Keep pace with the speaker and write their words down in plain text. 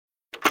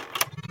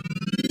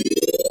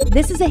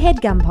This is a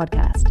HeadGum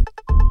podcast.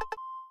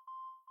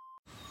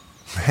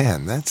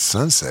 Man, that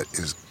sunset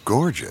is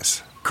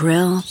gorgeous.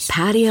 Grill,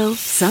 patio,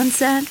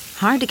 sunset.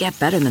 Hard to get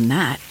better than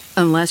that.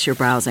 Unless you're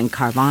browsing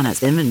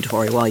Carvana's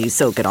inventory while you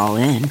soak it all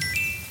in.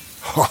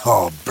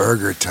 Oh,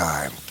 burger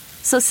time.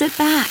 So sit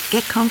back,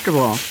 get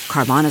comfortable.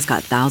 Carvana's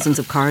got thousands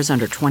of cars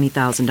under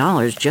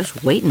 $20,000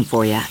 just waiting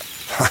for you.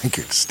 I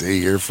could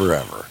stay here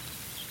forever.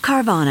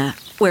 Carvana,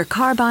 where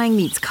car buying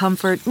meets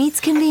comfort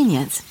meets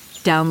convenience.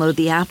 Download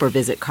the app or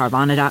visit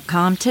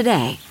Carvana.com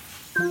today.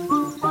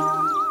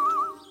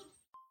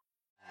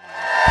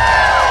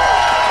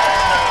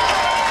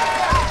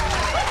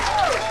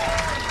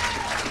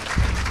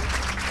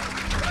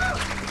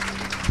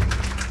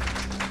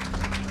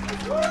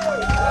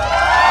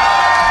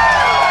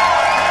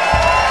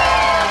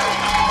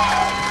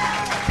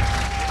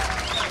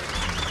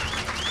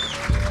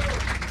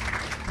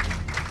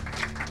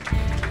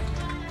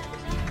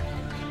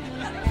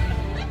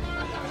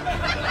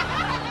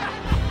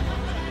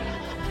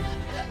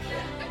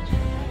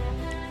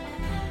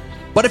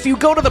 But if you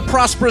go to the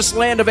prosperous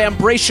land of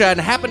Ambracia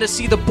and happen to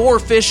see the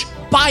boarfish,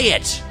 buy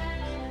it!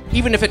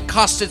 Even if it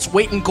costs its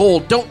weight in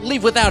gold, don't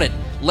leave without it,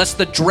 lest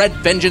the dread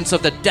vengeance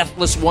of the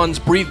deathless ones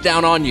breathe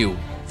down on you.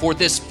 For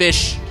this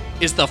fish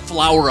is the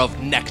flower of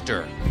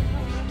nectar.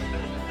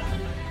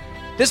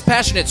 This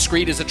passionate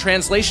screed is a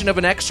translation of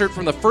an excerpt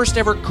from the first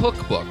ever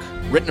cookbook,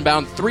 written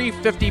about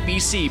 350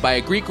 BC by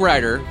a Greek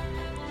writer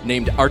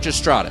named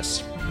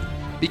Archestratus.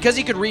 Because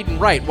he could read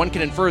and write, one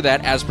can infer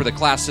that, as per the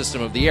class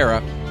system of the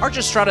era,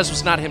 Archestratus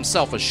was not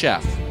himself a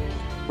chef.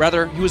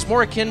 Rather, he was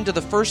more akin to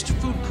the first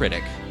food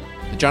critic,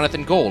 the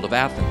Jonathan Gold of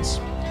Athens.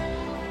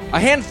 A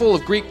handful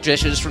of Greek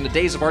dishes from the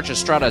days of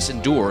Archestratus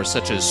endure,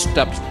 such as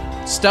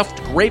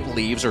stuffed grape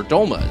leaves or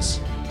dolmas.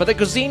 But the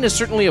cuisine has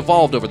certainly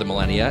evolved over the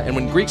millennia, and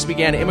when Greeks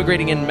began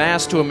immigrating en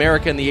masse to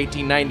America in the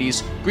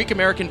 1890s,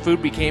 Greek-American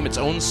food became its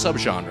own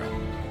subgenre.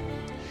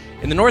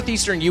 In the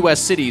northeastern U.S.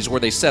 cities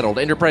where they settled,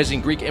 enterprising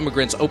Greek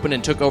immigrants opened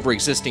and took over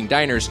existing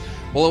diners,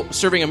 while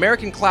serving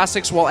American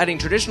classics while adding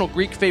traditional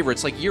Greek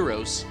favorites like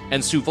gyros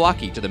and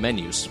souvlaki to the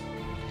menus.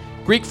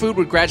 Greek food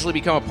would gradually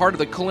become a part of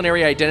the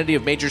culinary identity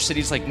of major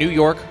cities like New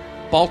York,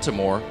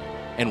 Baltimore,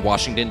 and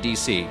Washington,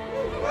 D.C.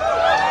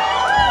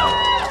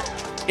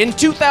 In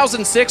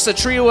 2006, a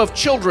trio of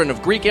children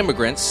of Greek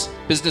immigrants,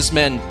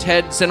 businessmen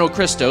Ted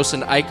Xenokristos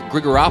and Ike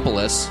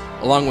Grigoropoulos,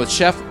 along with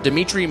chef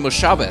Dimitri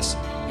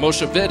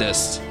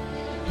Moshavidis,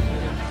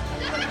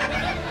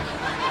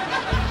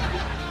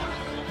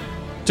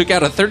 took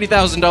out a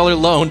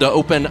 $30,000 loan to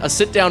open a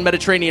sit-down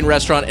Mediterranean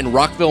restaurant in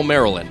Rockville,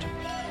 Maryland.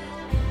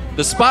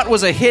 The spot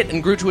was a hit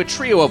and grew to a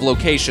trio of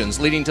locations,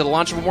 leading to the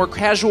launch of a more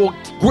casual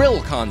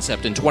grill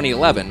concept in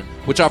 2011,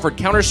 which offered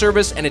counter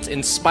service and its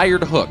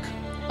inspired hook,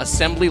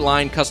 assembly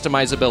line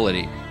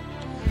customizability.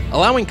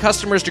 Allowing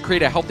customers to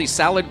create a healthy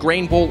salad,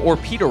 grain bowl, or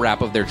pita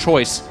wrap of their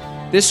choice,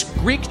 this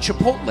Greek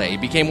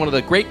Chipotle became one of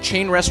the great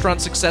chain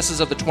restaurant successes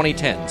of the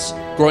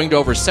 2010s, growing to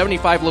over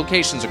 75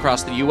 locations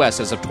across the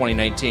U.S. as of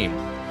 2019.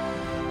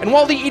 And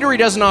while the eatery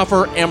doesn't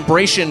offer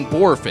Ambracian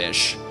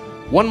boarfish,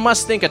 one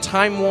must think a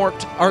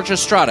time-warped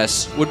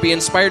Archestratus would be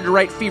inspired to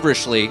write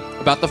feverishly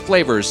about the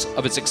flavors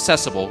of its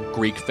accessible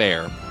Greek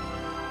fare.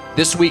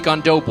 This week on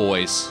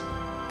Doughboys,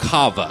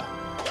 CAVA.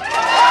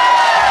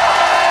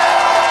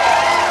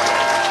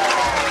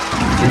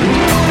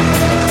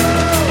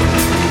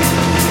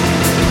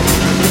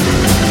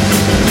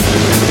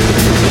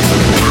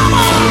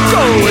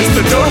 It's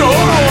the Dodo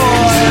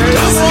Boys!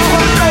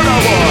 Dodo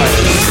Boys!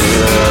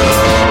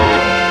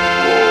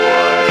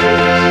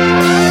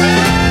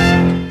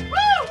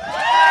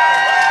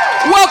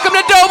 Welcome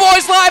to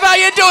Doughboys Live. How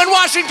you doing,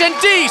 Washington,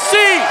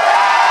 D.C.?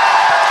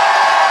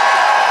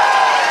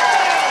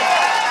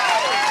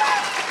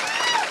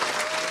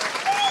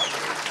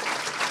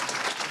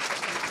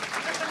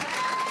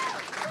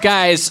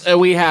 Guys,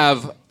 we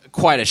have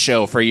quite a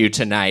show for you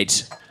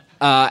tonight.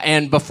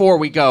 And before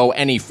we go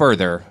any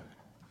further,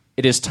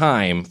 it is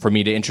time for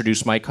me to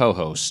introduce my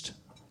co-host.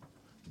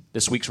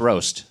 This week's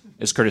roast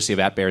is courtesy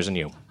of @Bears and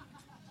You.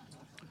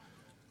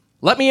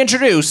 Let me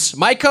introduce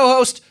my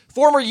co-host,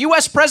 former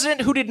U.S.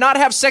 president who did not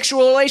have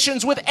sexual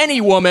relations with any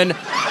woman,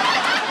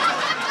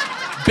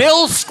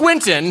 Bill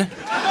Squinton.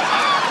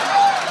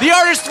 The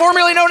artist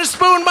formerly known as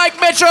Spoon, Mike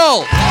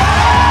Mitchell.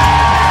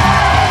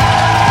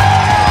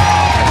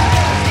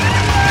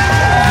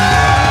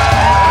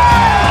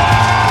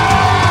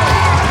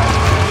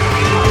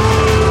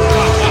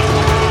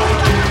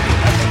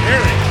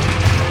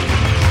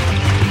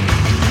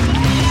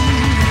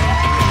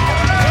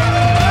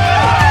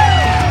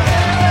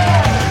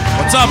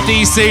 What's up,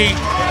 DC?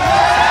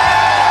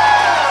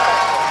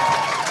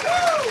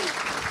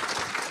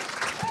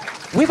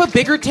 We have a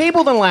bigger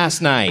table than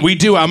last night. We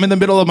do. I'm in the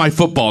middle of my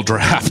football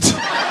draft.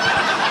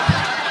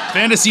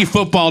 Fantasy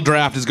football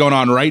draft is going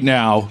on right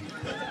now.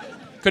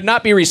 Could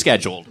not be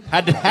rescheduled.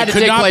 Had to Could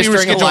take not place be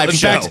during a rescheduled. live In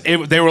show.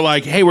 fact, they were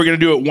like, hey, we're going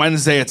to do it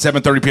Wednesday at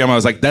 7:30 p.m. I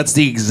was like, that's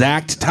the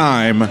exact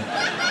time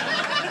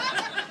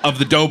of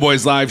the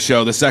Doughboys live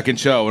show, the second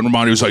show. And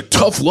Romani was like,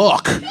 tough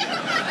luck.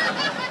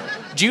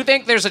 Do you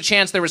think there's a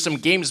chance there was some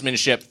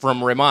gamesmanship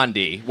from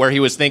Raimondi, where he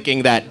was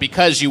thinking that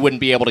because you wouldn't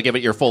be able to give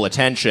it your full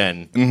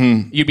attention,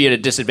 you'd be at a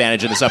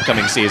disadvantage in this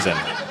upcoming season?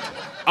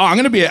 Oh, I'm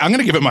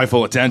gonna give it my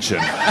full attention.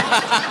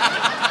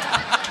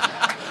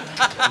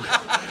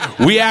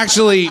 We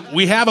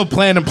have a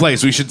plan in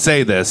place. We should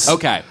say this.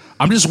 Okay.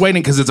 I'm just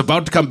waiting because it's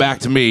about to come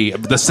back to me.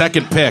 The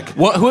second pick.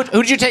 Who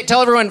did you take?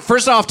 Tell everyone.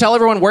 First off, tell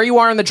everyone where you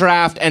are in the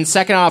draft, and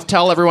second off,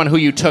 tell everyone who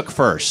you took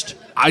first.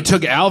 I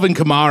took Alvin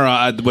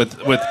Kamara with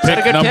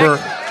pick number.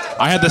 Pick?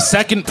 I had the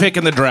second pick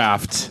in the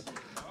draft.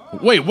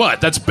 Wait,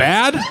 what? That's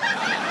bad?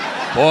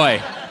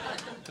 Boy,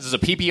 this is a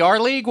PPR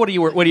league. What are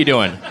you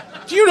doing?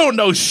 You don't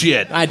know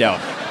shit. I don't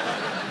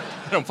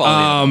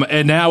follow you.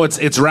 And now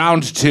it's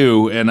round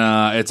 2, and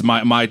it's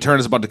my turn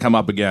is about to come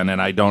up again,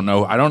 and I don't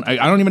know. I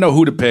don't even know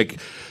who to pick.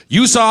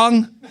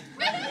 Yusong,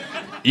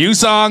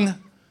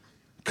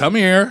 come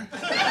here.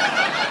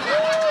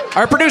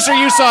 Our producer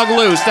Yusong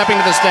Liu stepping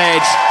to the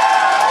stage.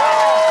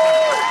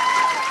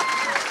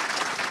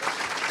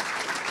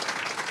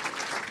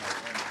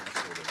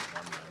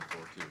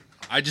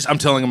 I'm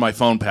telling him my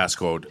phone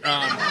passcode.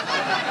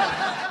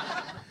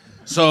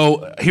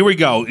 So here we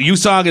go.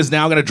 Yusong is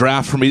now going to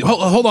draft for me.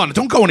 Hold on,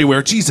 don't go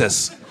anywhere,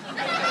 Jesus.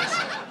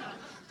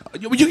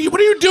 What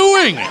are you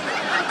doing?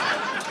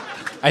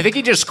 I think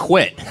he just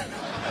quit.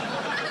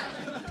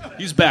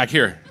 He's back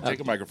here. Take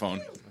a microphone.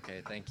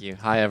 Okay, thank you.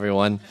 Hi,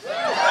 everyone.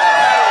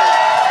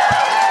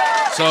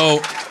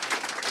 So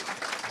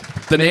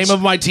the name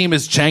of my team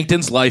is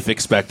Jankton's Life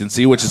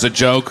Expectancy, which is a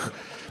joke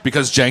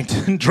because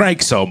Jankton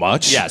drank so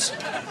much. Yes.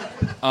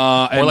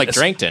 More like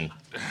Drankton.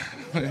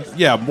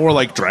 Yeah, more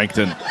like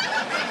Drankton.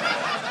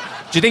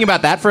 Do you think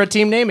about that for a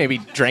team name? Maybe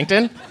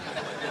Drankton?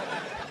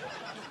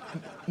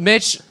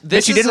 Mitch,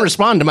 You didn't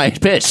respond to my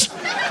pitch.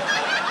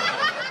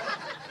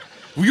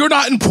 You're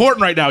not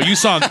important right now.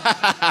 Yusong,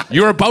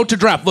 you're about to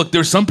draft. Look,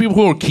 there's some people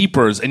who are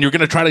keepers, and you're going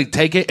to try to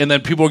take it, and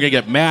then people are going to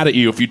get mad at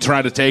you if you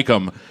try to take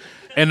them.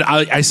 And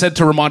I said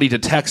to Raimondi to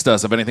text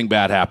us if anything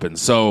bad happens.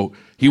 So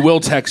he will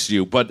text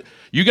you. But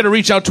you got to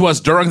reach out to us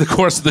during the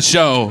course of the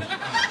show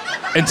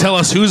and tell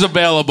us who's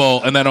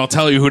available, and then I'll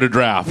tell you who to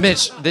draft.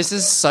 Mitch, this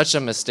is such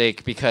a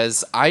mistake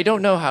because I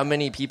don't know how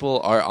many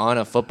people are on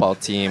a football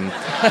team.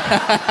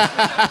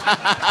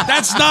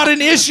 That's not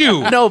an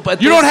issue. No, but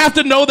you don't have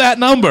to know that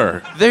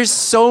number. There's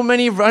so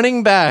many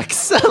running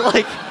backs.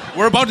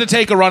 We're about to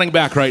take a running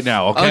back right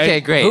now, okay?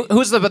 Okay, great.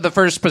 Who's the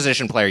first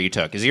position player you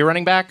took? Is he a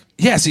running back?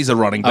 Yes, he's a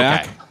running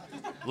back. Okay.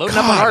 Loading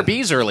up on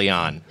RBs early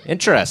on.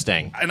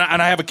 Interesting. And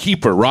I have a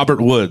keeper.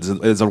 Robert Woods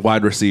is a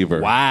wide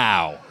receiver.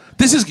 Wow.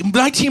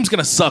 My team's going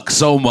to suck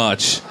so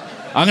much.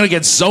 I'm going to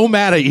get so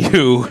mad at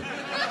you.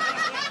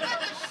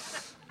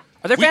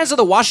 Are there fans of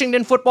the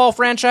Washington football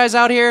franchise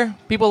out here?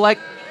 People like...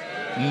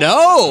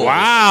 No.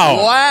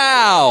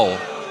 Wow.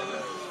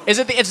 Is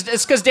it?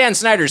 It's because Dan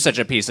Snyder's such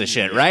a piece of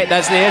shit, right?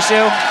 That's the issue?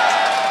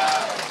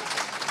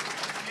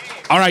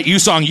 All right,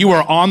 Yusong, you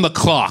are on the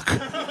clock.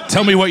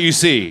 Tell me what you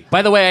see.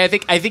 By the way, I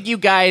think you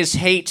guys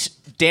hate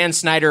Dan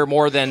Snyder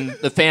more than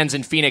the fans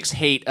in Phoenix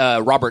hate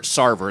Robert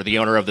Sarver, the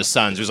owner of the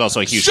Suns, who's also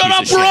a huge Shut piece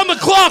up, of shit. we're on the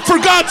clock, for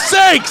God's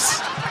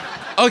sakes!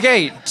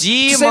 Okay,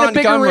 D. Just in a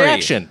bigger Montgomery.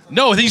 reaction.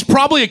 No, he's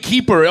probably a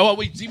keeper. Oh,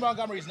 wait, D.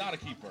 Montgomery's not a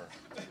keeper.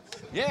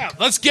 Yeah,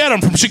 let's get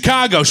him from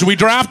Chicago. Should we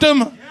draft him?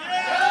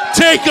 Yeah.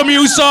 Take him,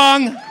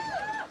 Yusong!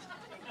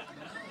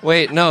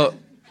 Wait, no.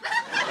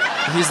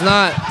 He's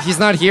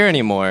not here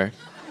anymore.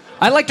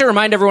 I'd like to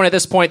remind everyone at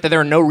this point that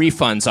there are no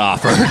refunds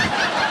offered.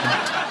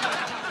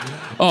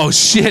 Oh,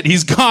 shit,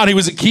 he's gone. He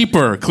was a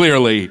keeper,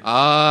 clearly.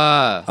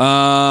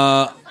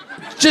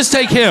 Just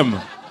take him.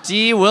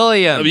 D.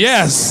 Williams.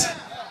 Yes.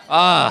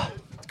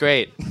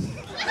 Great.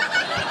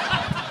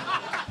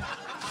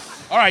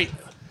 All right.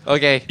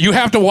 Okay. You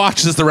have to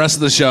watch this the rest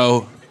of the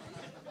show.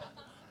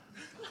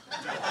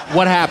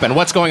 What happened?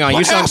 What's going on?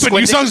 What happened?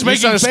 Yusong's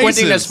making squinting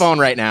faces. his phone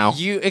right now.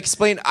 You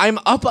explained. I'm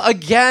up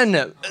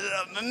again.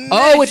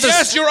 Oh, it's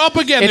Yes, you're up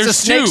again. It's There's a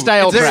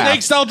snake-style It's draft. a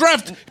snake-style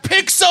draft.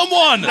 Pick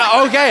someone.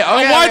 Okay.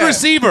 A wide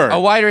receiver. A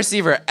wide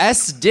receiver.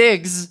 S.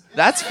 Diggs.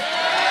 That's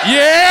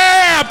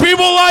Yeah,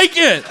 people like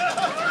it.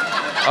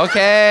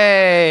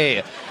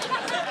 okay.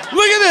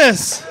 Look at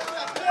this.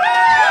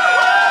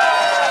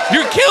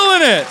 You're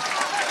killing it.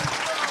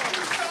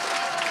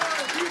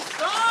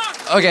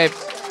 Okay.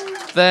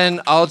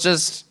 Then I'll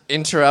just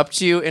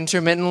interrupt you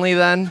intermittently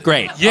then.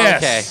 Great.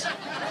 Yes. Okay.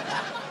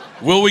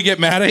 Will we get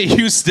mad at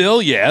you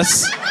still?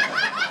 Yes.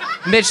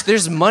 Mitch,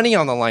 there's money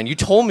on the line. You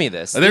told me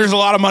this. There's a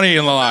lot of money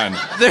in the line.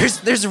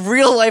 There's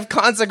real life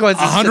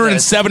consequences. to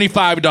this.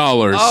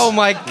 $175. Oh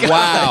my god.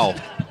 Wow.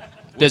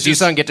 Does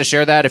Yusong get to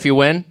share that if you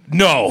win?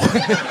 No.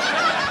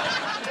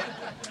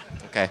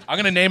 Okay. I'm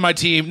going to name my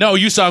team. No,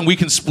 Yusong, we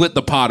can split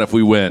the pot if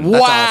we win.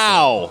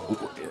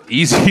 Wow.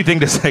 Easy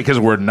thing to say because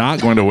we're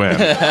not going to win.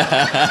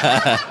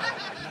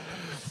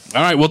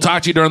 All right, we'll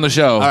talk to you during the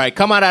show. All right,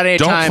 come on out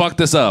anytime. Don't fuck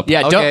this up.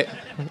 Yeah, Okay.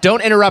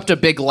 don't interrupt a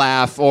big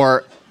laugh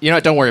or, you know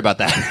what, don't worry about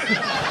that.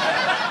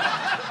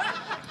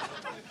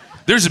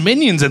 There's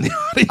minions in the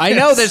audience. I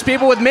know, there's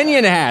people with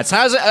minion hats.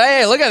 How's it?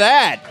 Hey, look at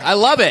that. I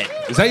love it.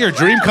 Is that your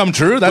dream come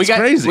true? That's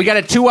crazy. We got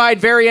a 2-eyed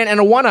variant and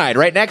a 1-eyed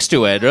right next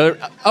to it.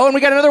 Oh, and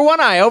we got another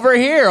 1-eye over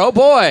here. Oh,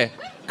 boy.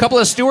 A couple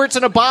of Stewarts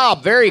and a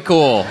Bob. Very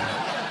cool.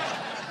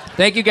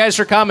 Thank you guys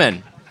for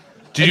coming.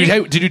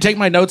 Did you take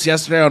my notes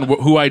yesterday on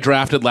who I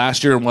drafted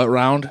last year and what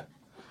round?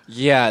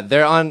 Yeah,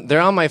 they're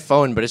on my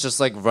phone, but it's just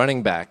like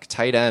running back,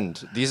 tight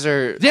end. These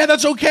are... Yeah,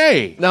 that's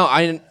okay. No,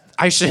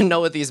 I shouldn't know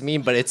what these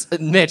mean, but it's...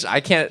 Mitch, I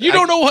can't... You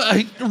don't know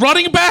what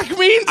running back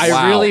means?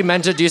 I really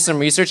meant to do some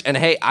research, and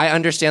hey, I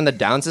understand the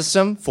down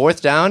system.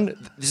 4th down,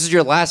 this is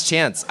your last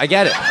chance. I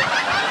get it.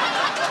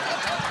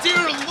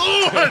 Dear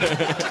Lord!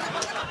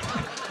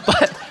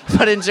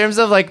 But in terms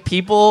of like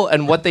people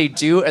and what they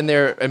do and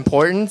their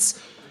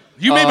importance...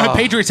 You made my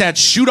Patriots hat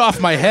shoot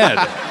off my head.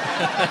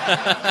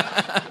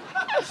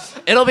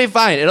 It'll be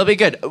fine. It'll be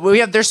good.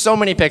 There's so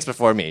many picks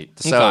before me.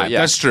 So Okay, yeah.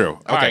 that's true.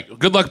 All right.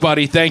 Good luck,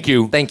 buddy. Thank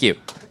you. Thank you.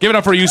 Give it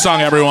up for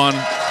U-Song, everyone.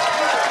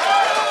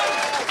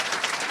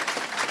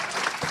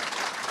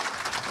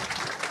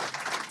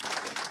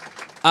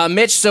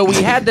 Mitch, so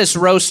we had this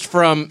roast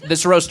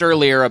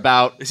earlier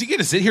about... Is he going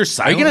to sit here Are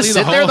silently? you going to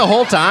sit there the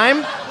whole time?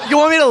 You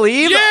want me to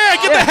leave? Yeah,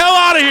 get the hell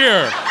out of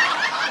here.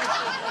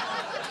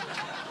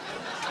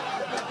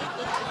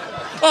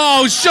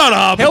 Oh, shut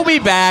up. He'll be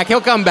back. He'll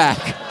come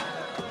back.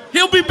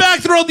 He'll be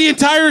back throughout the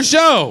entire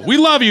show. We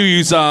love you,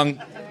 U-Song.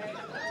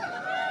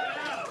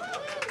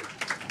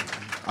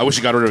 I wish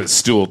he got rid of his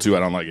stool, too. I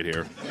don't like it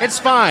here. It's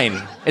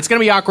fine. It's going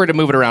to be awkward to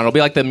move it around. It'll be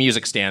like the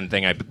music stand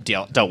thing I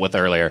dealt with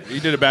earlier.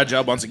 You did a bad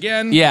job once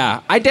again.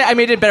 Yeah, I did. I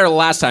made it better the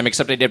last time,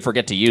 except I did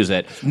forget to use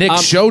it. Nick,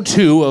 show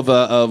 2 of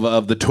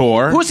the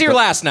tour. Who was here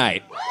last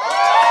night?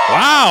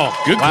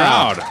 Wow, good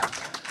crowd.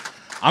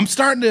 I'm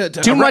starting to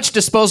Too much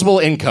disposable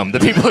income. The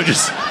people who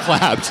just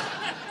clapped.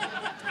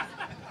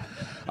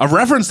 A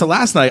reference to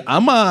last night.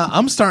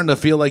 I'm starting to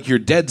feel like you're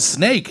dead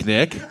snake,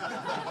 Nick.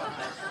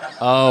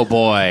 Oh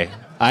boy,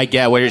 I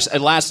get where you're.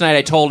 Last night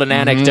I told an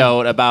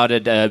anecdote about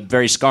a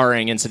very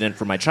scarring incident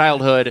from my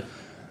childhood,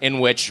 in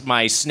which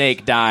my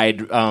snake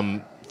died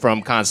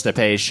from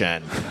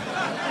constipation.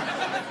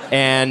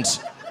 And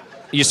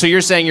so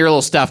you're saying you're a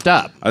little stuffed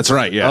up? That's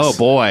right. Yes. Oh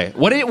boy,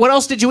 what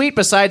else did you eat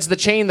besides the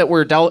chain that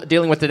we're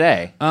dealing with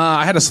today?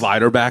 I had a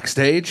slider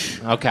backstage.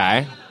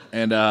 Okay.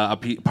 And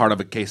part of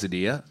a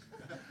quesadilla.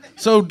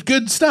 So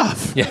good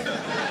stuff. Yeah.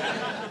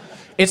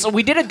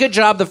 We did a good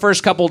job the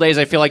first couple of days,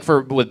 I feel like,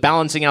 with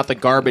balancing out the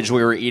garbage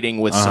we were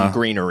eating with some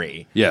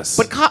greenery. Yes.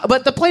 But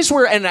the place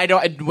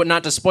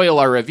not to spoil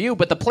our review,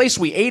 but the place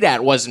we ate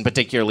at wasn't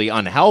particularly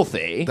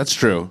unhealthy. That's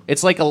true.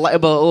 It's like a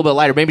little bit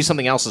lighter. Maybe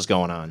something else is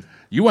going on.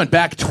 You went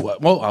back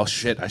oh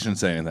shit, I shouldn't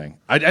say anything.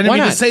 I didn't Why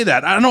mean not? to say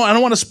that. I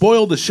don't want to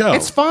spoil the show.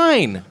 It's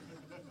fine.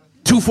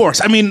 2-4.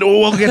 I mean,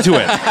 we'll get to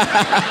it.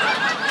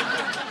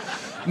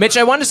 Mitch,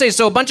 I wanted to say,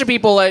 so a bunch of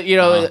people,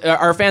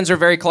 our fans are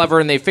very clever,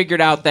 and they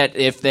figured out that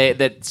if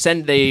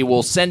they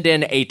will send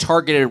in a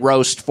targeted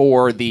roast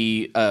for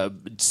the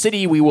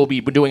city we will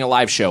be doing a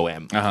live show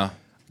in.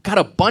 Got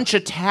a bunch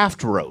of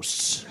Taft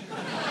roasts.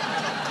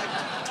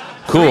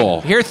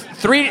 Cool. Here,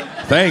 3.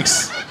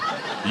 Thanks.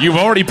 You've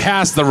already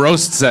passed the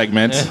roast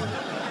segment.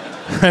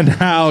 And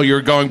now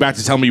you're going back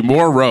to tell me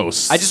more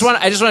roasts. I just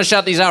want to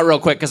shout these out real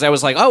quick because I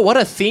was like, oh, what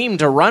a theme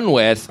to run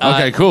with.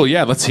 Okay, cool.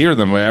 Yeah, let's hear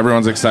them.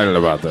 Everyone's excited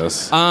about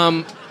this.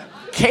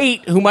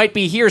 Kate, who might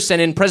be here, sent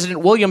in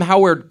President William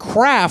Howard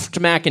Kraft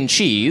mac and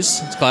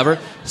cheese. It's clever.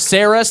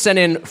 Sarah sent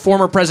in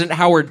former President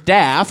Howard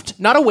Daft.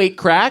 Not a weight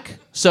crack.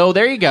 So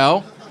there you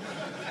go.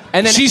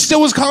 And then she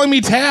still was calling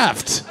me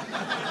Taft.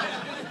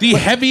 The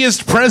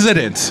heaviest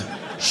president.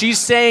 She's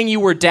saying you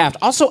were daft.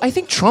 Also, I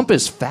think Trump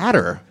is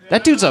fatter.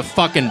 That dude's a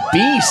fucking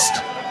beast.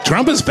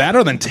 Trump is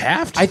fatter than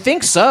Taft? I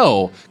think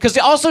so. Because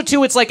also,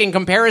 too, it's like in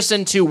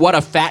comparison to what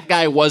a fat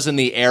guy was in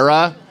the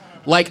era.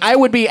 Like, I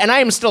would be, and I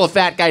am still a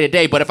fat guy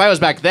today, but if I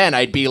was back then,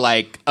 I'd be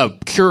like a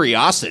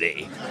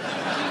curiosity.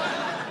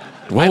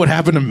 What would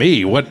happen to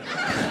me? What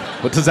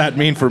does that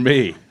mean for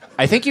me?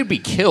 I think you'd be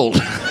killed.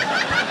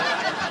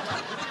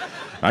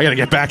 I gotta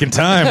get back in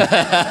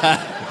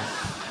time.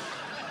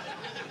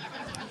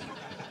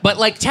 But,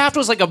 like, Taft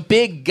was, like, a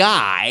big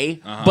guy,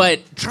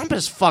 but Trump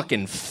is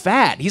fucking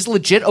fat. He's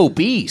legit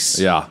obese.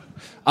 Yeah.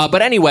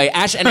 But anyway,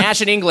 Ash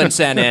in England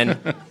sent in.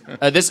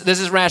 This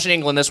is Rash in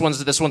England. This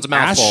one's a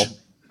mouthful.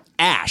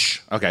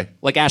 Ash. Okay.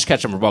 Like Ash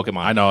Ketchum from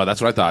Pokemon. I know.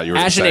 That's what I thought you were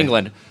Ash in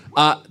England.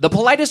 The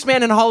politest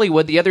man in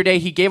Hollywood, the other day,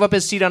 he gave up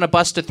his seat on a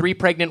bus to 3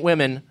 pregnant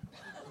women.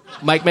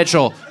 Mike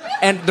Mitchell.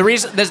 And the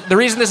reason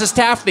this is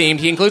Taft-themed,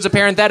 he includes a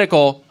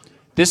parenthetical.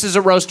 This is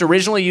a roast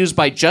originally used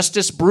by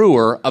Justice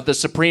Brewer of the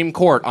Supreme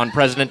Court on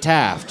President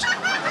Taft. Isn't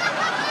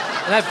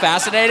that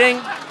fascinating?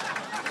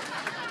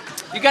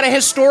 You got a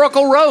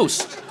historical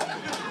roast.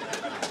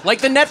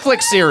 Like the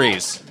Netflix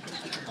series.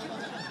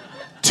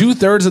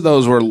 2/3 of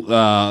those were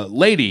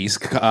ladies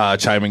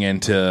chiming in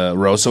to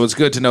roast, so it's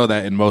good to know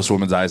that in most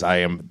women's eyes I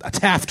am a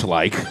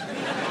Taft-like.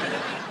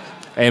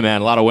 Hey, man,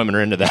 a lot of women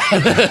are into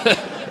that.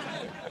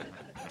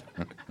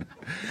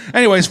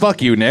 Anyways,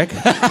 fuck you, Nick.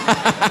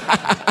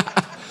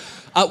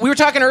 We were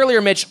talking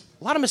earlier, Mitch.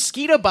 A lot of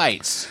mosquito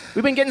bites.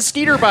 We've been getting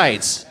skeeter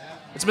bites.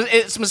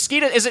 It's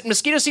mosquito. Is it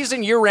mosquito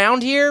season year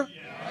round here?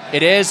 Yeah.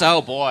 It is.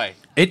 Oh boy.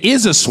 It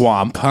is a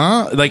swamp,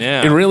 huh?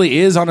 Yeah. It really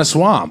is on a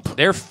swamp.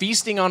 They're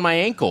feasting on my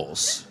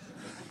ankles,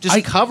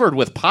 just covered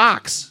with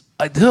pox.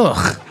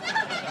 Ugh.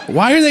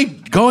 Why are they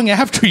going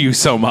after you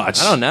so much?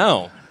 I don't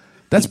know.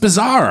 That's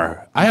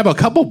bizarre. I have a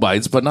couple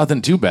bites, but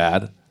nothing too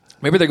bad.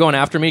 Maybe they're going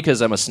after me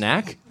because I'm a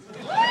snack.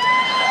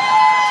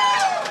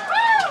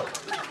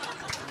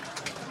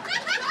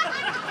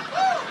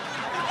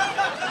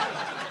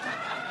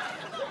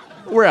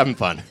 We're having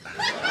fun.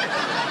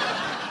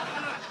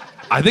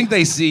 I think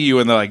they see you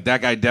and they're like,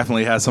 that guy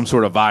definitely has some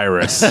sort of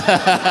virus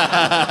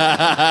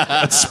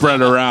that's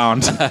spread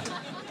around.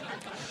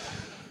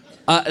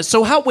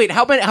 So how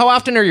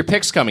often are your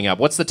picks coming up?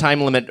 What's the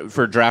time limit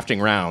for drafting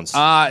rounds?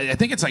 I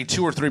think it's like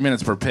 2 or 3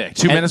 minutes per pick.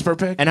 2 minutes per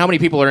pick? And how many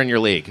people are in your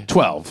league?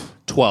 12.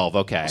 12,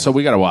 okay. So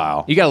we got a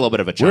while. You got a little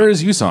bit of a chunk. Where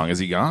is Yusong? Is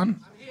he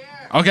gone?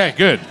 Okay,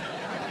 good.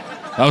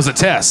 That was a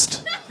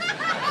test.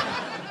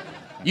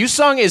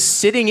 Yusong is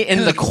sitting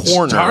in the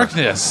corner.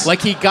 Darkness.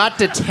 Like he got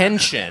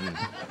detention.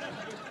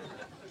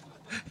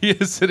 He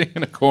is sitting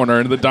in a corner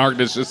in the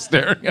darkness just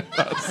staring at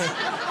us.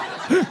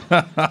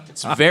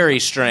 It's very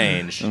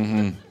strange.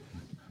 Mm-hmm.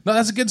 No,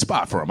 that's a good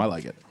spot for him. I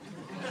like it.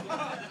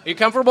 Are you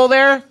comfortable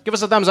there? Give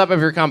us a thumbs up if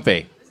you're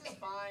comfy. It's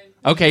fine.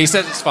 Okay, he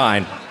says it's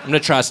fine. I'm going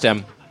to trust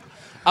him.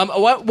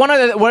 One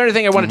other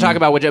thing I want to talk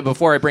about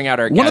before I bring out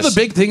our guest. One of the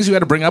big things you had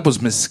to bring up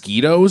was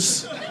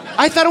mosquitoes.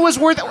 I thought it was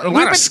worth it. A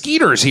lot of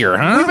skeeters here,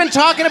 huh? We've been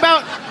talking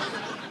about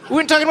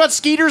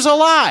skeeters a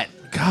lot.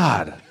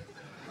 God.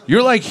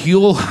 You're like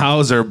Huell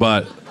Hauser,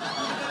 but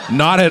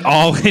not at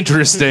all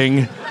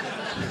interesting.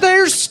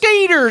 There's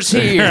skaters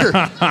here.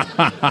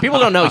 People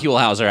don't know Huell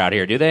Hauser out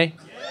here, do they?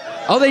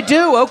 Oh, they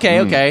do?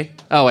 Okay.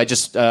 Oh, they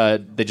just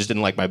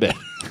didn't like my bit.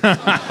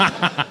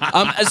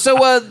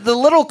 The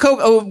Little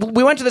Coco,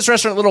 we went to this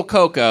restaurant, Little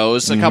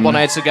Coco's, a couple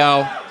nights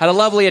ago. Had a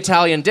lovely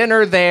Italian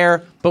dinner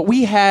there, but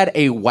we had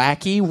a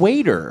wacky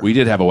waiter. We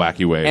did have a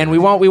wacky waiter, and we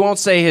won't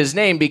say his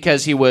name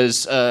because he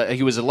was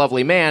a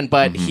lovely man,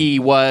 but he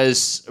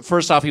was,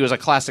 first off, he was a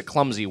classic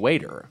clumsy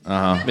waiter.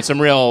 I mean, some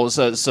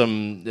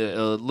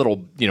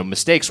little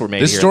mistakes were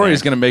made. This story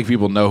is going to make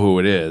people know who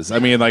it is. I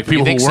mean, like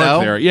people who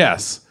work there.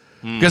 Yes,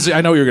 because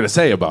I know what you're going to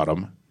say about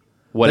him.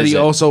 That he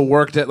also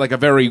worked at like a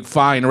very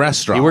fine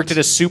restaurant. He worked at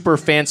a super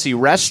fancy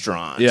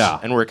restaurant. Yeah.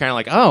 And we're kind of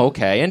like, oh,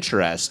 okay,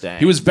 interesting.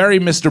 He was very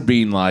Mr.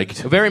 Bean-like.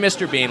 Very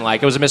Mr.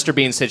 Bean-like. It was a Mr.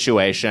 Bean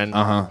situation.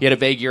 He had a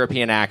vague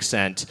European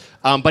accent.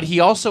 But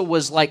he also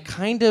was like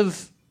kind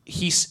of...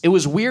 It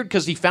was weird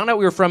because he found out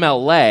we were from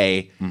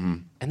L.A.,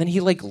 and then he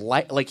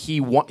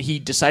he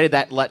decided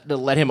that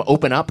let him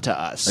open up to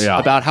us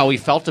about how he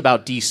felt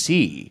about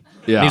D.C.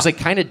 Yeah. And he was like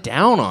kind of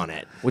down on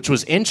it, which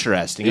was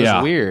interesting. It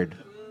was weird.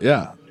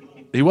 Yeah.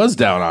 He was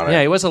down on it.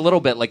 Yeah, he was a little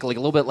bit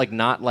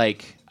not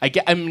like.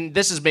 I mean,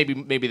 this is maybe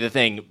the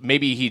thing.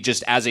 Maybe he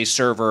just, as a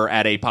server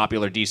at a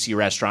popular DC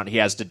restaurant, he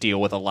has to deal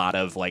with a lot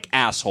of like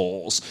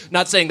assholes.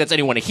 Not saying that's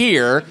anyone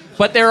here,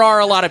 but there are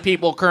a lot of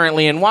people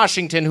currently in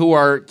Washington who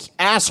are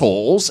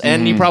assholes,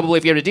 and you probably,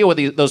 if you have to deal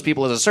with those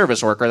people as a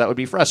service worker, that would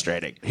be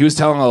frustrating. He was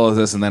telling all of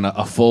this, and then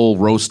a full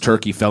roast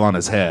turkey fell on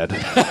his head,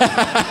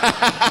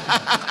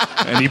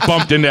 and he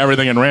bumped into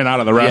everything and ran out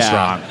of the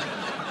restaurant. Yeah.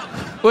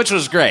 Which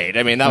was great.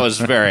 I mean, that was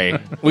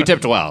we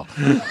tipped well.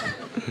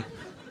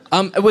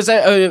 Was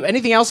that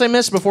anything else I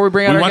missed before we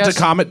bring out our guest? We went to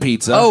Comet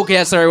Pizza. Oh,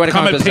 okay, sorry. We went to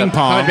Comet Ping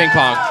Pong. Comet Ping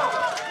Pong.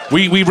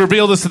 We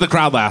revealed this to the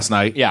crowd last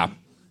night. Yeah.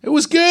 It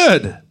was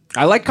good.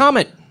 I like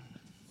Comet.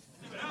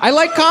 We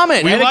like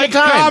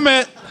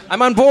Comet.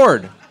 I'm on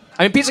board.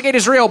 I mean, Pizzagate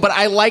is real, but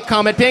I like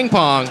Comet Ping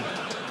Pong.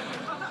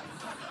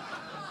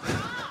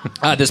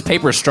 This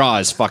paper straw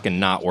is fucking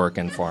not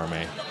working for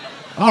me.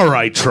 All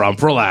right,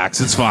 Trump, relax.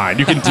 It's fine.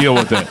 You can deal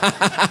with it.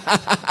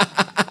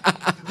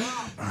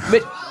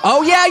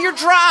 Oh, yeah, your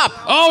drop.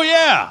 Oh,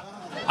 yeah.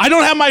 I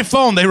don't have my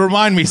phone. They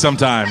remind me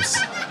sometimes.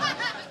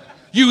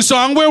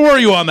 Yusong, where were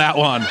you on that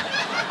one?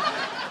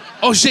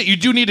 Oh, shit, you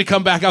do need to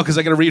come back out because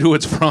I got to read who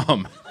it's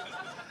from.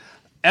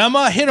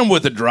 Emma, hit him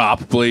with a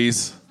drop,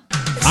 please.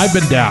 I've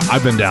been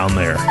down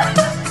there.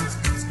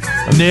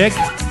 Nick?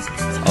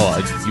 Oh,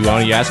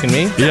 you asking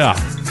me? Yeah.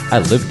 I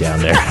live down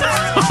there.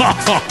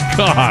 Oh,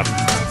 God.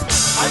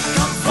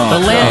 The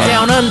land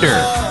down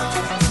under.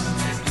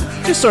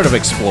 Just sort of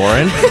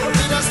exploring.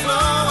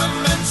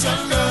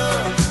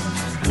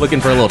 Looking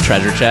for a little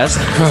treasure chest.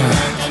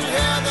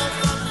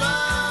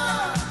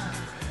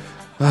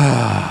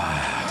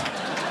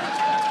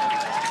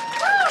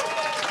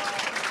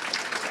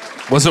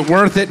 Was it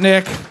worth it,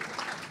 Nick?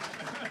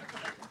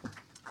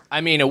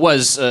 I mean, it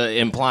was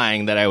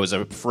implying that I was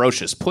a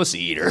ferocious pussy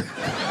eater.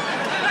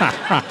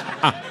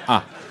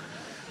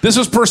 This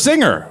was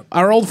Persinger,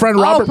 our old friend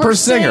Robert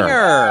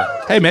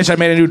Persinger. Hey, Mitch, I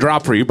made a new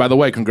drop for you. By the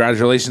way,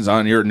 congratulations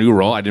on your new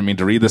role. I didn't mean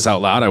to read this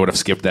out loud. I would have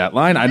skipped that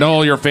line. I know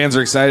all your fans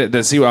are excited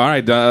to see. All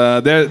right,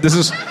 this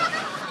is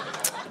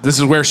This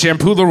is where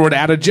Shampooler would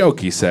add a joke,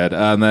 he said.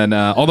 And then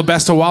all the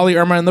best to Wally,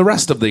 Irma, and the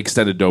rest of the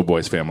extended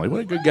Doughboys family. What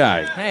a good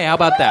guy. Hey, how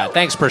about that?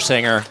 Thanks,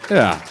 Persinger,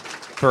 Yeah.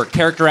 for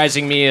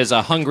characterizing me as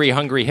a hungry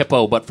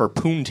hippo, but for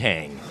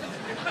poontang.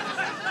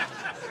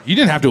 You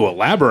didn't have to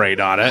elaborate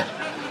on it.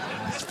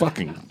 It's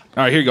fucking...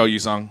 All right, here you go,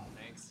 Yusong.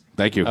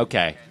 Thank you.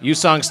 Okay,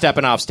 Yusong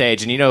stepping off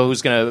stage, and you know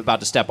who's about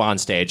to step on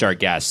stage? Our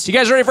guests. You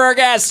guys ready for our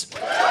guests?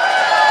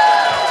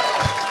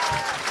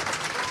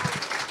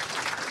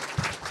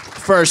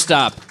 First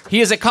up, he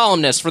is a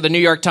columnist for the New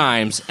York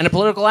Times and a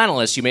political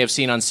analyst you may have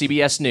seen on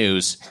CBS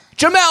News.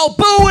 Jamelle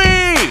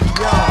Bouie!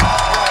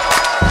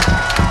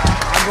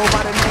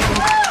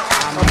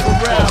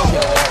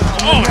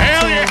 Oh,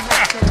 hell yeah!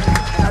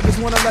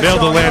 Nailed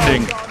the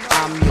landing.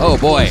 Oh,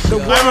 boy.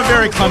 I'm a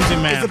very clumsy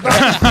man.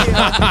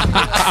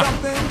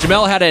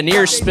 Jamelle had a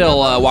near spill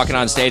walking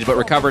on stage, but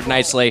recovered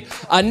nicely.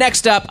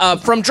 Next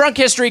up, from Drunk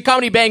History,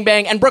 Comedy Bang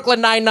Bang, and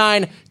Brooklyn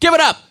Nine-Nine, give it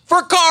up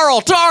for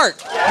Carl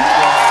Tart!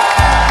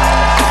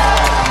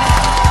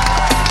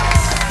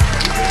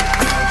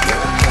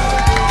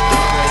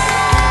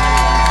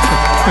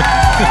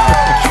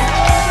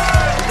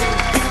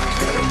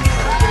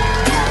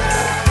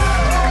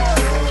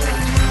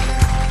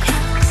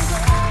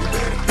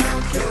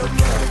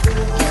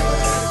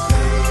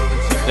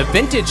 The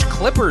vintage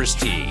Clippers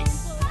tee.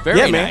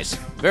 Very nice.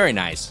 Very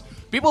nice.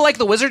 People like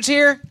the Wizards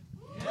here?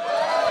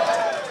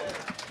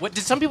 What,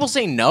 did some people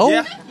say no?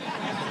 Yeah.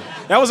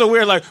 That was a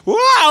weird, like,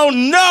 wow,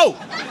 no!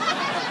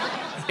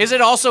 Is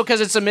it also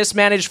because it's a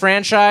mismanaged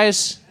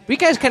franchise? You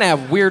guys kind of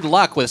have weird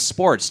luck with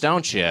sports,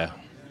 don't you?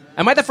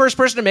 Am I the first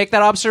person to make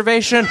that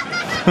observation?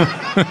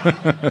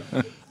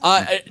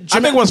 I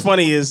think what's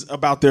funny is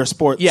about their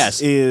sports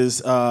is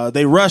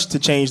they rushed to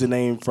change the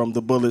name from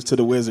the Bullets to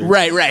the Wizards.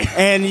 Right.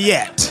 And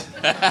yet,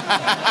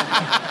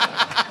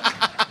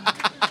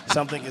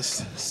 something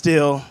is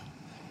still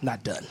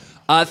not done.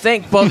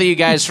 Thank both of you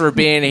guys for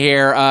being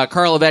here.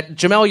 Carl, Yvette,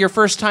 Jamelle, your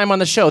first time on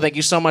the show. Thank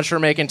you so much for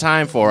making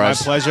time for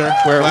us. My pleasure.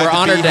 We're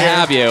honored to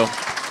have you.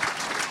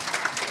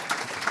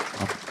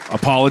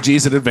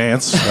 Apologies in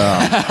advance.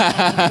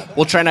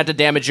 We'll try not to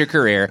damage your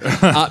career.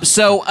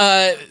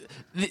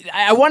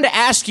 I wanted to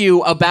ask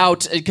you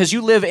about, because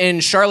you live in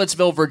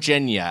Charlottesville,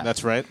 Virginia.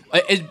 That's right.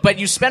 But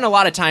you spend a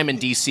lot of time in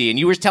D.C., and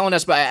you were telling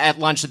us at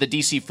lunch that the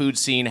D.C. food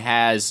scene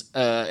has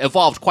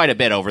evolved quite a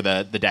bit over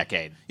the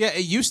decade. Yeah,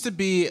 it used to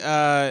be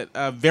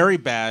very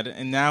bad,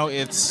 and now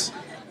it's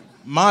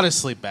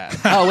modestly bad.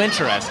 Oh,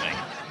 interesting.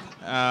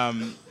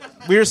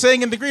 We were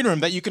saying in the green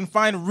room that you can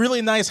find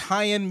really nice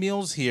high-end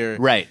meals here.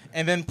 Right.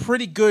 And then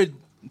pretty good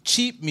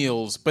cheap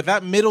meals, but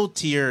that middle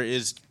tier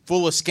is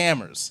full of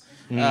scammers.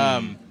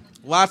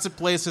 Lots of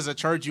places that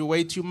charge you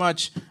way too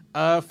much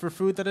for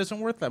food that isn't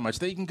worth that much.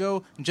 That you can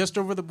go just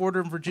over the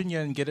border in Virginia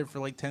and get it for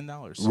like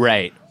 $10.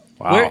 Right.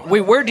 Wow.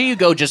 Where do you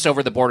go just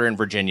over the border in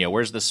Virginia?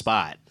 Where's the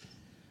spot?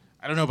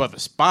 I don't know about the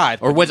spot.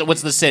 Or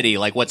what's the city?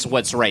 Like,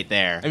 what's right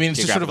there? I mean,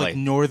 it's just sort of like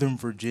northern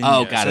Virginia.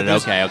 Oh, got it.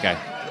 Okay.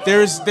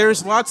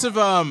 There's lots of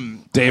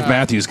Dave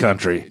Matthews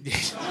country.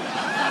 That's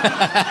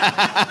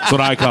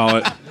what I call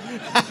it.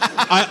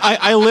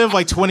 I live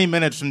like 20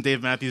 minutes from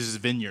Dave Matthews'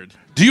 vineyard.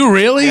 Do you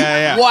really?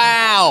 Yeah.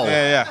 Wow.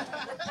 Yeah.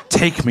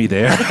 Take me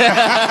there.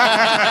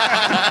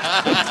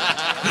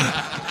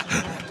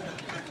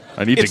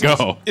 I need to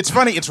go. It's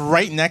funny. It's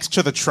right next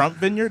to the Trump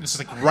vineyard. It's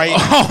like right.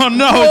 Oh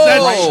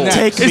no!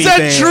 Take me Is that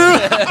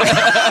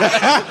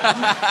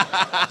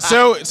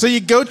there. So you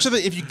go to the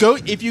if you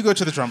go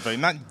to the Trump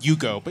vineyard, not you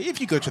go, but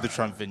if you go to the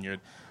Trump vineyard,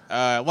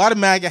 a lot of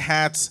MAGA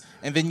hats,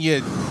 and then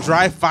you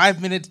drive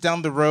 5 minutes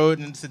down the road,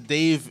 and it's the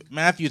Dave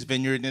Matthews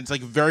vineyard, and it's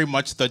like very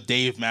much the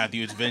Dave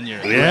Matthews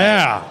vineyard.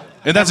 Yeah,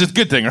 and that's a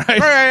good thing, right?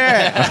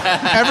 Right.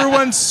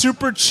 Everyone's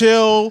super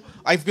chill.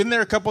 I've been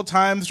there a couple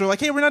times. They're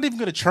like, hey, we're not even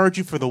going to charge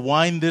you for the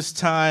wine this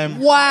time.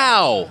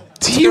 Wow.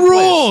 He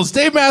rules.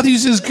 Dave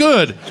Matthews is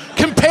good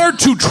compared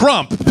to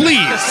Trump.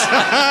 Please,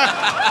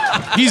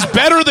 he's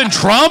better than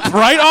Trump,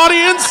 right,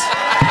 audience?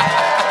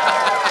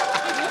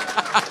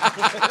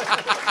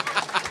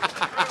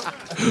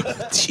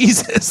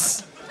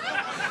 Jesus.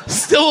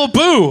 Still a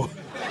boo.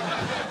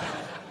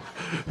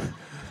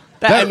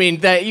 I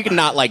mean, you can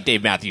not like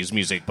Dave Matthews'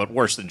 music, but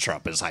worse than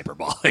Trump is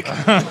hyperbolic.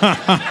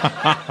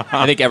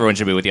 I think everyone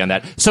should be with you on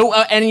that. So,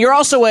 and you're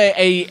also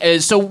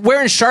so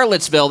where in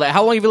Charlottesville?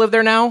 How long have you lived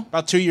there now?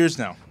 About 2 years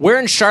now. Where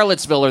in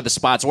Charlottesville are the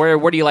spots? Where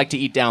do you like to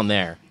eat down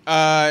there?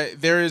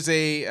 There is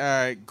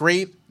a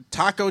great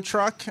taco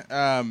truck,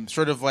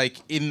 sort of like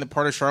in the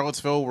part of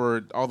Charlottesville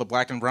where all the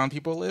black and brown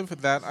people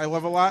live, that I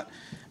love a lot.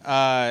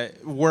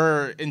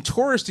 We're in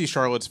touristy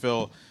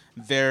Charlottesville.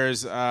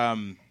 There's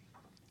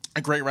a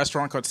great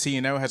restaurant called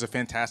C&O, has a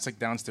fantastic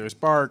downstairs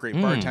bar, great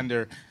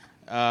bartender.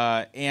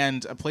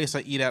 And a place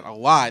I eat at a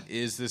lot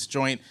is this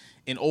joint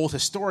in old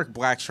historic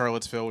black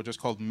Charlottesville, which is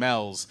called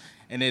Mel's.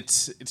 And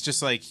it's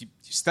just like you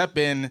step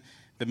in,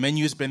 the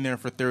menu's been there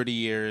for 30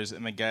 years,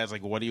 and the guy's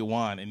like, what do you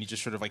want? And you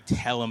just sort of like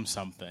tell him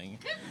something.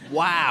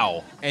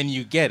 Wow. And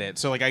you get it.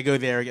 So like I go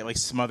there, I get like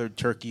smothered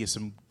turkey,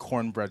 some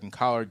cornbread and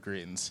collard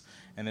greens,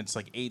 and it's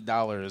like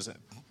 $8.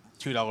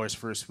 $2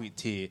 for a sweet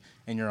tea,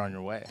 and you're on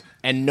your way.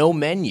 And no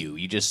menu.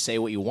 You just say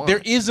what you want.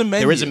 There is a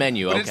menu. There is a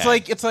menu. But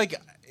okay. it's like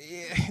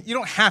you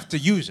don't have to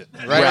use it,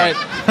 right?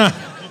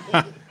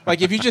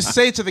 Like if you just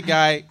say to the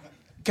guy,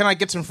 "Can I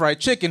get some fried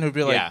chicken?" He'll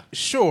be like,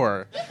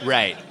 "Sure."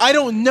 Right. I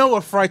don't know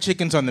if fried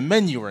chicken's on the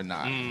menu or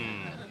not.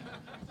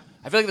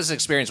 I feel like this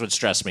experience would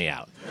stress me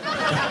out.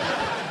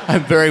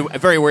 I'm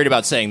very worried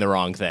about saying the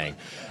wrong thing.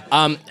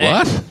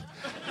 What?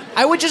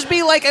 I would just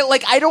be like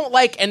I don't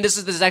like, and this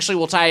is actually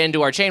will tie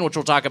into our chain, which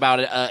we'll talk about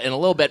in a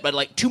little bit. But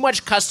like too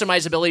much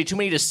customizability, too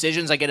many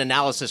decisions, I get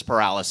analysis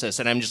paralysis,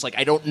 and I'm just like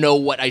I don't know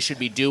what I should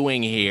be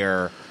doing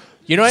here.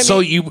 You know what I mean?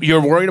 So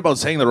you're worried about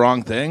saying the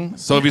wrong thing?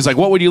 So if he's like,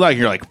 "What would you like?"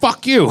 You're like,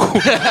 "Fuck you."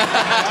 Is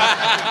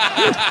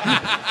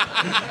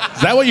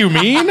that what you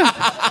mean?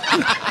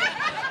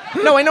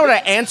 No, I know how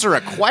to answer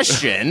a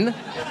question.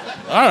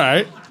 All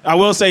right. I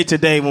will say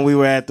today when we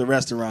were at the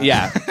restaurant,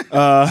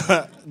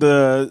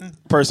 the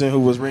person who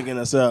was ringing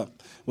us up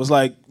was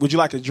like, "Would you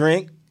like a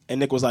drink?" And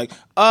Nick was like,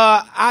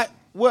 what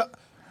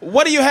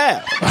do you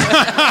have?"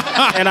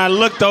 And I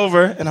looked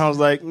over and I was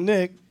like,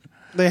 "Nick,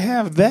 they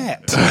have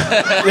that."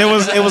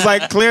 It was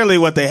like clearly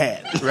what they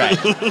had. Right.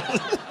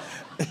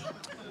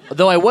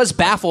 Though I was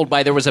baffled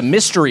by there was a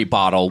mystery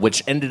bottle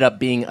which ended up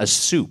being a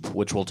soup,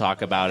 which we'll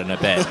talk about in a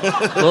bit.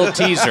 Little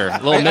teaser,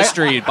 little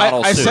mystery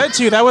bottle I soup. said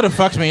to you that would have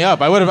fucked me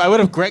up. I would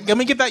have. Let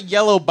me get that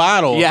yellow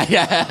bottle. Yeah.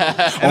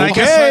 And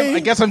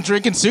I guess I'm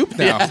drinking soup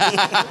now.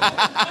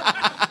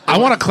 I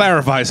want to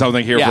clarify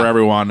something here for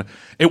everyone.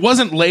 It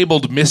wasn't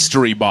labeled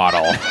mystery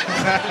bottle.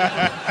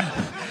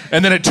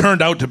 And then it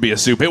turned out to be a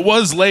soup. It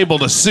was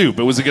labeled a soup.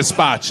 It was a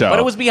gazpacho. But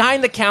it was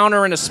behind the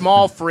counter in a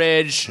small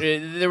fridge.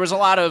 There was a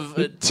lot of...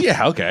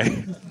 yeah, okay.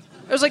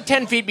 There was like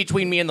 10 feet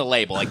between me and the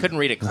label. I couldn't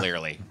read it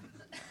clearly.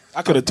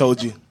 I could have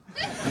told you.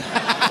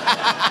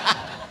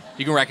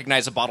 You can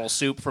recognize a bottle of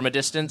soup from a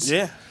distance?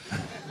 Yeah.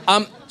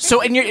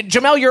 So, and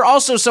Jamelle, you're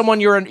also someone.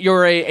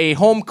 You're a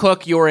home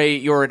cook.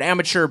 You're an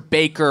amateur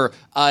baker.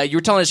 You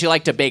were telling us you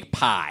like to bake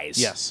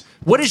pies. Yes.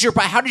 What is your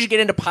pie? How did you get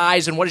into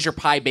pies, and what is your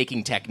pie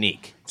baking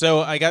technique?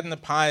 So I got into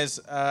pies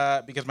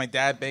because my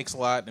dad bakes a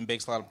lot and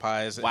bakes a lot of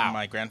pies. Wow. And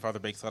my grandfather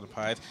bakes a lot of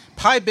pies.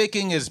 Pie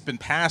baking has been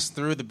passed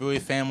through the Bouie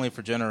family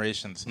for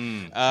generations.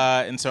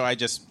 And so I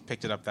just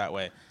picked it up that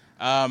way.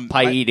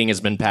 Pie eating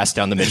has been passed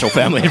down the Mitchell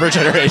family for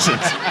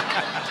generations.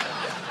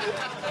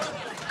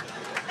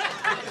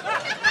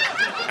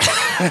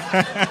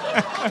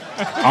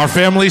 Our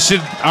family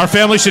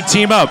should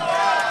team up.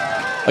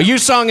 A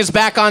U-Song is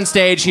back on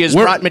stage. He has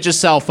brought Mitch's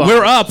cell phone.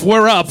 We're up.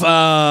 You're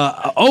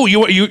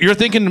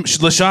thinking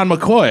LaShawn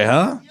McCoy,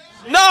 huh?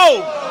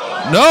 No.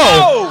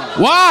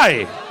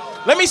 Why?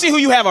 Let me see who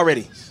you have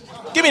already.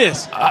 Give me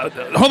this.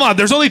 Hold on.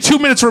 There's only 2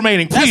 minutes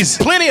remaining. Please.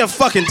 That's plenty of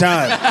fucking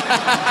time.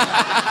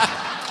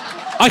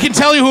 I can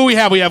tell you who we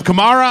have. We have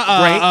Kamara.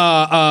 Great.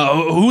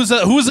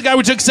 Who's the guy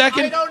we took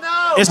second? I don't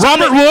know. It's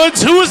Robert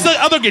Woods. Who was the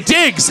other guy?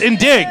 Diggs.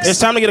 It's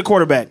time to get a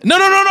quarterback. No.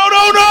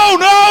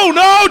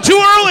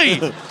 Too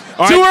early.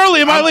 Too early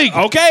in my league.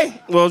 Okay.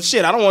 Well,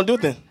 shit. I don't want to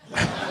do it then.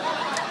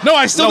 No,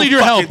 I still need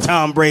your help.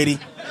 Tom Brady.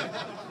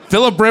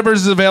 Phillip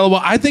Rivers is available.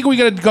 I think we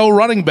got to go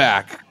running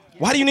back.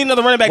 Why do you need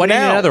another running back Why do you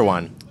now? need another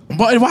one?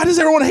 But why does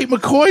everyone hate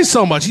McCoy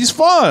so much? He's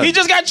fun. He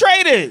just got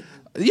traded.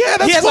 Yeah,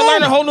 that's He has fun. to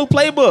learn a whole new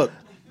playbook.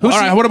 All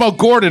right, what about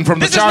Gordon from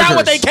the This Chargers? is not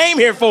what they came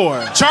here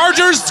for.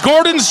 Chargers?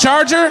 Gordon's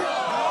Charger?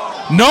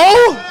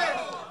 No?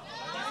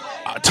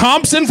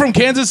 Thompson from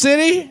Kansas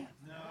City?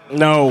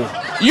 No.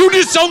 You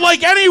just don't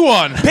like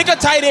anyone. Pick a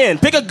tight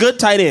end. Pick a good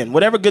tight end.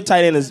 Whatever good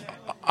tight end is.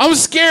 I'm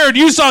scared.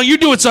 You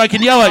do it so I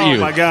can yell at you.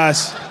 Oh my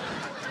gosh.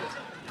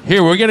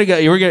 Here, we're gonna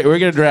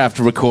draft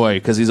McCoy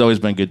because he's always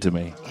been good to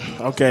me.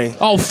 Okay.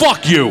 Oh,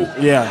 fuck you.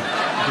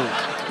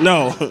 Yeah.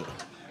 No.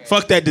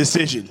 Fuck that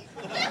decision.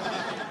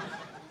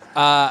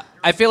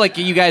 I feel like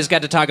you guys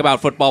got to talk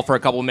about football for a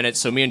couple minutes,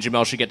 so me and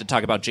Jamelle should get to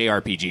talk about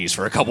JRPGs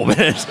for a couple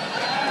minutes.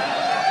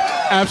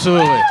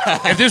 Absolutely.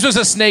 If this was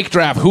a snake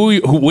draft,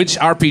 which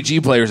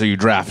RPG players are you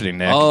drafting,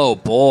 Nick? Oh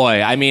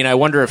boy! I mean, I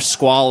wonder if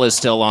Squall is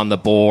still on the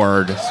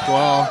board.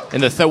 Squall. In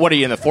the what are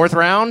you in the fourth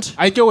round?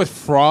 I'd go with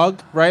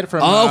Frog, right?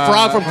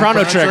 Frog from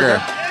Chrono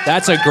Trigger.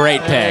 That's a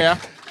great pick. Yeah.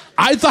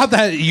 I thought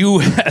that you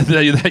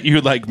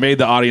like made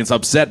the audience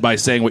upset by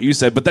saying what you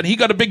said, but then he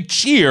got a big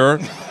cheer.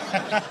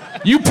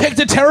 You picked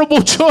a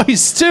terrible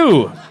choice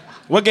too.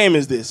 What game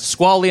is this?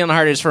 Squall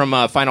Leonhardt is from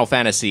Final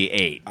Fantasy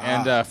VIII.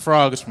 And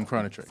Frog is from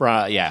Chrono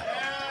Trigger. Yeah.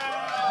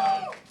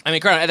 I mean,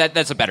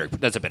 that's a better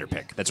pick.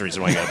 That's the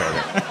reason why you got a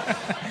better pick.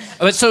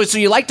 But so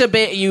you like to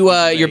bake? You're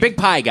a big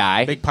pie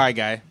guy. Big pie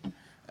guy.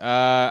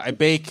 I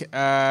bake.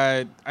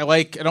 I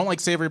don't like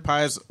savory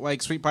pies.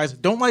 Like sweet pies.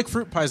 Don't like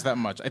fruit pies that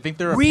much. I think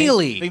they're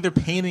really. I think they're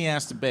pain in the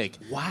ass to bake.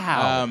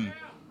 Wow.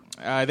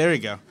 There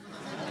you go.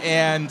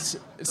 And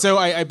so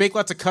I bake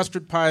lots of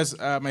custard pies.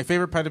 My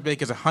favorite pie to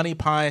bake is a honey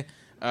pie.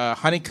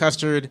 Honey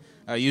custard,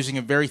 using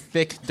a very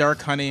thick,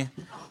 dark honey.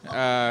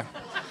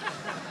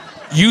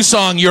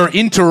 U-Song, you're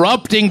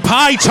interrupting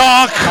pie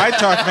talk. Pie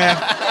talk, man.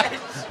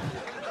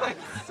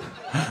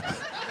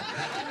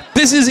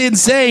 This is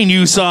insane,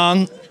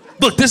 U-Song.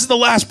 Look, this is the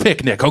last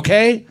pick, Nick,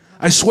 okay?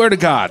 I swear to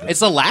God. It's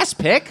the last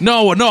pick?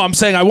 No, I'm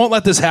saying I won't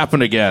let this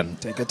happen again.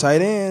 Take a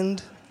tight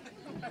end.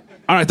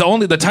 All right,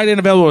 the tight end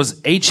available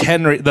was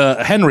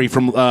Henry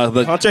from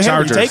the Hunter Chargers.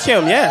 Henry. Take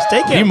him. Yes,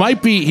 take him. He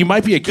might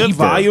be a good keeper.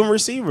 volume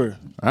receiver.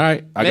 All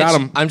right, I Mitch,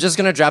 got him. I'm just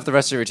gonna draft the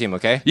rest of your team,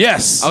 okay?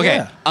 Yes.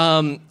 Okay.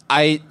 Yeah.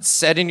 I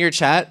said in your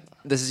chat,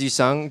 this is you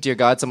sung, Dear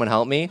God, someone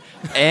help me.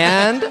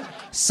 And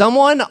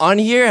someone on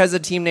here has a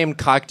team named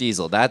Cock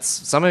Diesel. That's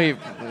some of you.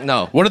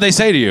 No. What do they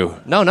say to you?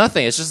 No,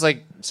 nothing. It's just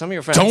like some of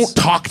your friends. Don't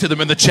talk to them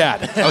in the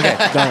chat. Okay. All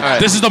right.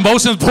 This is the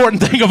most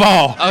important thing of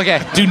all.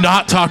 Okay. Do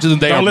not talk to them.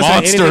 They Don't are listen to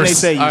anything monsters. they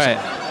say. All right.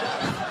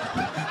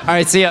 All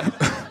right, see ya. All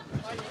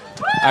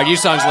right,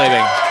 Yusong's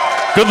leaving.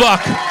 Good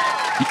luck.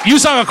 You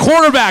saw a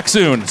quarterback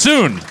soon. All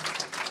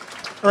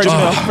right,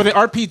 Jamelle, for the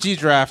RPG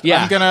draft,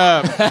 Yeah.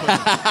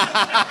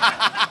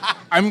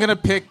 I'm gonna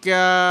pick.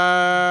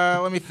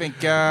 Let me think.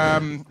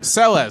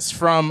 Celes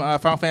from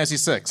Final Fantasy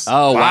VI.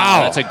 Oh, wow.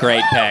 Wow. That's a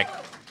great pick.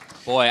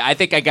 Boy, I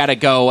think I got to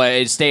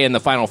go stay in the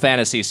Final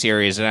Fantasy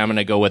series, and I'm going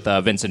to go with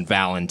Vincent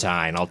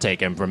Valentine. I'll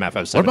take him from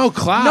FF7. What about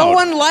Cloud? No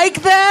one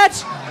like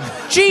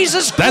that?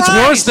 Jesus Christ.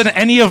 That's worse than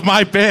any of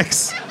my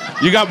picks.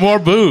 You got more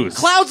booze.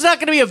 Cloud's not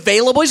going to be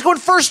available. He's going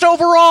first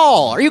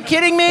overall. Are you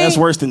kidding me? That's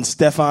worse than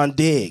Stefan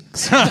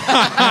Diggs. I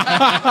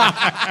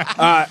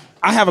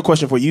have a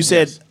question for you. You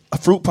said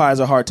fruit pies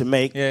are hard to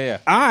make. Yeah.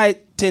 I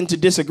tend to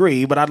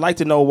disagree, but I'd like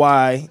to know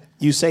why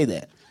you say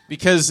that.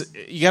 Because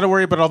you got to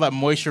worry about all that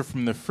moisture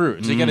from the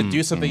fruit. So you got to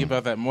do something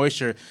about that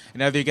moisture.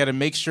 And either you got to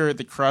make sure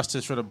the crust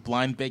is sort of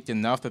blind baked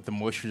enough that the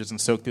moisture doesn't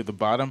soak through the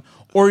bottom,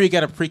 or you got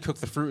to pre-cook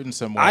the fruit in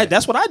some way.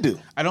 That's what I do.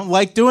 I don't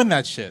like doing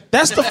that shit.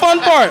 That's the fun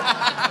part.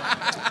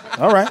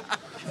 All right.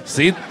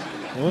 See?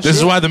 This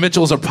is why the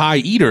Mitchells are pie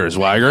eaters,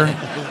 Weiger.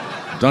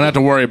 Don't have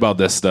to worry about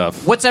this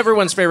stuff. What's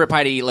everyone's favorite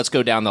pie to eat? Let's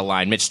go down the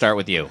line. Mitch, start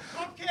with you.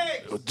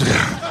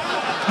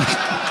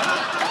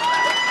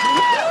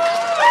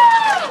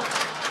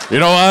 You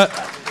know what?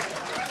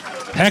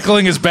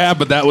 Heckling is bad,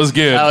 but that was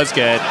good. That was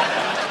good.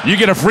 You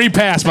get a free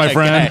pass, my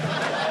friend.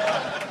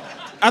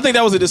 I think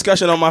that was a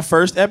discussion on my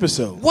first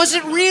episode. Was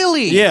it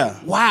really? Yeah.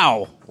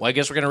 Wow. Well, I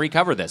guess we're going to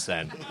recover this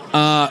then.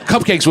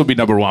 Cupcakes would be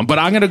number one, but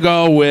I'm going to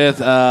go with,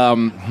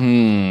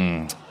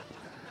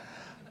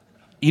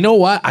 You know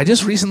what? I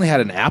just recently had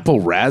an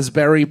apple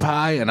raspberry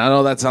pie, and I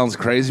know that sounds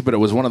crazy, but it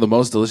was one of the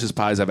most delicious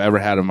pies I've ever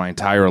had in my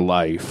entire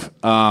life.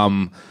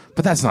 But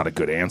that's not a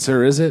good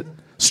answer, is it?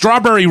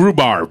 Strawberry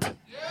rhubarb.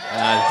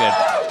 Good.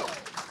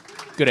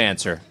 Good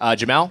answer.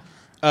 Jamelle?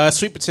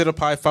 Sweet potato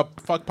pie,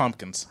 fuck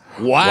pumpkins.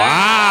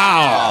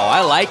 Wow.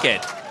 I like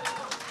it.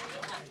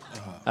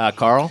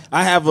 Carl?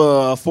 I have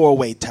a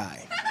four-way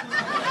tie.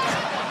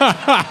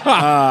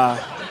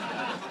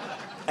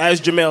 As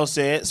Jamelle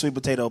said, sweet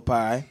potato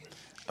pie.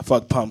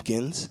 Fuck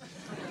pumpkins.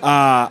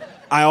 I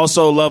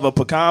also love a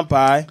pecan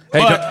pie.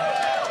 Hey, but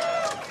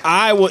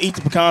I will eat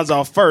the pecans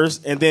off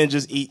first and then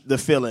just eat the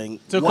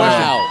filling. So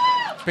question.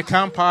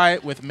 Pecan pie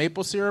with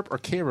maple syrup or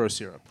Cairo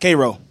syrup?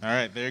 Cairo. All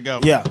right, there you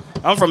go. Yeah.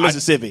 I'm from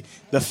Mississippi.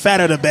 The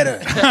fatter, the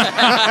better.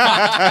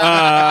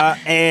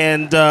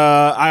 And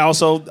I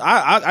also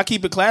I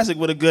keep it classic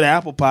with a good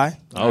apple pie.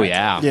 Oh,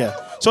 yeah. Yeah.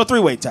 So a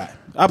three-way tie.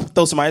 I'll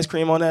throw some ice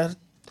cream on that.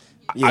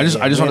 Yeah, I just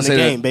want to say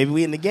game, that baby.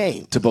 We in the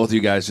game. to both of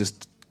you guys,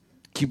 just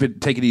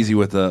take it easy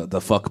with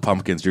the fuck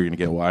pumpkins. You're going to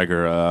get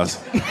Weiger.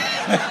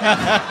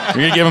 You're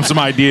going to give him some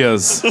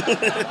ideas.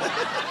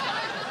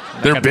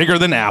 They're bigger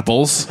than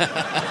apples.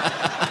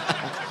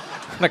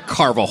 I'm going to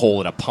carve a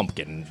hole in a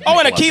pumpkin. Oh,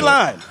 and a key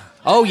lime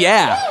Oh,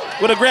 yeah.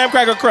 with a graham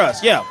cracker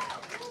crust. Yeah.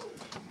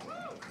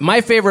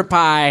 My favorite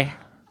pie,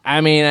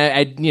 I mean,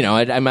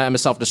 I'm a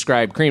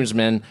self-described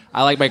creamsman.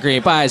 I like my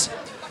creamy pies.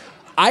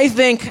 I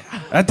think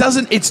It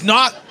doesn't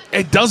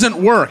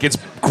work. It's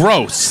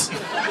gross.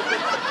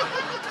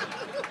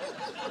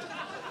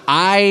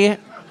 I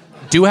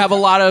do have a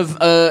lot of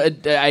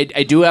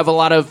I do have a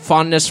lot of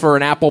fondness for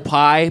an apple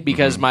pie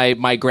because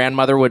my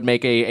grandmother would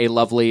make a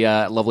lovely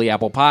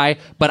apple pie.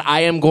 But I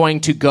am going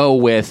to go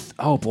with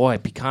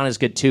pecan is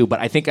good too.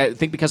 But I think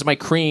because of my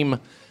cream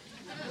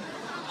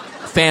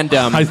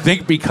fandom, I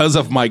think because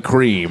of my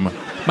cream.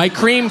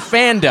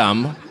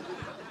 fandom,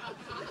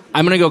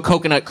 I'm gonna go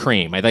coconut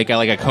cream. I think I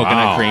like a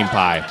coconut cream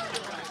pie.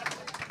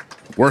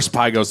 Worst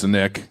pie goes to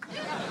Nick.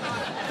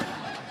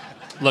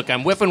 Look,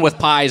 I'm whiffing with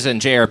pies and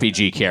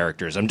JRPG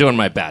characters. I'm doing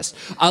my best.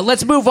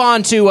 Let's move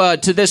on to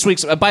this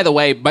week's... by the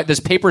way,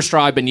 this paper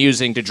straw I've been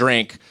using to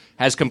drink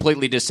has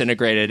completely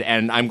disintegrated,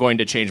 and I'm going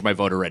to change my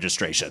voter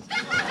registration.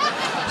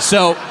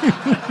 So,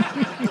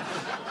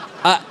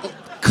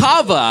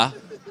 CAVA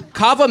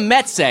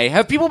Metse.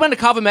 Have people been to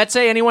CAVA Metse?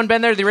 Anyone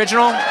been there, the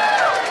original?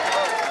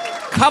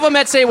 CAVA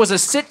Metse was a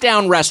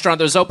sit-down restaurant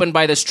that was opened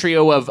by this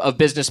trio of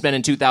businessmen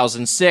in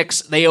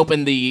 2006. They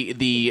opened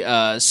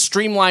the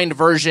streamlined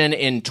version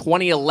in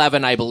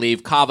 2011, I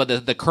believe.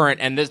 CAVA, the current,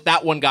 and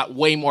that one got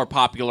way more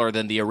popular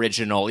than the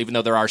original, even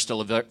though there are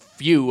still a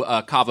few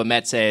CAVA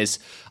Metses.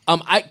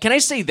 Can I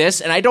say this?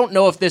 And I don't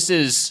know if this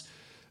is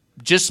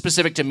just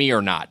specific to me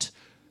or not.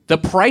 The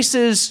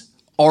prices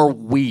are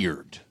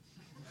weird.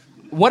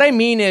 What I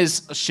mean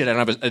is... shit, I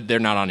don't have they're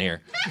not on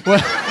here.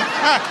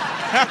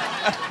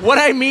 What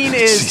I mean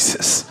is,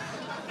 Jesus.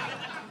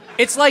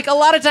 it's like a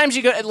lot of times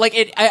you go like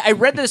it. I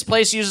read this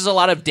place uses a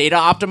lot of data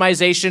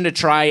optimization to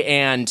try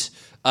and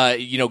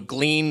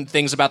glean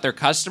things about their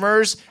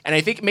customers, and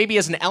I think maybe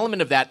as an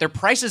element of that, their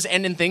prices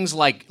end in things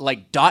like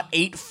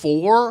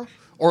 .84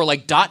 or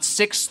like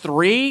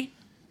 .63.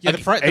 Yeah,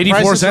 the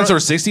 84 cents or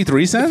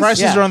 63 cents? The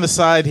prices are on the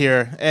side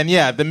here. And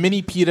yeah, the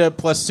mini pita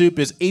plus soup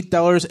is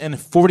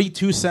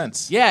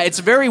 $8.42. Yeah, it's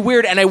very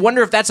weird, and I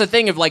wonder if that's a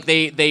thing of like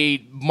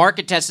they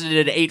market tested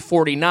it at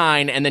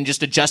 $8.49 and then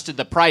just adjusted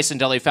the price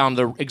until they found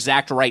the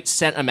exact right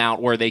cent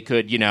amount where they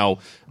could,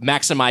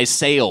 maximize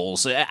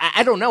sales.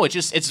 I don't know. It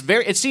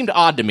seemed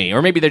odd to me,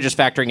 or maybe they're just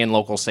factoring in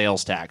local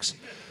sales tax.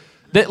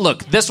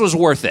 Look, this was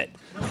worth it.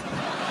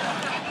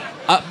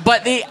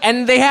 But they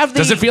have the.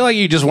 Does it feel like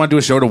you just went to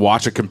a show to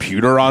watch a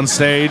computer on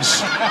stage?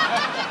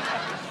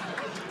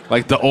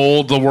 Like the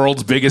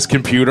world's biggest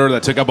computer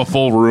that took up a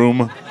full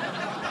room?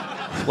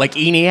 Like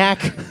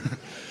ENIAC?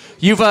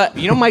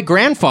 My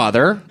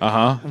grandfather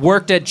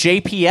worked at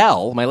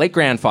JPL, my late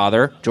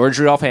grandfather, George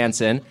Rudolph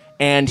Hansen,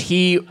 and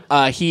he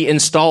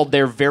installed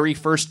their very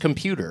first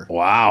computer.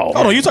 Wow.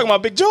 Oh, no, you talking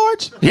about Big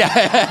George?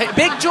 Yeah,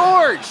 Big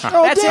George.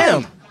 Oh, That's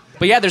damn. him.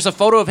 But yeah, there's a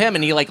photo of him,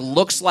 and he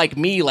looks like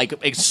me,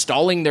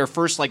 installing their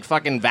first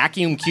fucking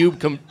vacuum tube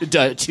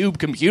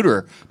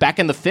computer back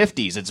in the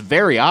 50s. It's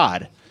very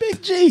odd.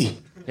 Big G.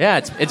 Yeah,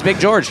 it's Big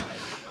George.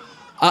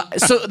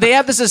 So they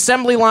have this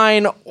assembly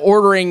line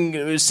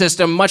ordering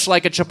system, much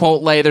like a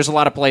Chipotle. There's a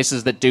lot of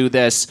places that do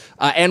this,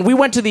 and we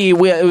went to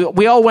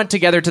we all went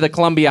together to the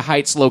Columbia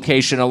Heights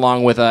location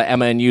along with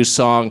Emma and You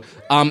song.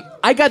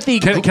 I got the.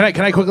 Can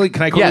I quickly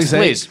yes, say?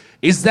 Please.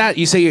 Is that,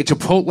 you say, a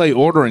Chipotle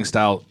ordering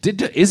style?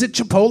 Is it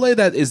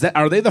Chipotle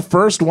are they the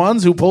first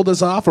ones who pulled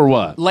this off, or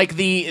what? Like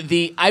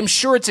I'm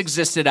sure it's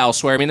existed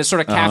elsewhere. I mean, this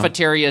sort of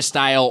cafeteria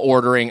style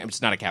ordering.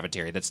 It's not a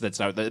cafeteria. That's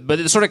not. But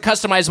it's sort of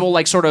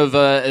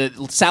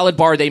customizable, salad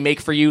bar they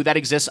make for you that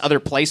exists other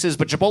places.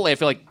 But Chipotle, I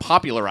feel like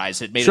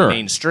popularized it, made it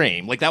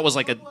mainstream. Like that was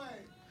like a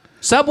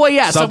Subway.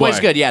 Yeah, Subway's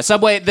good. Yeah,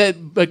 Subway.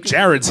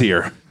 Jared's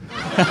here.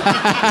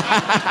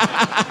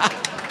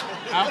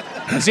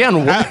 Is he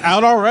on work?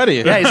 Out already.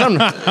 Yeah,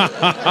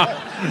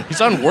 he's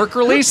on work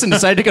release and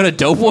decided to go to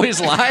Doughboys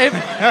Live.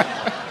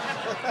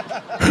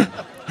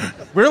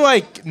 We're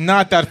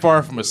not that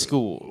far from a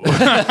school.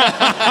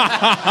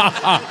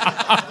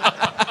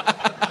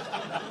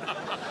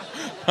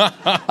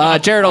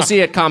 Jared, I'll see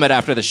you at Comet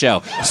after the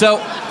show.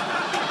 So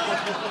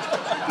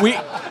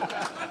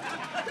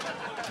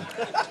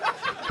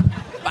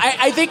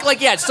I think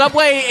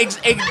Subway.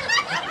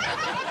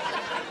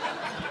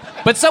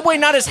 But Subway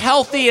not as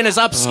healthy and as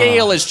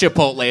upscale as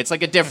Chipotle. It's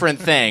like a different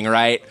thing,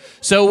 right?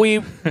 So we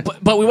went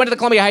to the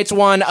Columbia Heights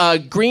one.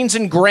 Greens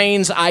and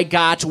grains I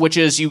got, which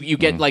is you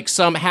get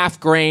some half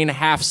grain,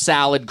 half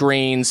salad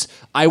greens.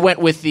 I went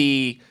with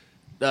they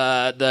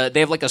have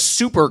a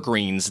super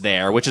greens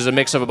there, which is a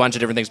mix of a bunch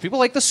of different things. People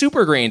like the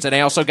super greens, and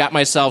I also got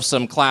myself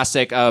some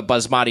classic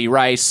basmati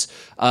rice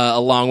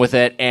along with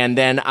it. And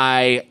then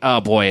I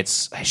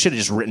should have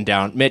just written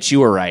down. Mitch, you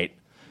were right.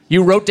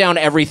 You wrote down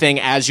everything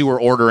as you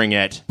were ordering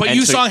it. But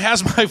YouSong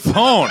has my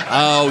phone.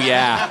 Oh,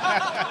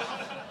 yeah.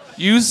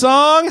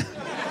 YouSong?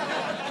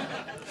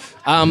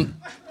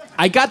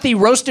 I got the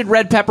roasted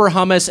red pepper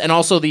hummus and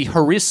also the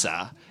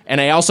harissa.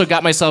 And I also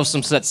got myself some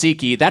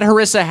tzatziki. That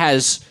harissa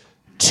has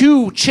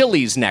 2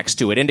 chilies next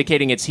to it,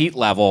 indicating its heat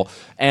level.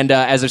 And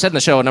as I've said in the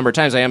show a number of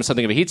times, I am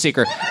something of a heat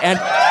seeker. And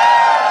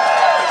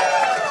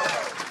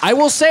I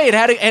will say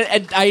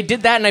I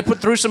did that, and I put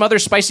through some other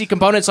spicy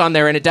components on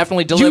there, and it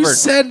definitely delivered. You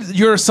said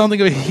you're something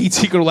of a heat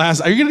seeker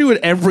last. Are you going to do it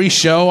every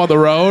show on the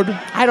road?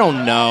 I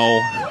don't know.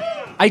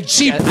 I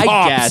guess. You gotta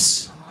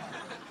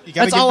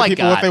That's give all the I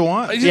people got. what they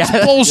want.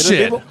 It's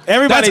bullshit.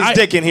 Everybody's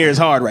dick in here is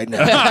hard right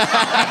now.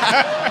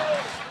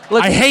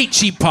 I hate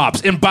cheap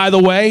pops. And by the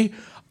way,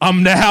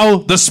 I'm now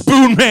the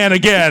Spoon Man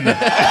again.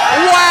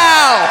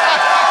 Wow!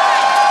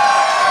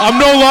 I'm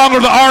no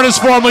longer the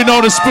artist formerly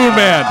known as Spoon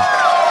Man.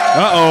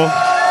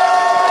 Uh-oh.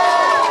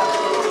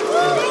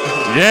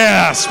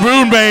 Yeah,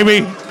 spoon,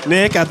 baby.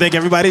 Nick, I think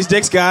everybody's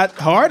dicks got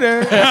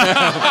harder.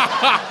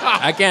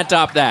 I can't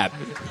top that.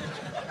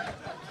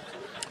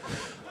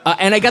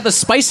 And I got the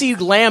spicy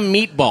lamb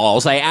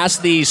meatballs. I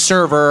asked the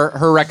server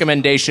her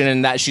recommendation,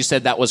 and that she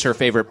said that was her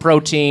favorite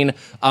protein.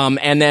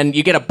 And then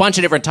you get a bunch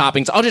of different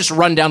toppings. I'll just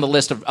run down the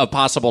list of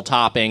possible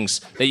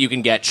toppings that you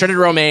can get. Shredded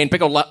romaine,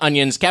 pickled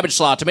onions, cabbage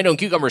slaw, tomato and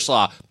cucumber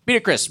slaw,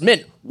 pita crisp,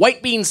 mint,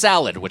 white bean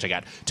salad, which I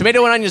got,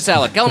 tomato and onion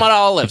salad, Kalamata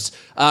olives,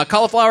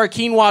 cauliflower,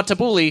 quinoa,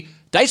 tabbouleh,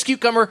 diced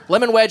cucumber,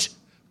 lemon wedge,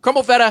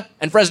 crumble feta,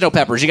 and Fresno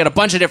peppers. You got a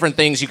bunch of different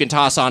things you can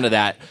toss onto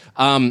that.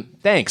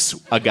 Thanks,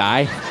 a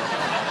guy.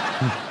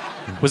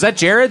 Was that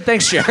Jared?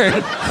 Thanks,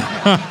 Jared.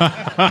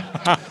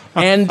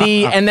 and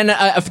then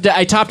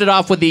I topped it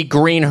off with the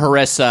green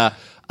harissa.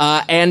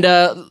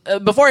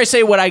 Before I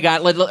say what I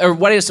got,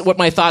 what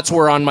my thoughts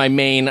were on my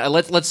main,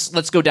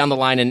 let's go down the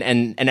line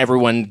and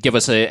everyone give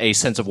us a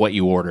sense of what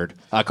you ordered.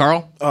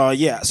 Carl?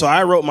 Yeah. So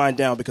I wrote mine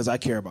down because I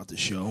care about the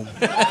show.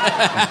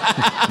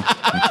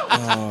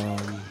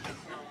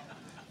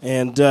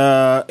 And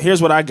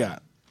here's what I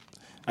got.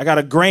 I got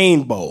a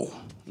grain bowl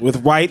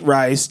with white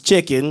rice,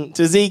 chicken,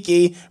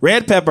 tzatziki,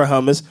 red pepper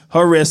hummus,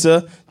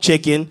 harissa,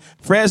 chicken,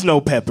 Fresno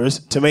peppers,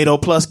 tomato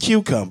plus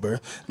cucumber,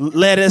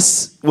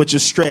 lettuce, which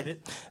is shredded,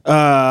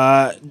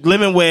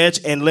 lemon wedge,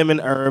 and lemon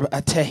herb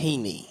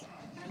tahini.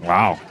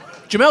 Wow.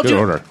 Jamelle, Good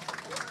order.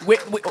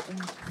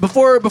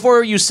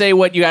 Before you say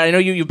what you got, I know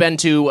you've been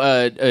to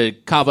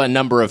CAVA a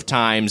number of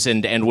times,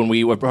 and when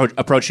we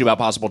approached you about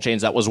possible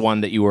chains, that was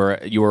one that you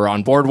were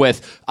on board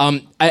with.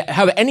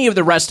 Have any of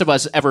the rest of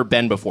us ever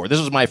been before? This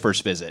was my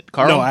first visit.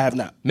 Carl? No, I have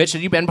not. Mitch,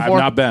 have you been before?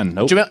 I've not been.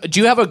 Nope. Jamelle, do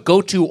you have a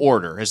go-to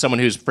order as someone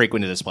who's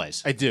frequented this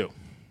place? I do.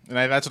 And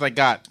that's what I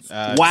got this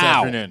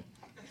Wow. afternoon.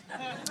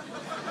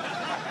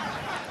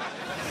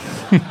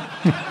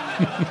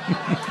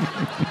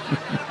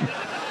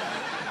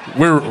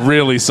 We're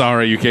really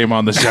sorry you came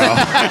on the show.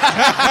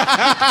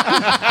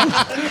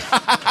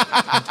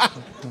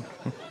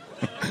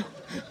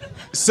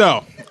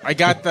 So, I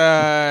got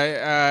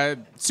the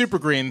super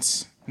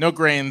greens, no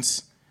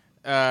grains,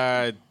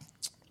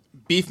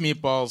 beef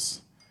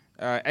meatballs,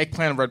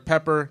 eggplant and red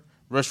pepper,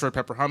 roast red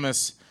pepper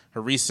hummus,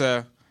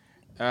 harissa,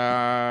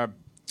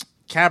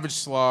 cabbage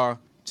slaw,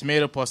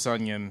 tomato plus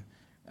onion,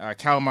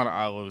 Kalamata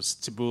olives,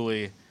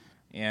 tabbouleh,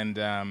 and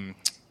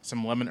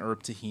some lemon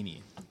herb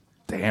tahini.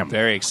 Damn.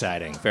 Very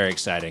exciting. Very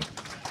exciting.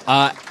 We're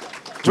Well,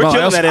 killing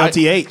I that also-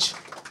 LTH.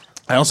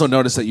 I also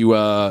noticed that you,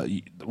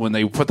 when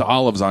they put the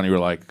olives on, you were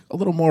like, a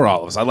little more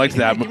olives. I liked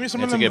that. Give me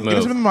some It's of a them, good give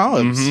me some of them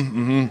olives.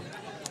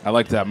 I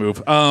liked that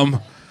move.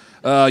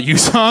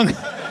 Yusung,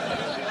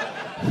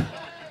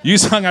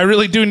 I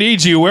really do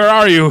need you. Where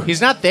are you?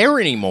 He's not there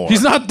anymore.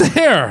 He's not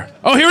there.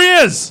 Oh, here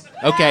he is.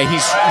 Okay,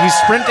 he's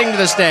sprinting to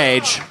the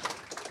stage.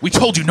 We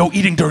told you no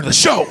eating during the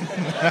show.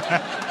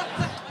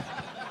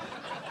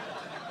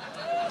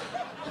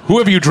 Who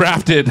have you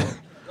drafted?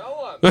 No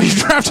one. You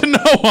drafted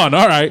no one.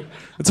 All right.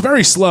 It's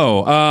very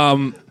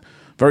slow.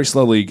 Very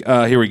slow league.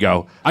 Here we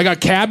go. I got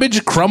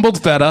cabbage,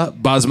 crumbled feta,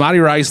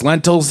 basmati rice,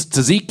 lentils,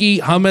 tzatziki,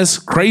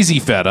 hummus, crazy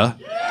feta.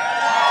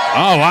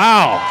 Oh,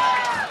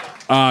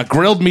 wow.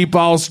 Grilled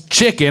meatballs,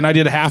 chicken. I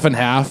did half and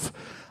half.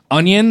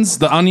 Onions.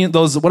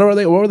 Those, what are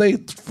they? What were they?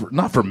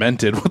 Not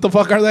fermented. What the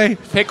fuck are they?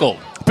 Pickle.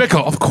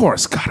 Pickle, of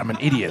course. God, I'm an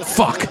idiot.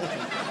 Fuck.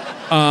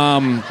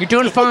 You're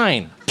doing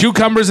fine.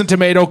 Cucumbers and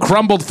tomato,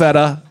 crumbled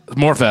feta,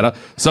 more feta.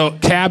 So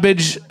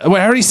cabbage. Wait,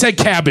 I already said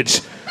cabbage.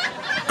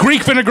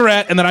 Greek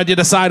vinaigrette, and then I did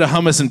a side of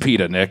hummus and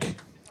pita, Nick.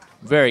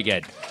 Very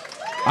good.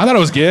 I thought it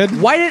was good.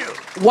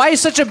 Why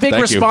such a big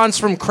Thank response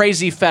from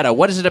Crazy Feta?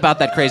 What is it about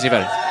that Crazy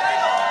Feta?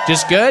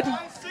 Just good?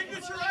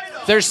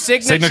 Their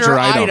signature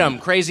item,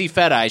 Crazy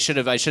Feta. I should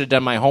have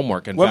done my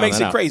homework and What found makes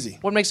that it out. crazy?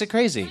 What makes it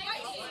crazy?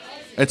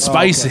 It's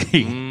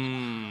spicy.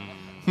 I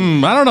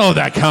don't know if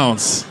that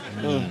counts.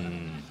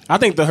 I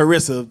think the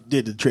harissa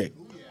did the trick.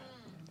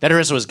 That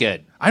harissa was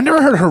good. I've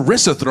never heard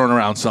harissa thrown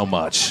around so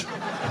much.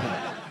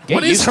 Get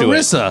What is used to it.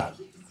 harissa?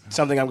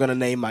 Something I'm going to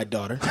name my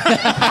daughter.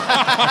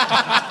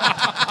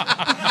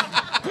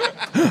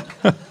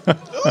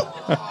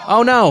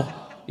 Oh no,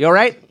 you all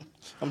right?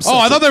 I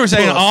thought they were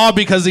saying "aw"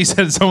 because he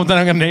said something.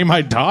 I'm gonna name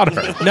my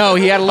daughter. No,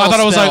 he had a I little. thought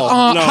it was like spell.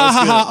 "aw, No, ha it's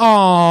ha good. ha,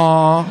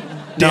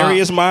 aw."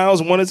 Darius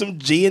Miles wanted some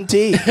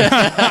G&T.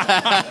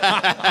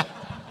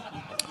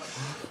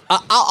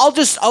 I'll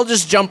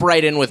just jump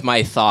right in with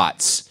my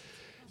thoughts.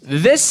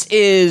 This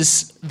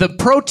is the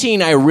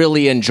protein I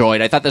really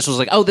enjoyed. I thought this was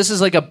like, this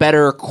is like a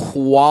better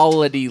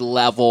quality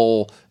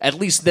level, at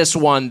least this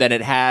one, than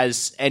it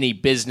has any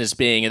business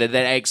being. And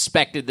that I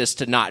expected this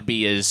to not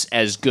be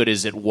as good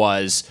as it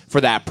was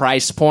for that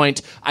price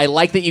point. I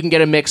like that you can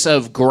get a mix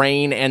of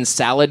grain and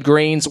salad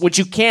greens, which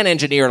you can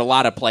engineer at a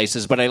lot of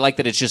places, but I like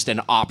that it's just an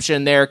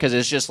option there because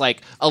it's just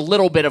like a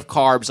little bit of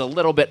carbs, a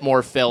little bit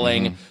more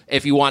filling.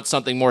 If you want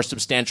something more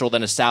substantial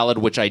than a salad,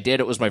 which I did.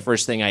 It was my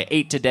first thing I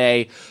ate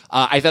today.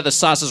 I thought the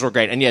sauces were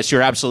great. And yes,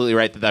 you're absolutely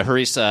right that the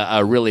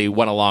harissa really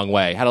went a long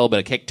way. Had a little bit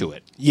of kick to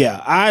it.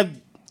 Yeah, I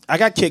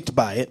got kicked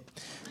by it.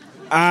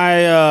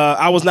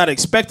 I was not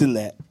expecting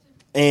that.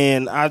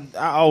 And I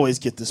always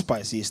get the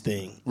spiciest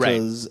thing. Right.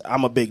 Because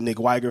I'm a big Nick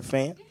Weiger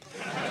fan.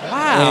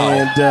 Wow.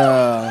 And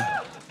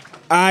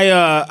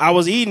I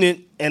was eating it,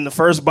 and the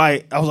first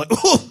bite, I was like,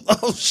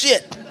 oh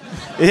shit.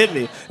 It hit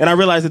me. And I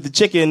realized that the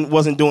chicken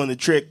wasn't doing the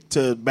trick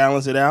to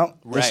balance it out.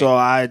 Right. And so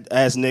I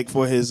asked Nick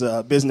for his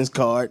business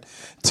card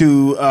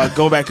to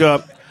go back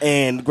up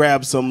and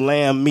grab some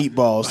lamb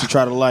meatballs to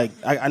try to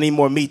I need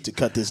more meat to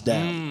cut this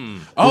down.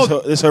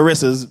 This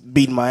harissa's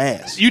beating my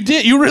ass. You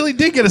did. You really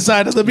did get a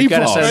side of the You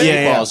got a meatballs. set of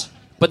Yeah, meatballs.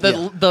 But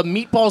the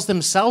meatballs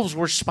themselves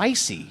were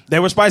spicy. They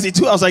were spicy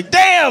too. I was like,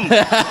 damn!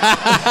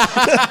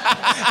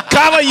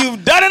 Kava,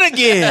 you've done it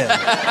again!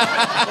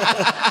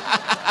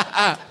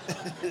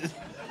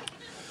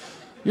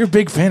 You're a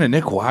big fan of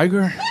Nick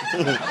Weiger?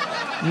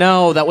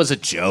 No, that was a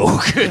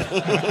joke.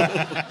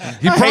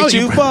 I hate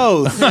you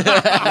both.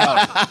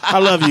 I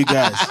love you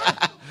guys.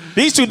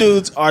 These two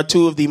dudes are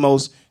two of the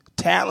most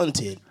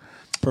talented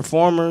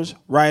performers,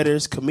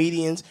 writers,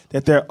 comedians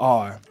that there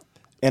are.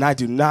 And I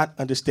do not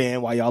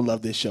understand why y'all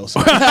love this show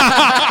so much.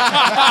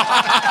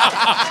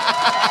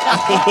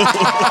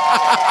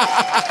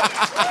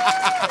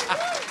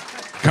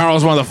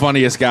 Carl's one of the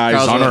funniest guys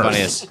Carl's on one of earth. the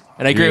funniest.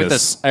 And I agree with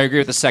this. I agree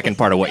with the second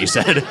part of what you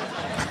said.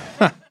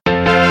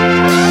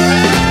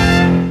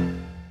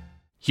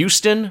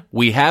 Houston,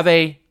 we have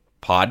a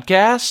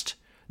podcast.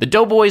 The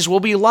Doughboys will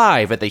be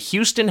live at the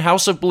Houston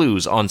House of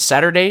Blues on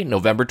Saturday,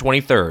 November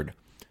 23rd.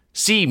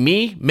 See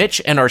me,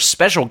 Mitch, and our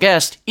special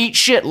guest eat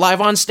shit live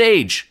on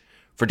stage.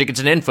 For tickets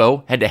and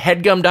info, head to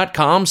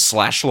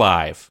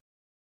headgum.com/live.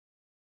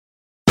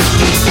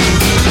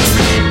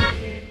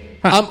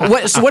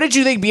 So what did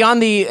you think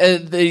beyond the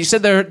you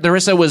said the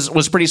harissa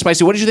was pretty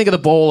spicy. What did you think of the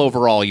bowl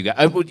overall? You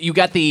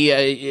got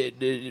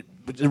the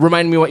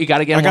remind me what you got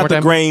again. I got the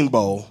time? grain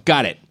bowl.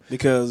 Got it.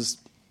 Because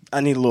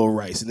I need a little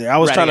rice in there. I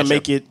was trying to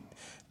make it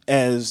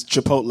as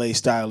Chipotle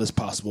style as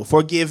possible.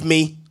 Forgive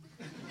me.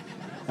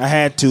 I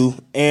had to.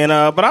 And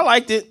but I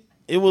liked it.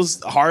 It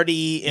was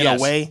hearty in a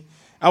way.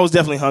 I was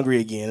definitely hungry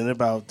again in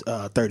about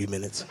 30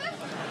 minutes.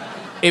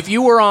 If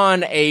you were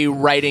on a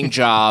writing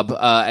job,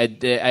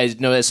 I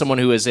know as someone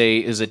who is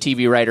a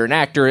TV writer and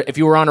actor, if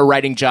you were on a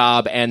writing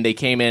job and they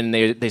came in,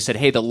 they said,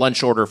 "Hey, the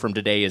lunch order from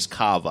today is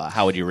CAVA,"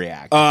 how would you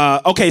react?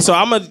 Okay, so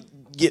I'm gonna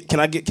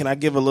can I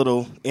give a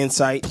little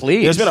insight?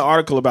 Please. There's been an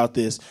article about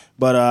this,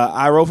 but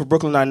I wrote for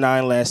Brooklyn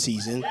Nine-Nine last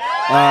season.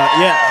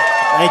 Yeah,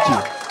 thank you.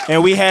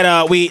 And we had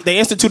they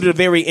instituted a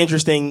very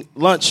interesting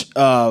lunch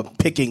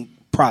picking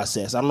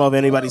process. I don't know if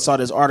anybody saw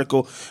this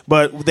article,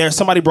 but there's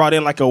somebody brought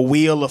in like a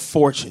wheel of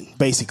fortune,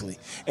 basically.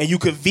 And you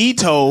could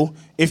veto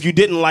if you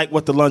didn't like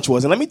what the lunch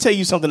was. And let me tell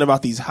you something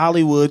about these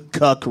Hollywood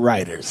cuck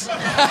writers.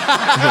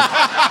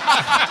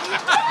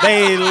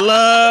 They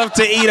love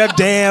to eat a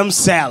damn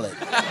salad.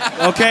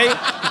 Okay?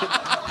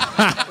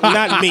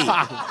 Not me.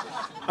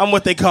 I'm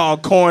what they call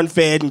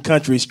corn-fed and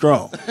country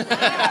strong.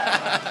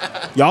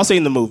 Y'all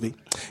seen the movie.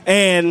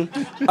 And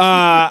so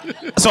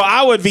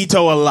I would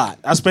veto a lot.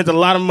 I spent a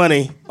lot of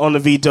money on the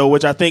veto,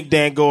 which I think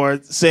Dan Gore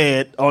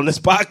said on this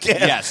podcast.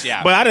 Yes,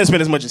 yeah. But I didn't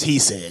spend as much as he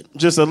said,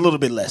 just a little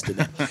bit less than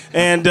that.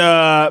 And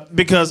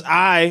because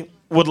I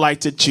would like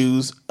to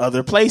choose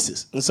other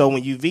places. And so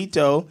when you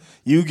veto,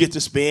 you get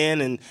to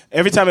spend. And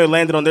every time it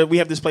landed on there, we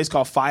have this place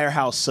called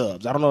Firehouse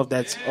Subs. I don't know if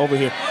that's over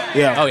here.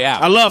 Yeah. Oh, yeah.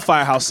 I love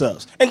Firehouse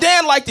Subs. And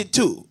Dan liked it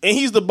too. And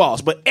he's the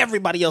boss. But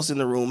everybody else in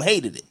the room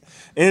hated it.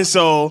 And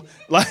so,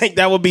 like,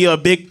 that would be a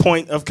big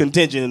point of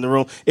contention in the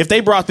room. If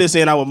they brought this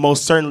in, I would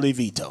most certainly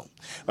veto.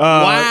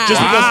 Wow. Just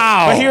because,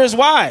 but here's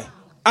why.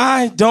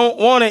 I don't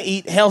want to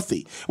eat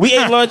healthy. We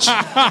ate lunch.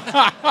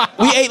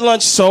 We ate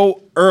lunch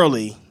so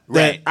early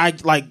that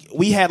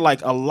we had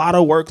like a lot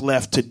of work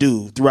left to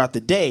do throughout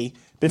the day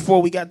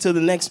before we got to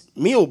the next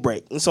meal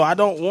break. And so I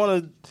don't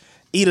want to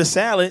eat a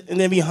salad and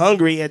then be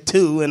hungry at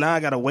 2, and now I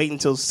got to wait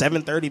until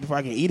 7:30 before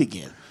I can eat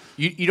again.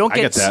 You don't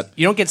get that.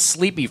 You don't get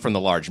sleepy from the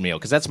large meal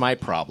because that's my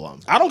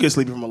problem. I don't get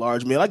sleepy from a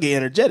large meal. I get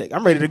energetic.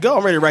 I'm ready to go.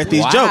 I'm ready to write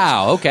these jokes.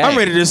 Wow, okay. I'm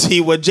ready to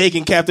see what Jake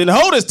and Captain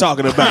Holt is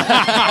talking about.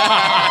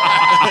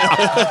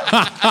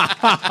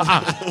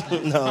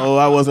 No,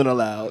 I wasn't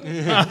allowed.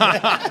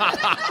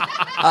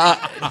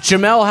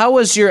 Jamelle,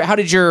 how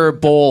did your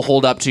bowl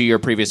hold up to your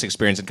previous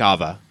experience in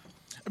CAVA?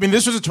 I mean,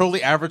 this was a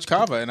totally average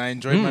CAVA, and I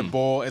enjoyed my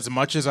bowl as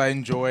much as I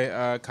enjoy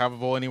CAVA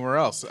bowl anywhere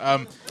else.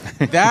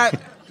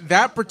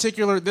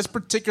 This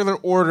particular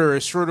order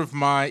is sort of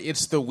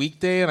it's the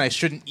weekday and I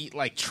shouldn't eat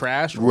like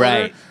trash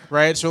order,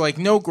 right? So like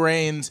no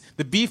grains.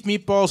 The beef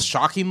meatballs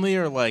shockingly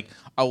are like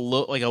a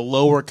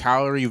lower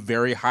calorie,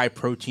 very high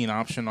protein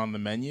option on the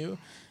menu.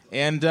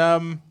 And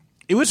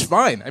it was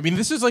fine. I mean,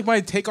 this is like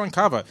my take on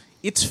CAVA.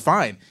 It's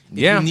fine.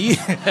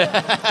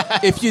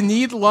 If you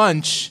need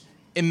lunch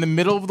in the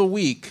middle of the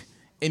week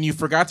and you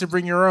forgot to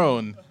bring your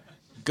own,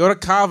 go to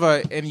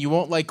CAVA and you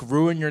won't like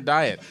ruin your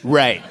diet.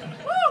 Right.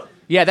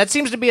 Yeah, that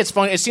seems to be its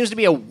fun. It seems to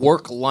be a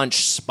work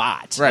lunch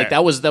spot. Right. Like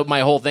that was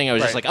my whole thing. I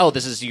was just like, oh,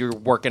 this is you're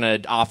working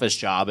an office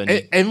job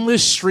and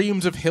Endless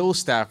streams of Hill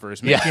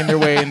staffers making their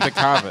way into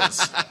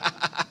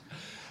CAVAs.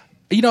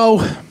 You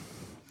know,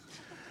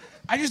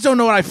 I just don't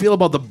know what I feel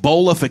about the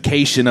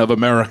bowlification of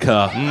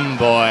America.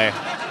 Boy.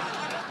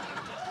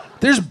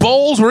 There's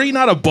bowls. We're eating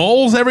out of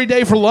bowls every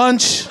day for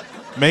lunch.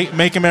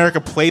 Make America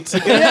plates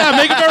again. Yeah,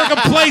 make America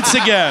plates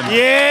again.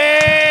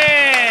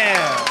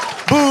 Yeah!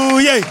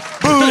 Booyah!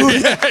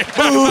 Booyah!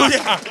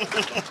 Booyah!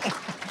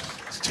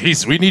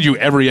 Jeez, we need you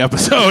every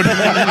episode.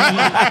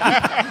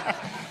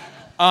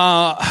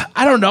 I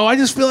don't know. I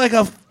just feel like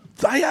I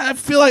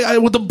feel like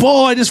with the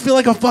bowl, I just feel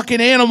like a fucking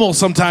animal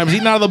sometimes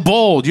eating out of the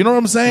bowl. Do you know what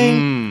I'm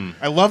saying?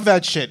 I love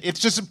that shit. It's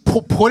just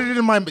put it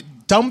in my...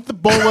 Dump the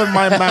bowl in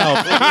my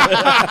mouth.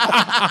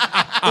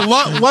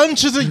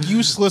 Lunch is a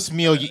useless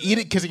meal. You eat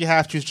it because you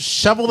have to. Just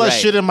shovel that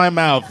shit in my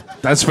mouth.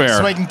 That's fair.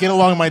 So I can get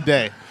along my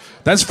day.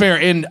 That's fair,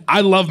 and I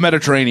love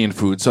Mediterranean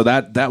food, so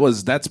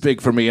that's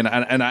big for me. And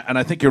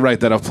I think you're right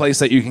that a place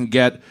that you can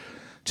get,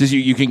 just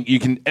you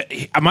can.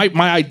 My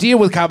idea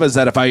with CAVA is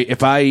that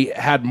if I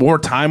had more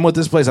time with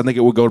this place, I think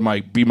it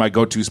would be my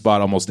go-to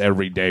spot almost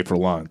every day for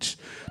lunch,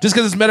 just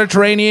because it's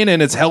Mediterranean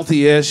and it's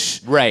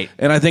healthy-ish, right?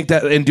 And I think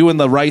that in doing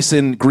the rice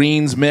and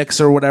greens mix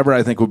or whatever,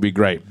 I think would be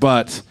great.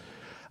 But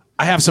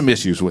I have some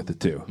issues with it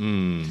too.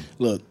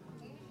 Look,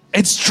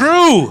 It's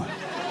true.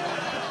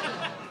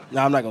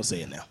 no, I'm not gonna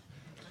say it now.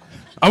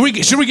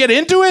 Should we get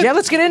into it? Yeah,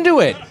 let's get into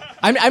it.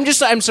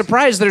 I'm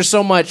surprised there's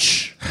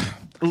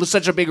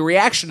such a big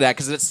reaction to that,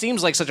 because it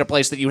seems like such a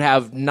place that you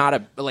have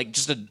not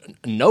just a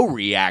no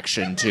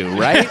reaction to,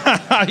 right?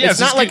 Yes, it's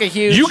not like a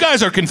huge. You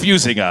guys are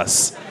confusing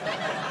us.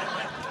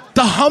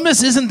 The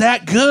hummus isn't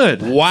that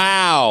good.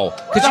 Wow.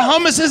 The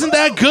hummus isn't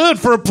that good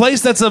for a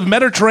place that's a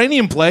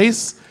Mediterranean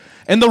place.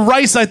 And the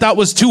rice I thought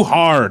was too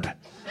hard.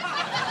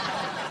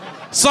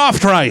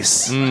 Soft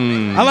rice.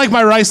 I like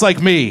my rice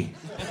like me.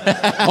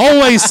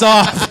 Always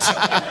soft.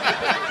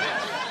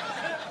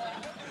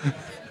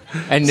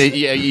 And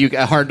you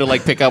hard to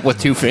pick up with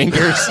two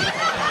fingers.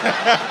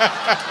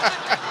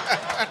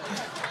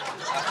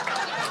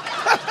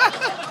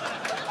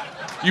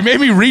 You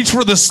made me reach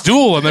for the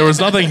stool and there was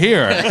nothing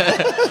here.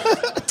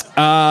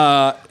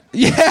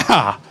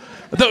 Yeah.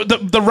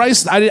 The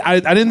rice I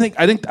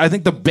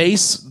think the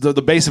base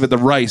of it, the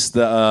rice,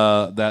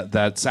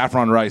 that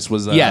saffron rice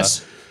was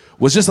Yes.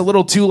 was just a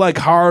little too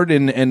hard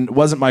and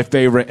wasn't my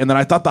favorite. And then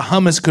I thought the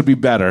hummus could be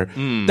better.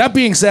 That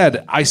being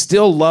said, I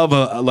still love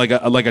a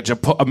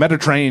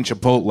Mediterranean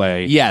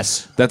Chipotle.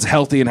 Yes. That's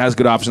healthy and has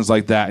good options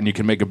like that, and you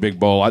can make a big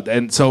bowl.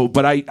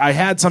 But I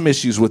had some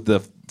issues with the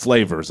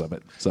flavors of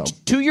it. So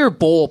to your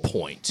bowl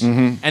point,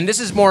 and this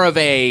is more of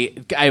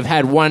I've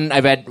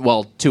had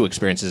two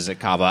experiences at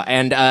CAVA,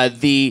 and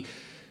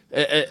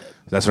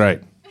that's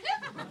right.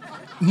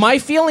 My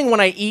feeling when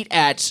I eat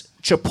at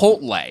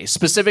Chipotle,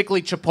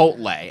 specifically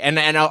Chipotle, and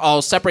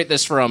I'll separate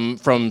this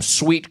from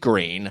Sweet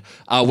Green,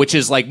 which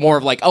is more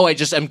of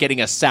I'm getting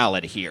a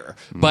salad here.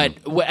 But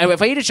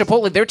if I eat at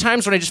Chipotle, there are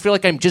times when I just feel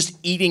like I'm just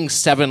eating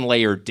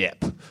 7-layer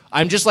dip.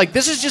 I'm just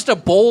this is just a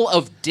bowl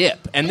of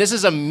dip, and this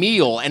is a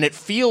meal, and it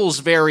feels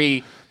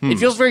very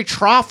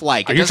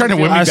trough-like. Are you trying to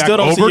win me I back still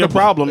don't over see your to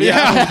problem.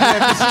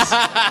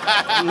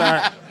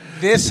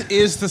 This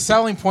is the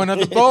selling point of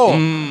the bowl.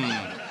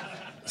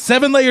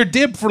 7-layer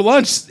dip for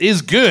lunch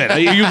is good.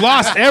 You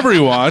lost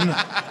everyone.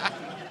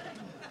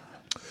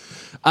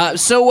 I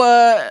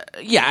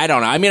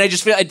don't know. I mean, I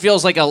just feel it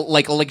feels like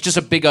just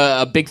a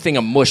big thing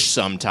of mush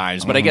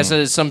sometimes. But I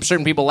guess some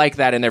certain people like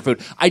that in their food.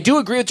 I do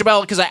agree with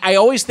Jamelle, because I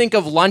always think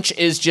of lunch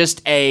as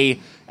just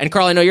and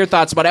Carl, I know your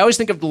thoughts, but I always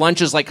think of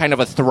lunch as kind of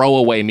a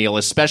throwaway meal,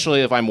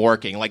 especially if I'm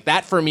working.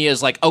 That for me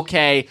is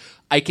okay,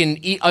 I can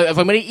eat if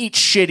I'm going to eat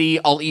shitty,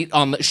 I'll eat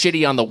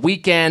shitty on the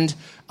weekend.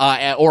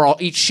 Or I'll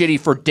eat shitty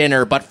for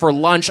dinner, but for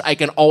lunch, I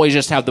can always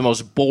just have the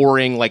most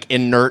boring,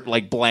 inert,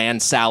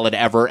 bland salad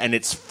ever, and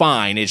it's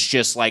fine. It's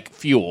just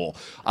fuel,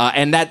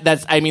 and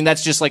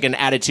that's just an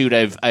attitude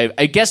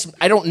I guess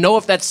I don't know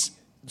if that's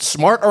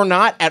smart or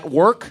not at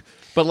work,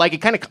 but it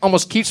kind of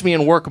almost keeps me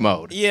in work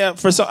mode. Yeah,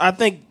 I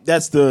think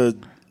that's the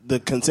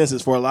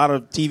consensus for a lot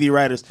of TV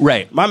writers.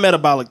 Right. My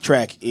metabolic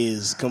tract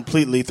is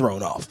completely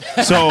thrown off.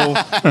 So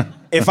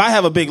if I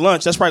have a big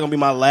lunch, that's probably gonna be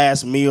my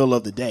last meal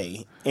of the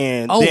day,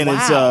 and then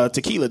it's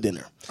tequila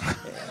dinner.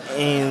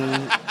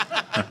 And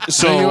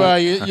so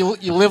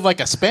you live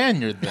like a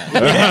Spaniard then.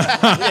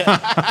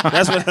 yeah.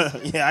 That's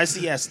what. Yeah, I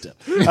siesta.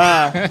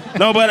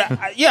 No, but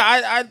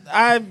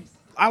I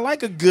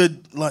like a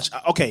good lunch.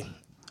 Okay,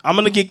 I'm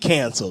gonna get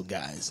canceled,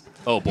 guys.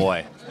 Oh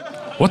boy.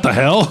 What the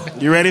hell?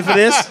 You ready for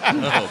this?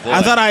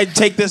 I thought I'd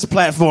take this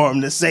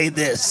platform to say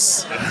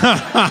this.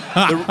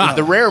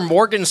 The rare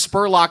Morgan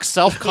Spurlock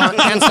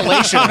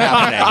self-cancellation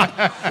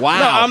happening.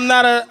 Wow.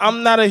 No,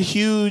 I'm not a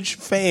huge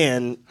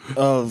fan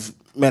of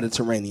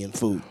Mediterranean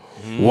food.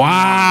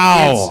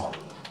 Wow.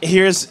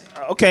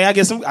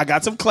 I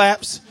got some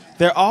claps.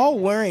 They're all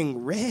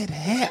wearing red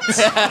hats.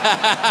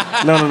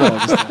 No.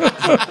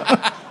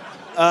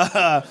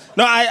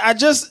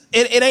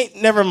 It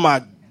ain't never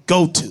my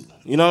go-to.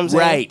 You know what I'm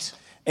saying? Right.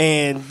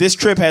 And this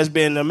trip has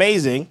been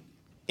amazing.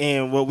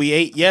 And what we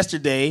ate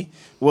yesterday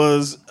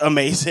was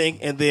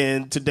amazing. And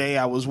then today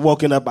I was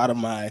woken up out of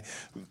my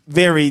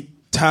very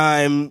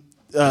time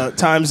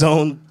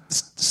zone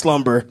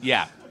slumber.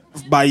 Yeah.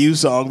 By you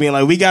song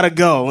being we gotta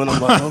go. And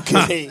I'm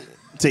okay,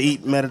 to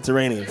eat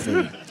Mediterranean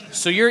food.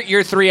 So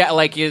your 3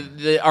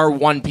 our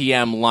 1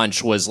 p.m.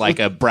 lunch was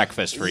a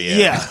breakfast for you.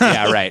 Yeah.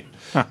 Yeah, right.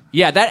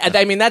 Yeah,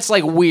 that's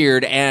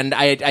weird, and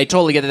I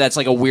totally get that that's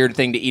a weird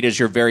thing to eat as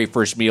your very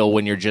first meal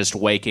when you're just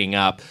waking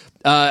up.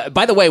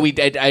 By the way,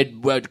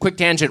 quick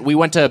tangent, we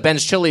went to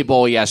Ben's Chili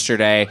Bowl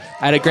yesterday.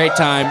 I had a great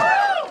time.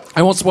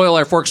 I won't spoil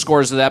our fork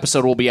scores. The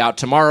episode will be out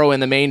tomorrow in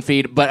the main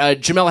feed.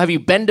 But Jamelle, have you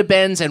been to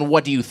Ben's, and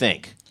what do you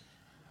think?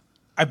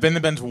 I've been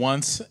to Ben's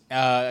once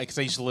because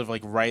I used to live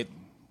right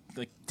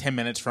 10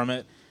 minutes from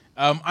it.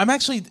 I'm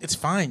actually, it's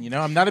fine,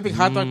 I'm not a big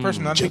hot dog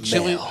person. I'm not a big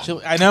chili.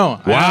 I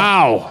know.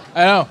 Wow.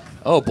 I know.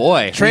 Oh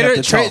boy. Traitor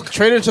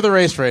to the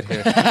race right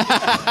here.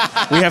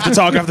 We have to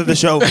talk after the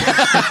show.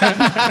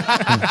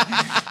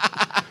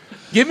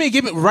 Give me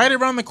right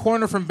around the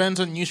corner from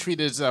Ben's on U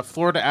Street is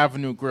Florida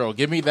Avenue Grill.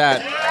 Give me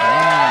that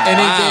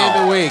any day of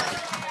the week.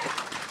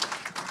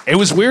 It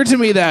was weird to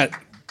me that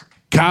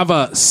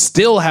CAVA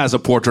still has a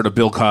portrait of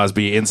Bill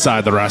Cosby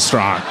inside the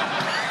restaurant.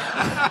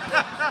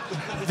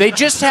 They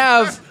just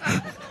have.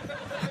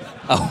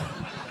 Oh.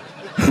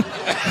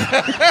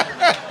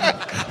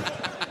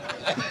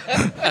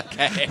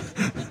 Okay.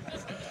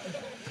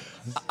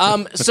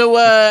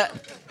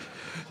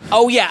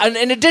 Oh yeah, and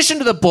in addition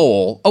to the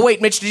bowl. Oh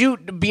wait, Mitch, did you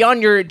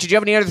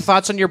have any other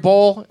thoughts on your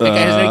bowl? I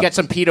know you got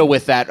some pita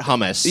with that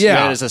hummus.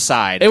 Yeah, as a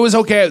side. It was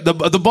okay.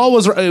 The bowl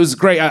was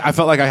great. I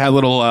felt like I had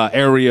little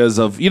areas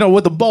of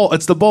with the bowl.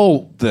 It's the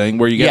bowl thing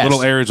where you get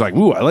little areas like,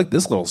 ooh, I like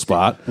this little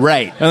spot.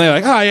 Right. And they're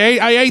like, oh,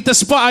 I ate the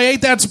spot. I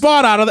ate that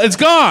spot out of it. It's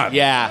gone.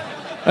 Yeah.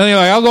 And you're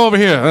like, I'll go over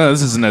here. Oh,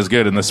 this isn't as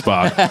good in this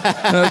spot.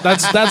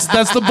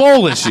 That's the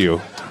bowl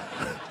issue.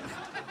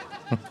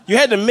 You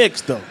had to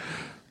mix though.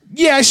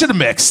 Yeah, I should have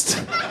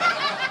mixed.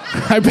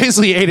 I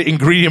basically ate it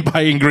ingredient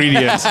by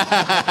ingredient.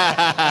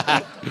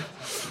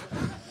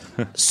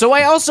 So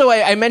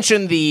I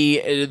mentioned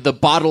the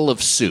bottle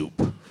of soup,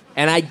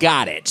 and I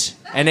got it,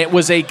 and it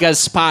was a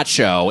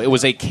gazpacho. It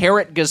was a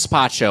carrot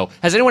gazpacho.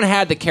 Has anyone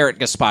had the carrot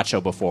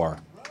gazpacho before?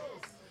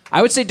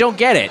 I would say don't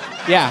get it.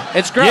 Yeah,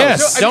 it's gross.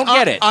 Yes. Don't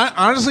get it.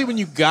 Honestly, when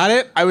you got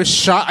it, I was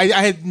shocked. I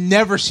had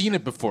never seen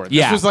it before.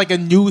 This was like a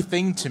new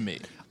thing to me.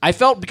 I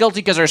felt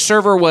guilty because our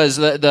server was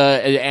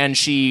and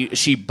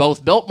she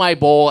both built my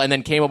bowl and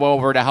then came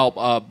over to help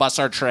bus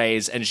our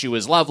trays, and she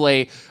was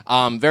lovely,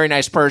 very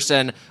nice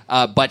person.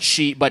 But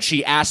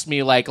she asked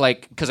me like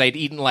because I'd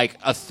eaten like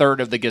a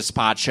third of the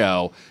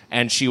gazpacho,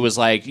 and she was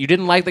like, "You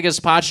didn't like the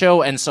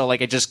gazpacho," and so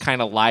like I just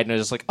kind of lied and I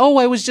was just like, "Oh,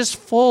 I was just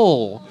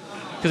full."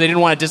 Because I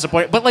didn't want to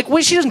disappoint her. But, like,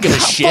 wait, she doesn't give a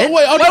shit.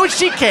 Why would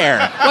she care?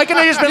 Why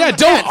couldn't I just been like,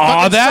 don't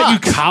awe that,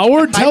 sucks. you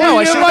coward. Tell I know, her I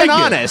you should have like been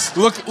it. honest.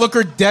 Look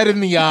her dead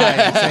in the eye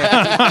and say,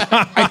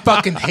 I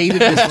fucking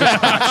hated this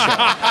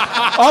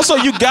gazpacho. Also,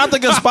 you got the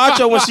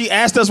gazpacho when she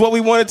asked us what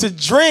we wanted to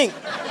drink.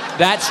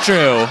 That's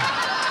true.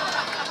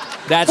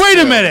 Wait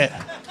a minute.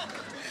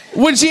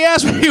 When she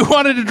asked what you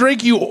wanted to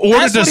drink, you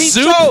ordered That's what a he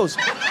soup? chose.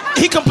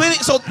 He completely.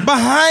 So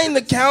behind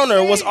the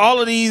counter was all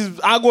of these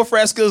agua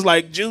frescas,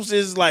 like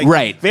juices, like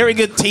very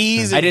good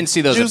teas. I didn't see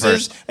those juices. at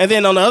first. And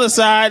then on the other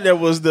side, there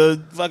was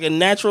the fucking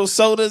natural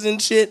sodas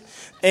and shit.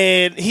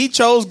 And he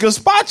chose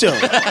gazpacho.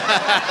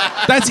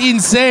 That's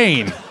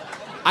insane.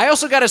 I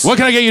also got a. What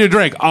can I get you to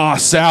drink?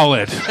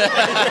 Salad.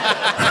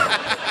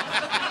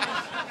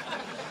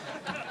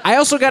 I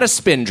also got a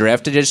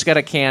Spindrift. I just got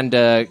a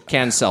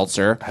canned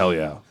seltzer. Hell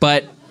yeah.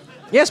 But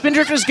yeah,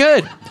 Spindrift is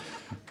good.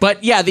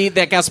 But yeah,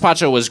 that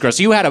gazpacho was gross.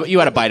 You had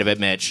a bite of it,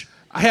 Mitch.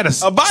 I had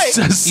a bite.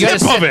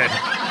 Sip of it.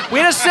 We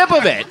had a sip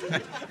of it.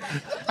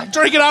 I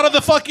drank it out of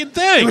the fucking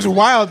thing. It was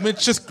wild.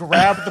 Mitch just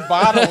grabbed the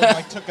bottle and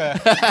like took a.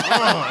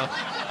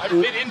 I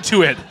bit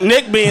into it.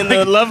 Nick, being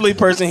the lovely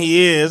person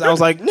he is, I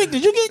was like, Nick,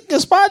 did you get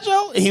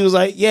gazpacho? And he was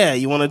like, yeah,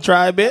 you want to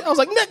try a bit? I was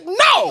like, Nick,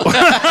 no!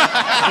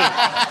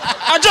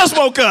 I just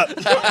woke up.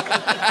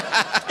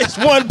 It's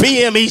 1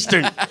 p.m.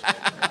 Eastern.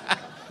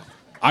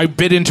 I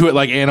bit into it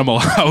like Animal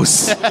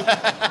House.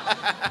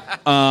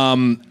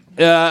 No,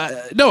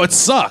 it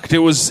sucked.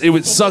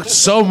 It sucked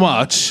so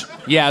much.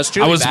 Yeah, it was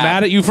truly I was bad.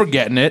 mad at you for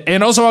getting it,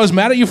 and also I was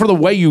mad at you for the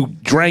way you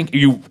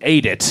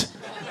ate it,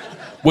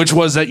 which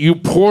was that you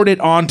poured it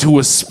onto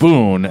a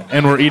spoon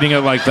and were eating it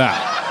like that.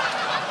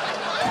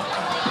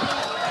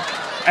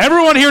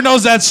 Everyone here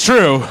knows that's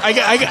true.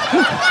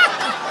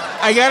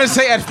 I gotta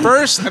say, at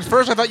first I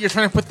thought you were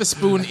trying to put the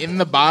spoon in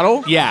the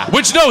bottle. Yeah.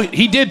 Which no,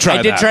 he did try.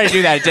 I did try to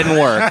do that. It didn't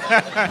work.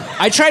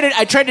 I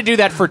tried to do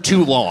that for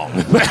too long.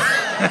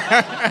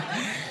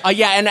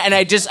 Yeah, and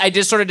I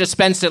just sort of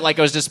dispensed it like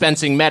I was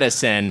dispensing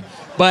medicine.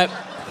 But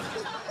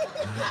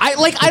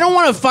I don't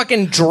want to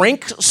fucking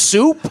drink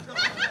soup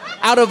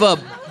out of a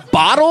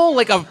bottle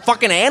like a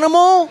fucking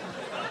animal.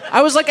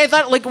 I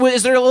thought,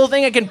 is there a little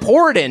thing I can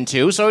pour it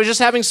into? So I was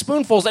just having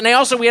spoonfuls. And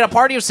we had a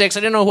party of 6. I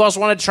didn't know who else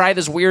wanted to try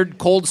this weird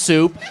cold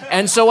soup.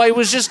 And so I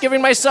was just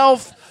giving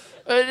myself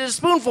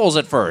spoonfuls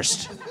at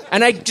first.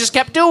 And I just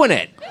kept doing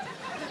it.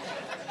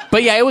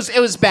 But yeah, it was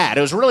bad.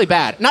 It was really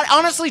bad. Not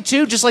honestly,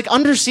 too, just like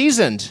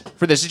under-seasoned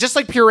for this. It's just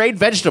like pureed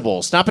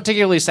vegetables. Not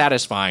particularly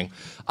satisfying.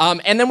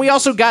 And then we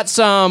also got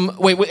some...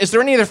 Wait, is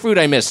there any other food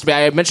I missed?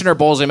 I mentioned our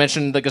bowls. I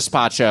mentioned the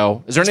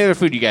gazpacho. Is there any other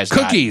food you guys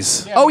got?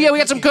 Cookies. Oh, yeah, we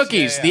got some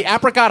cookies. Yeah. The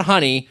apricot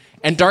honey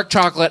and dark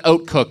chocolate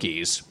oat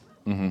cookies.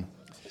 Mm-hmm.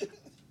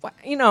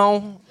 You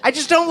know, I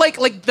just don't like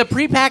the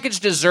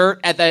prepackaged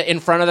dessert in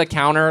front of the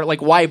counter.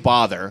 Like, why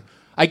bother?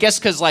 I guess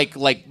because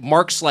like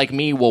marks like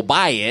me will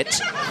buy it.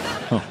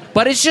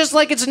 But it's just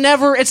like it's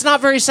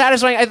not very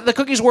satisfying. The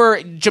cookies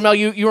were,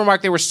 Jamelle, you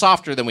remarked they were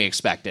softer than we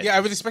expected. Yeah, I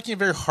was expecting a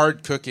very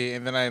hard cookie,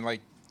 and then I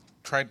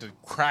tried to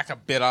crack a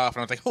bit off,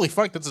 and I was like, holy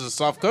fuck, this is a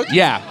soft cookie.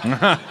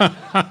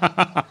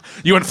 Yeah.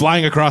 You went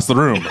flying across the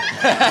room.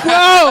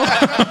 Whoa!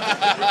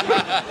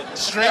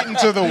 Straight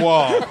into the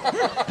wall.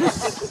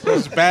 It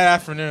was a bad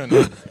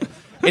afternoon.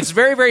 It's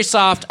very, very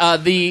soft.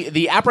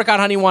 The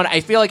apricot honey one,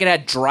 I feel like it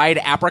had dried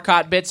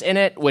apricot bits in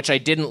it, which I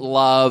didn't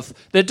love.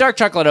 The dark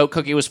chocolate oat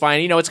cookie was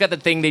fine. You know, it's got the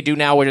thing they do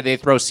now where they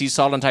throw sea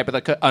salt on top of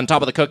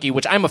the cookie,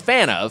 which I'm a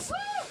fan of.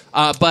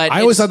 But I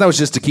always thought that was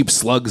just to keep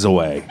slugs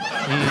away.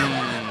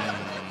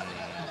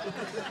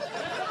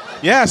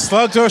 Yeah,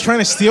 slugs always trying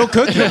to steal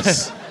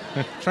cookies.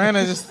 Trying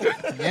to just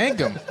yank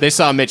them. They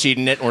saw Mitch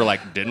eating it and were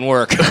like, didn't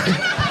work.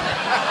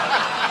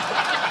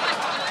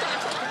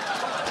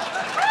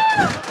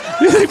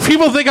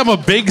 People think I'm a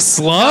big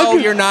slug? Oh,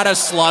 you're not a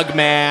slug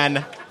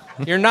man.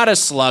 You're not a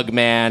slug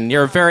man.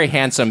 You're a very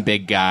handsome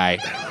big guy.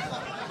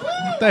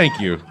 Thank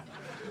you.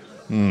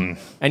 And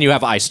you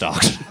have eye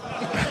stalks.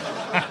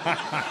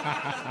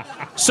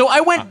 So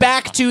I went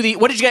back to the.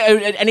 What did you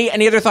get?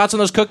 Any other thoughts on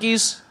those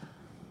cookies?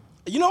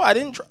 You know, I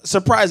didn't.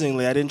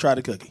 Surprisingly, I didn't try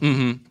the cookie.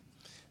 Mm-hmm.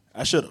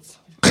 I should have.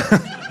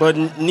 But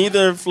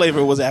neither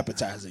flavor was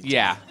appetizing.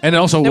 Yeah. And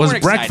also, They was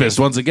weren't breakfast,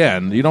 exciting. once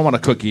again. You don't want a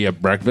cookie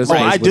at breakfast. Oh,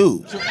 I basically.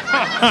 do.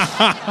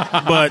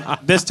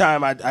 But this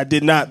time I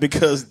did not,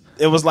 because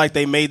it was like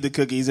they made the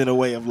cookies in a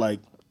way of like,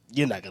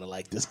 you're not going to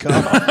like this. Come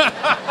on.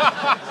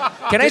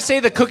 Can I say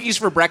the cookies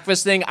for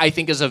breakfast thing I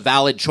think is a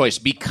valid choice,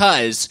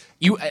 because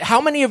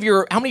how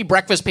many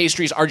breakfast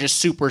pastries are just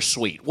super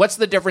sweet? What's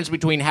the difference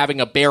between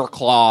having a bear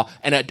claw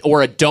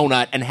or a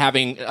donut and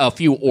having a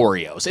few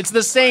Oreos? It's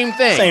the same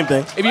thing. Same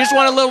thing. If you just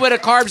want a little bit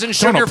of carbs and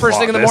sugar first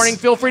thing in the applaud morning,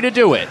 this. feel free to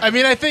do it. I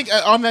mean, I think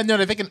on that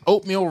note, I think an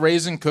oatmeal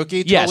raisin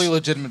cookie, Yes. totally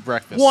legitimate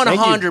breakfast.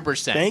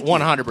 100%. Thank you.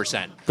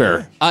 100%.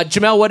 Fair.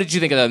 Jamelle, what did you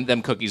think of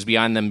them cookies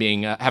beyond them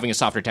being having a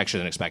softer texture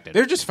than expected?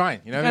 They're just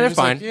fine. You know, they're just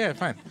fine.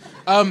 fine.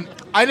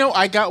 I know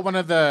I got one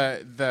of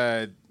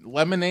the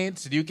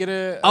lemonades. Did you get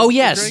a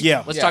yes. drink?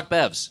 Yeah. Let's talk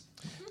bevs.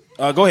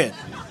 Go ahead.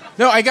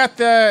 No, I got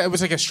it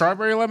was like a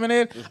strawberry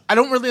lemonade. I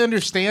don't really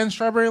understand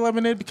strawberry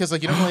lemonade because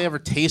like you don't really ever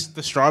taste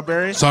the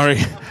strawberry. Sorry.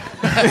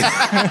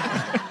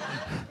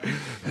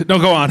 No,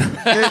 go on.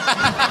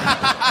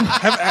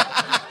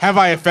 Have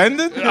I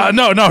offended?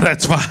 No,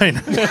 that's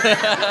fine.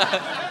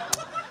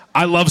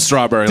 I love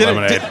strawberry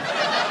lemonade.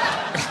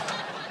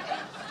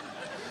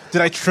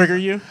 Did I trigger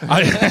you?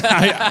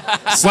 I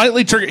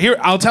slightly triggered. Here,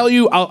 I'll tell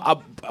you.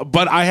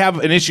 But I have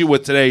an issue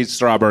with today's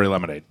strawberry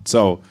lemonade.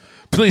 So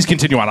please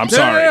continue on. I'm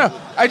sorry. No.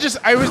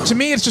 To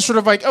me, it's just sort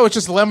of like, oh, it's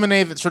just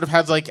lemonade that sort of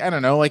has like, I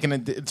don't know, like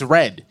it's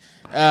red.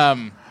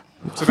 So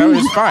that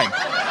was fine.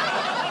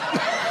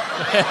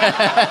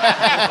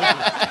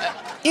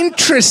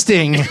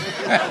 Interesting.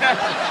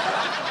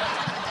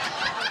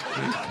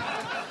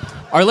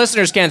 Our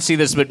listeners can't see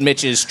this, but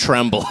Mitch is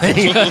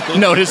trembling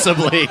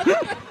noticeably.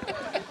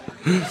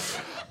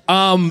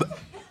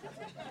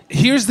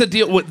 Here's the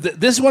deal.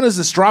 This one is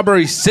a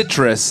strawberry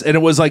citrus, and it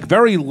was like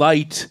very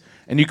light,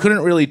 and you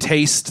couldn't really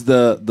taste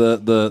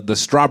the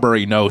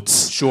strawberry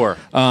notes. Sure.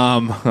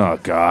 Oh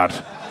God.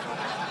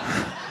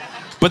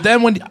 But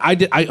then when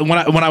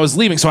I was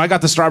leaving, so I got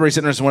the strawberry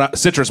citrus.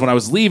 When I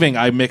was leaving,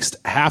 I mixed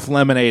half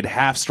lemonade,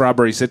 half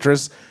strawberry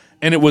citrus,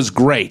 and it was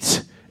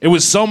great. It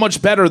was so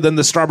much better than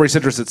the strawberry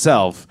citrus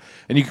itself,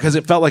 and because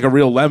it felt like a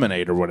real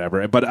lemonade or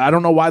whatever. But I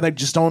don't know why they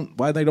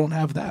don't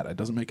have that. It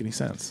doesn't make any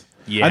sense.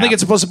 Yeah. I think it's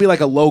supposed to be like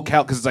a low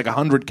cal because it's like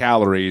 100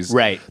 calories.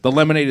 Right. The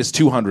lemonade is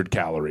 200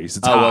 calories.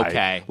 It's high.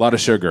 Okay. A lot of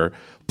sugar.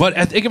 But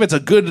I think if it's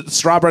a good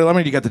strawberry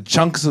lemonade, you got the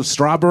chunks of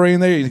strawberry in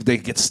there. They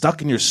get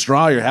stuck in your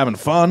straw. You're having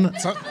fun.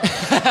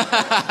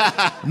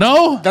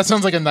 No? That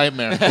sounds like a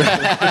nightmare.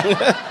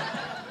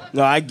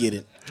 No, I get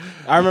it.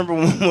 I remember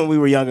when we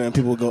were younger and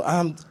people would go,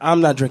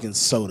 I'm not drinking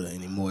soda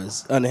anymore.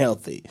 It's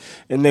unhealthy.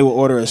 And they would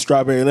order a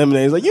strawberry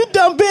lemonade. It's like, you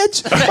dumb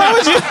bitch. Why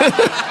would you?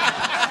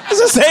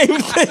 It's the same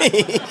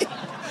thing.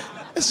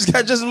 It's just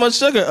got just as much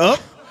sugar. Up.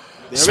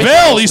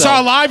 Spill. You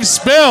saw a live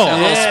spill. A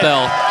little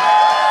spell.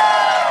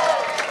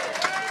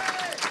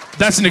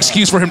 That's an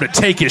excuse for him to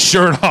take his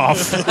shirt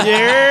off.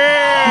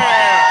 Yeah.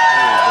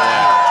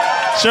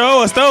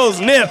 Show us those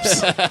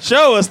nips.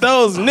 Show us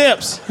those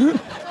nips.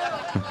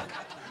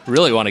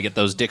 Really want to get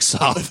those dicks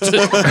soft.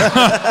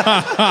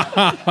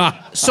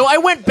 So I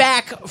went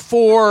back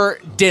for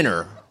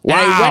dinner. Wow.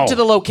 And I went to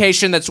the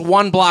location that's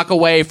 1 block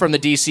away from the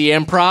DC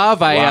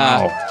Improv.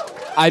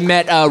 I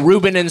met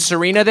Ruben and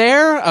Serena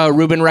there.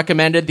 Ruben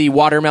recommended the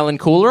watermelon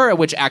cooler,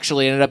 which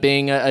actually ended up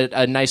being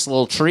a nice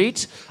little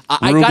treat.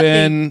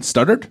 Ruben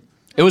Studdard?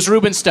 It was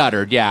Ruben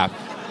Studdard, yeah.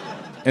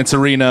 And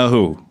Serena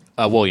who?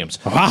 Williams.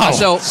 Wow.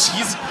 So,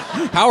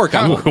 power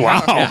couple.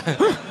 Wow.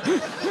 Yeah.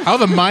 How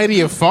the mighty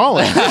have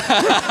fallen.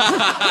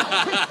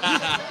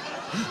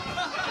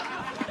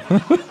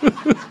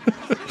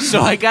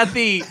 So I got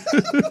the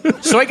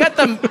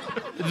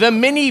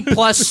mini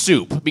plus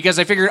soup because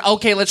I figured,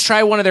 okay, let's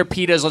try one of their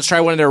pitas, let's try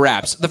one of their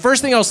wraps. The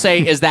first thing I'll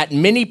say is that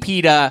mini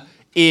pita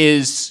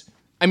is,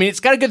 I mean, it's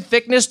got a good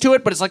thickness to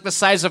it, but it's like the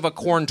size of a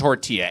corn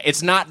tortilla.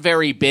 It's not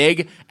very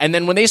big. And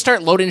then when they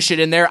start loading shit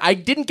in there, I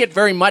didn't get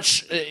very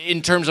much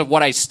in terms of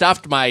what I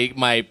stuffed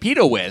my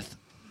pita with.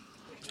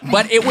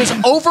 But it was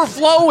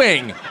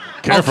overflowing.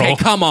 Careful. Okay,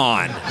 come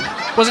on.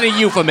 Wasn't a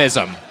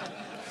euphemism.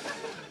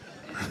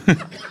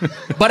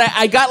 But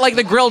I got like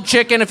the grilled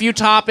chicken, a few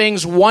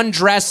toppings, one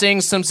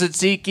dressing, some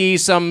tzatziki,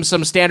 some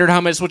standard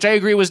hummus, which I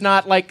agree was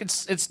not like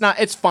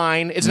it's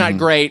fine. It's not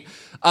great.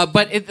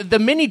 But the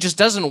mini just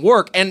doesn't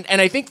work. And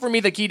I think for me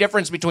the key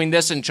difference between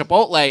this and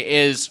Chipotle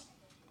is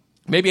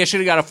maybe I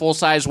should have got a full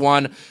size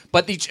one,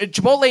 but the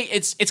Chipotle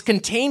it's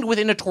contained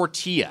within a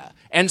tortilla.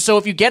 And so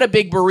if you get a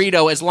big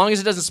burrito, as long as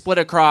it doesn't split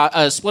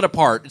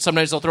apart,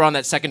 sometimes they'll throw on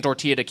that second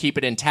tortilla to keep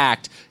it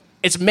intact.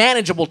 It's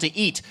manageable to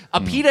eat.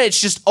 A pita,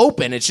 it's just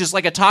open. It's just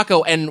like a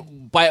taco.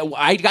 And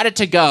I got it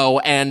to go,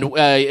 and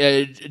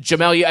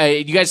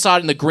Jamelle, you guys saw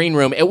it in the green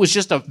room. It was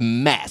just a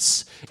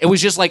mess. It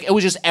was just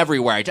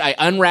everywhere. I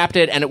unwrapped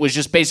it, and it was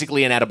just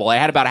basically inedible. I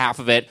had about half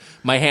of it.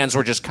 My hands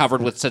were just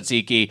covered with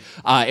tzatziki.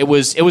 It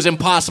was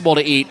impossible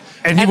to eat.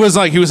 And he was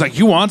like,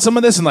 you want some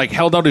of this? And like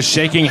held out his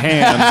shaking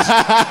hands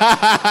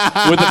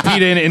with the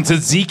pita and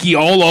tzatziki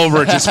all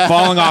over it, just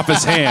falling off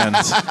his hands.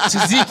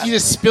 Tzatziki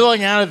just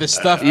spilling out of the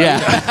stuff.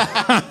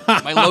 Yeah.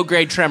 My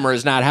low-grade tremor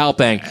is not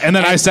helping. And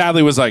then I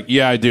sadly was like,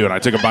 yeah, I do. And I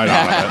took a bite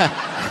out of it.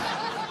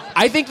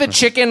 I think the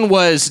chicken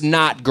was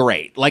not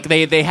great. Like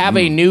they have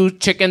a new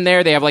chicken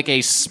there. They have like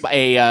a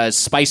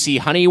spicy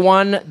honey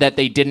one that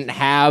they didn't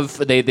have.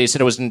 They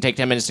said it was going to take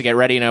 10 minutes to get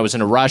ready, and I was in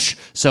a rush,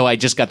 so I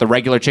just got the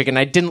regular chicken.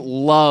 I didn't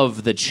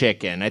love the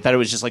chicken. I thought it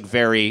was just like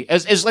it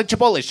was like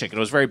Chipotle's chicken. It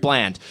was very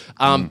bland.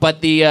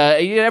 But the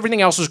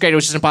everything else was great. It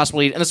was just impossible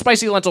to eat. And the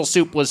spicy lentil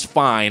soup was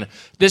fine.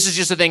 This is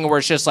just a thing where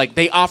it's just like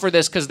they offer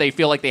this because they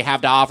feel like they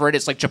have to offer it.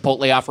 It's like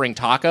Chipotle offering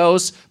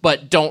tacos,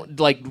 but don't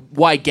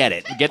why get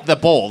it? Get the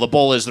bowl. The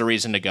bowl is the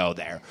reason to go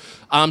there.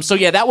 So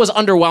yeah, that was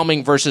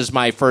underwhelming versus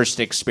my first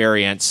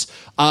experience.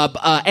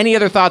 Any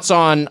other thoughts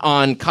on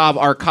our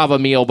CAVA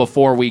meal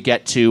before we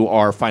get to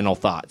our final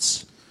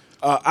thoughts?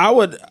 I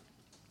would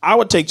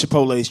take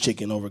Chipotle's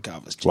chicken over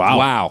CAVA's chicken.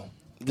 Wow.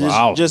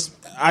 Wow.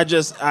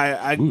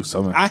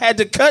 I had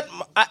to cut.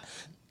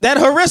 That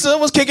harissa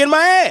was kicking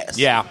my ass.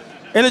 Yeah.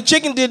 And the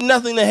chicken did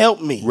nothing to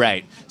help me.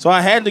 Right. So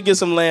I had to get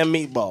some lamb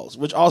meatballs,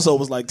 which also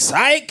was like,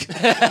 psych.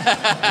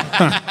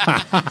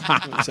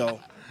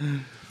 So.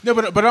 No,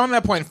 but on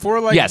that point, for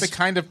yes. the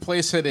kind of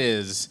place it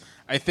is,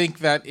 I think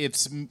that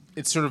it's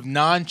sort of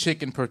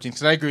non-chicken proteins.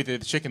 Because I agree with you,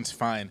 the chicken's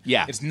fine.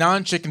 Yeah. It's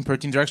non-chicken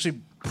proteins are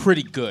actually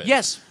pretty good.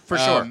 Yes, for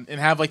sure. And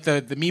have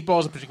the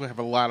meatballs in particular have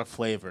a lot of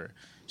flavor.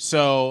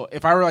 So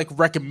if I were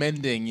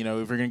recommending, if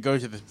we're gonna go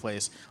to this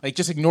place,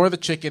 just ignore the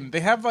chicken.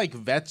 They have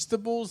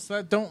vegetables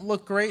that don't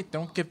look great.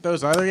 Don't get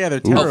those either. Yeah, they're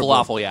terrible.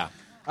 Falafel, yeah.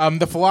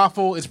 The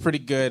falafel is pretty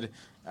good.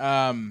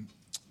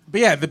 But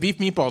yeah, the beef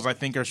meatballs I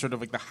think are sort of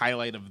the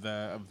highlight of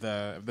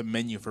the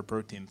menu for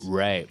proteins.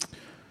 Right.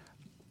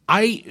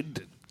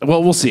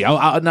 Well, we'll see.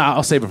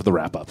 I'll save it for the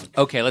wrap up.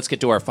 Okay, let's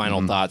get to our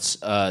final thoughts.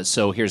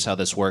 So here's how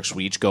this works: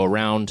 we each go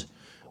around,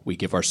 we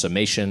give our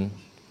summation,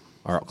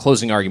 our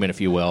closing argument,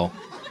 if you will,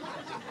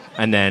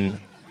 and then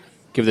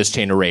give this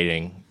chain a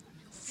rating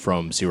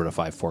from 0 to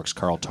 5 forks.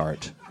 Carl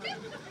Tart,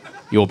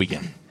 you will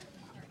begin.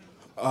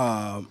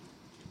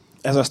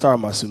 As I start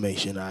my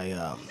summation, I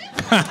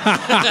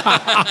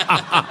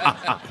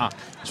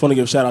just want to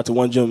give a shout out to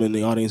one gentleman in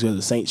the audience who has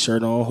a Saints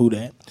shirt on. Who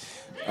that?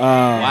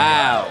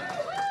 Wow.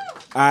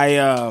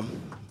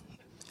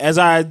 As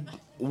I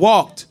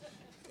walked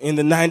in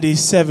the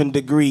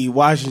 97-degree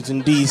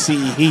Washington, D.C.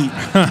 heat,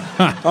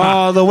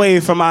 all the way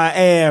from my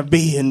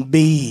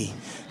Airbnb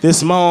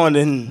this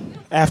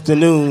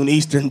afternoon,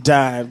 Eastern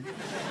time,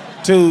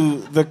 to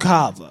the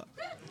CAVA,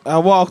 I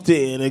walked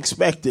in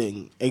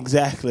expecting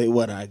exactly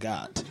what I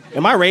got.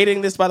 Am I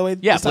rating this, by the way?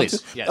 Yeah,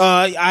 please. Yes.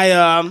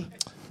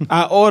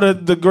 I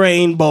ordered the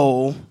grain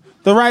bowl.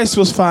 The rice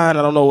was fine.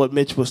 I don't know what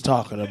Mitch was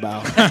talking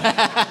about.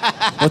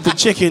 But the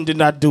chicken did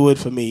not do it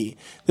for me.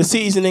 The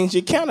seasonings,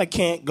 you kind of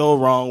can't go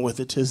wrong with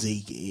the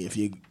tzatziki if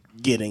you're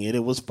getting it.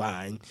 It was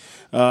fine.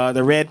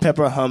 The red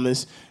pepper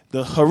hummus.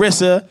 The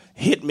harissa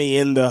hit me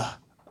in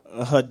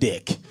her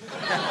dick. It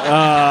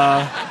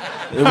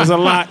was a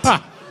lot.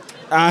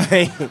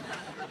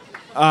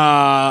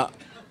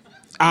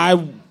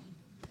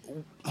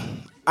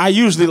 I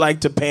usually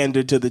like to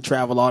pander to the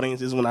travel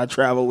audiences when I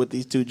travel with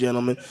these two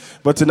gentlemen,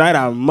 but tonight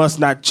I must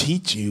not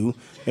cheat you,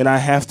 and I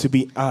have to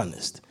be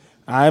honest.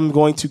 I'm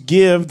going to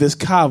give this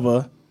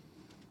CAVA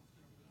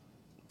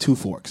 2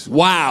 forks.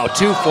 Wow,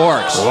 2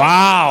 forks.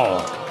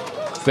 Wow.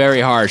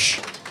 Very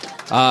harsh,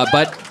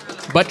 but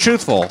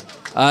truthful.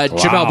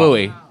 Jamelle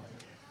Bouie.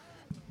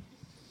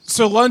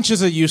 So lunch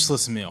is a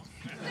useless meal.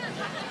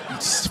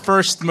 It's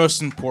first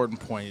most important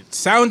point.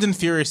 Sound and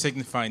fury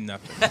signify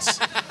nothing.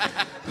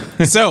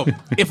 So,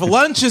 if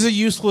lunch is a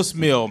useless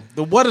meal,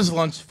 then what is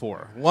lunch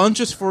for? Lunch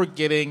is for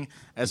getting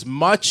as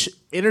much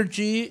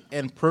energy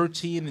and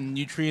protein and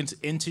nutrients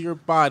into your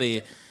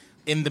body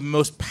in the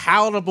most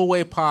palatable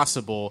way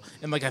possible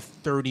in a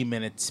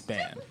 30-minute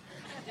span.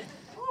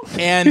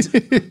 And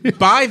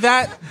by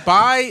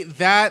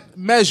that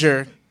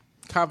measure,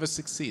 CAVA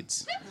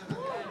succeeds.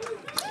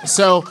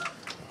 So,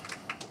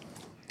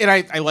 and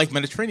I like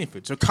Mediterranean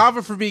food. So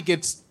CAVA for me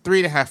gets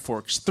 3.5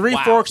 forks. 3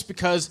 forks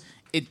because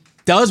it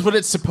does what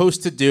it's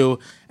supposed to do,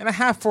 and a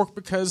half fork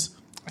because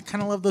I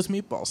kind of love those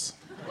meatballs.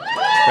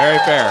 Very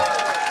fair.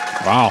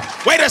 Wow.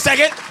 Wait a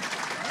second.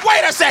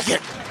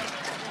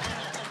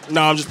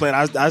 No, I'm just playing.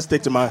 I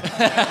stick to my...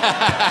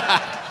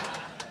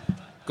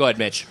 Go ahead,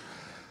 Mitch.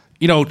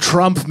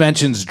 Trump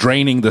mentions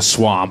draining the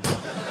swamp.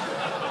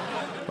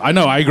 I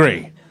know, I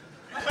agree.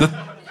 The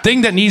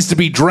thing that needs to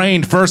be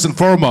drained first and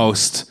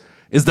foremost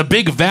is the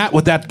big vat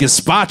with that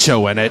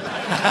gazpacho in it.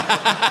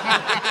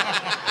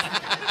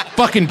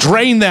 Fucking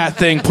drain that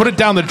thing, put it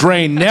down the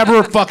drain.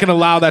 Never fucking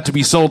allow that to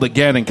be sold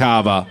again in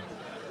CAVA.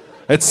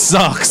 It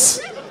sucks.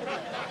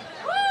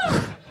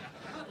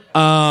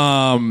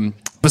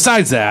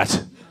 Besides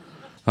that,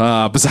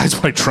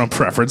 besides my Trump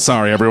reference,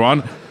 sorry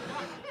everyone.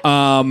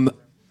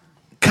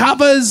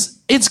 CAVA's,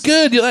 it's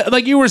good.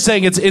 Like you were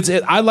saying,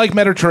 I like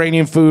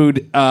Mediterranean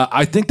food.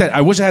 I think that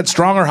I wish I had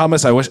stronger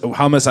hummus.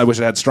 I wish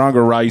I had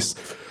stronger rice.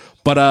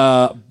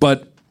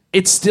 But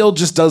it still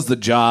just does the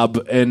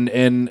job.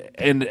 And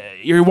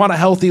you want a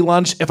healthy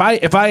lunch. If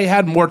I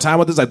had more time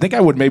with this, I think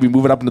I would maybe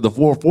move it up into the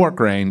 4 fork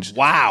range.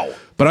 Wow.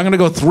 But I'm gonna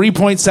go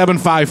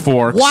 3.75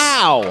 forks.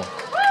 Wow.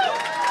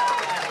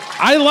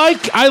 I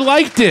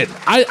liked it.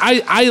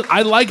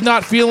 I like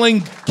not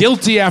feeling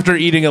guilty after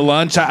eating a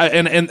lunch,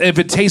 and if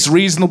it tastes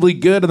reasonably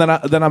good, then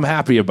I'm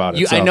happy about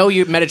it. I know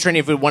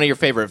Mediterranean food, one of your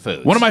favorite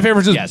foods. One of my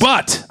favorites is, yes.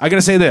 But I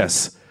gotta say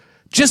this: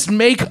 just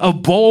make a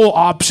bowl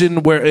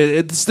option where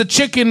it's the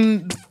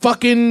chicken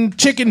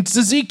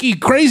tzatziki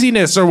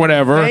craziness or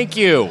whatever. Thank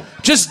you.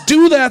 Just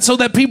do that so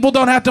that people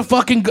don't have to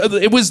fucking.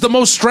 It was the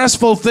most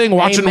stressful thing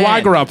watching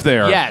Weiger up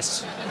there.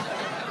 Yes.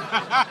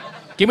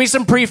 Give me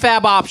some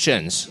prefab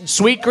options.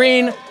 Sweet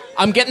green,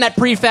 I'm getting that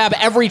prefab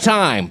every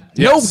time.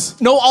 Yes.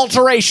 No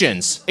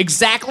alterations.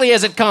 Exactly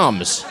as it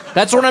comes.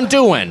 That's what I'm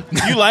doing.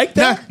 You like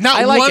that? Not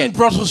I like one it.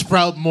 Brussels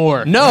sprout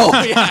more. No.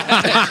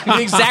 The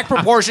exact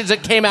proportions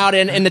that came out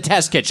in the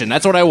test kitchen.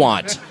 That's what I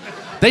want.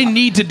 They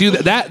need to do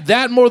that.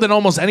 That more than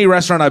almost any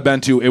restaurant I've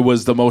been to, it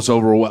was the most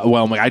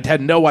overwhelming. I had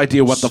no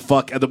idea what the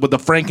fuck with the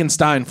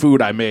Frankenstein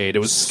food I made. It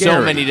was scary.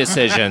 So many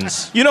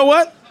decisions. You know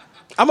what?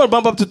 I'm going to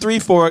bump up to 3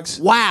 forks.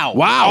 Wow.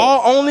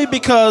 All only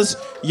because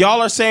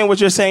y'all are saying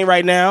what you're saying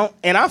right now.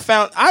 And I'm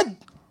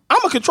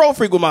a control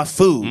freak with my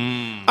food.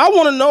 I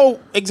want to know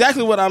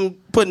exactly what I'm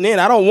putting in.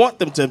 I don't want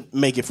them to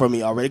make it for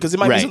me already because it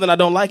might be something I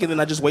don't like and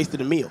then I just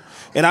wasted a meal.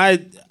 And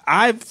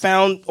I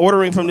found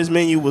ordering from this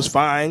menu was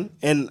fine.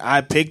 And I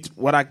picked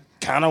what I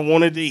kind of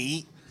wanted to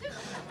eat.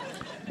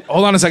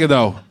 Hold on a second,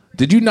 though.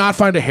 Did you not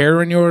find a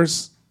hair in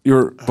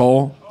your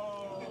bowl?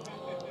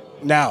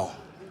 No.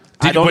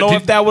 I don't know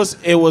if that was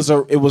it was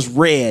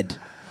red.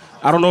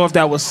 I don't know if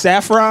that was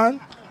saffron.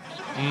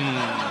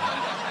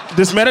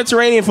 Does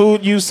Mediterranean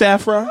food use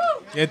saffron?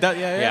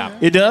 Yeah.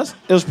 It does?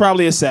 It was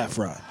probably a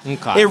saffron.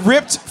 Okay. It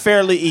ripped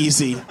fairly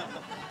easy,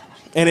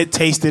 and it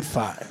tasted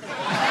fine.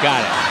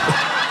 Got it.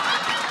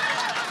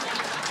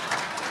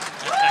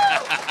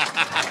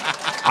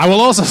 I will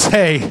also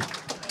say,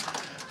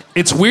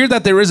 it's weird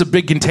that there is a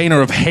big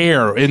container of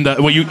hair in the.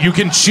 Well, you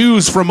can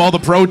choose from all the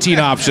protein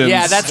options.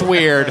 Yeah, that's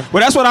weird.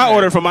 Well, that's what I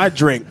ordered for my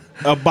drink,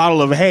 a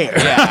bottle of hair.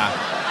 Yeah.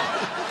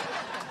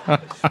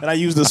 And I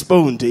used a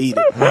spoon to eat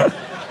it.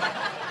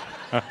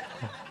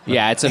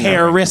 Yeah, it's a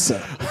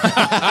Hairissa.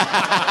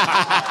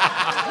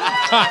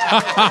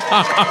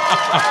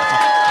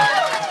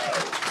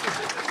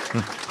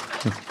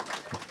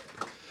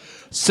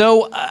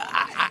 So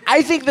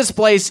I think this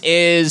place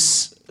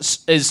is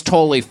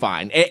totally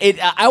fine.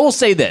 I will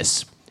say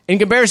this. In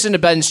comparison to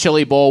Ben's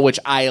Chili Bowl, which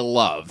I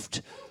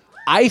loved,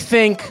 I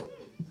think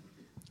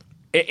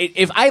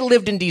if I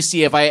lived in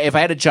D.C., if I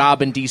had a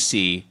job in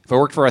D.C., if I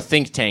worked for a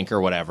think tank or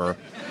whatever,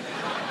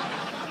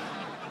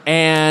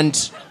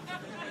 and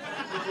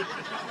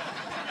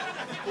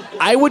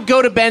I would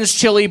go to Ben's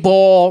Chili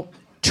Bowl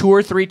 2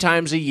 or 3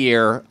 times a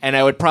year, and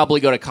I would probably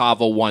go to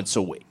CAVA once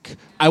a week.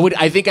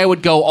 I think I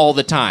would go all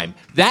the time.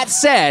 That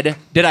said,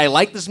 did I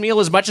like this meal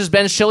as much as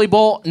Ben's Chili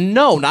Bowl?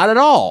 No, not at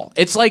all.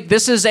 It's like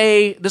this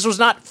was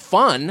not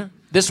fun.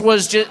 This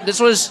was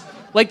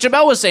like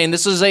Jamelle was saying.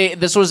 This was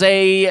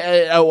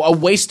a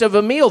waste of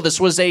a meal. This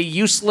was a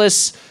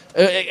useless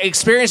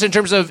experience in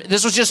terms of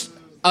this was just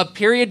a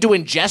period to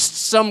ingest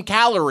some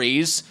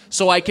calories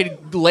so I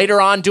could later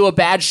on do a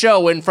bad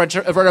show in front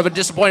of a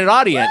disappointed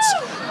audience.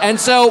 And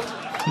so.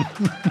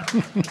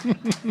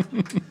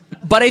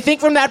 But I think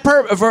from that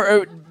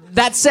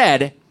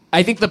said,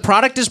 I think the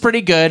product is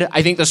pretty good.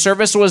 I think the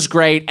service was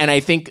great, and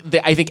I think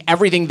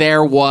everything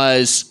there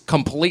was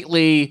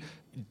completely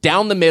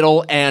down the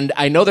middle. And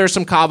I know there's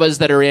some CAVAs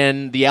that are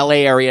in the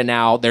LA area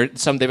now. They've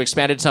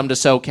expanded some to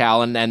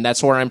SoCal, and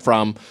that's where I'm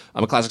from.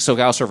 I'm a classic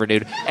SoCal surfer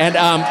dude, and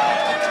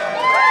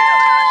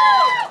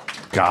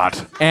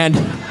God. And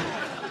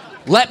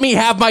let me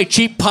have my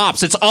cheap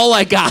pops. It's all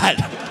I got.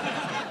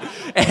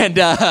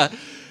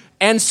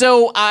 And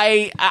so what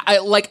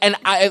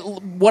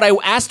I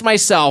asked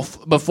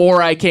myself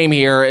before I came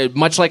here,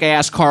 much like I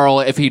asked Carl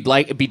if he'd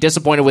be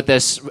disappointed with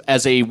this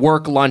as a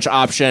work lunch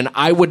option,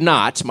 I would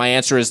not. My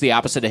answer is the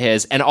opposite of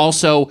his. And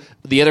also,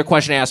 the other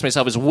question I asked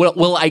myself is,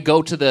 will I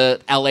go to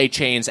the LA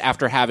chains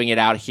after having it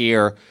out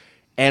here?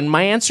 And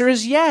my answer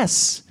is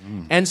yes.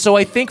 And so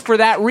I think for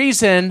that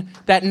reason,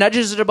 that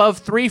nudges it above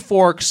 3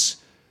 forks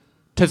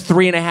to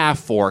 3.5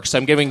 forks.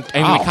 I'm giving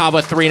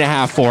CAVA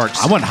 3.5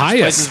 forks. I went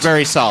highest. This is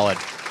very solid.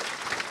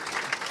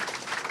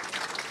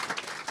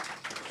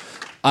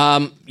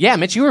 Yeah,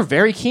 Mitch, you were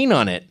very keen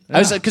on it. I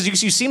was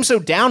because you seemed so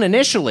down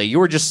initially. You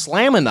were just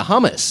slamming the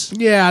hummus.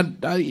 Yeah,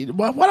 I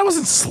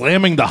wasn't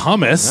slamming the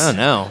hummus. I don't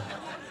know.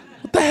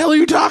 What the hell are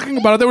you talking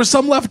about? There was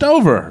some left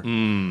over.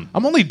 I'm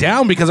only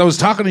down because I was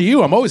talking to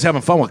you. I'm always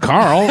having fun with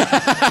Carl.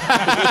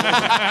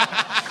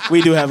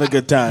 We do have a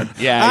good time.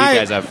 Yeah, you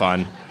guys have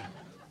fun.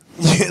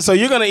 So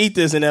you're going to eat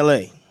this in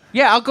L.A.?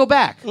 Yeah, I'll go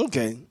back.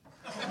 Okay.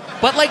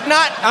 But, like,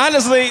 not...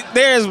 Honestly,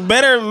 there's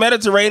better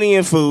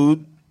Mediterranean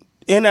food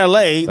in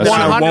L.A. that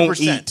I won't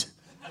 100%. eat.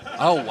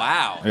 Oh,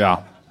 wow.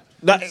 Yeah.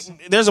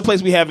 There's a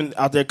place we have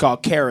out there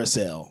called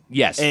Carousel.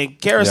 Yes. And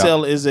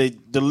Carousel is a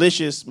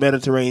delicious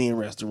Mediterranean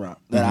restaurant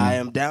that I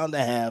am down to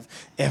have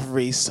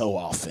every so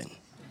often.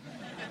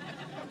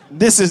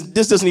 This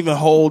doesn't even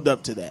hold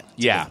up to that.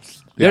 Yeah.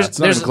 It's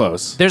not even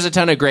close. There's a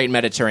ton of great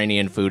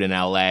Mediterranean food in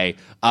LA,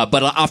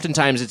 but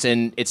oftentimes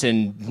it's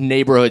in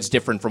neighborhoods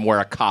different from where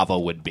a CAVA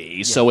would be.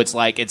 Yeah. So it's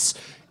like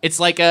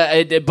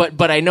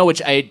but I know which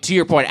to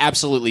your point,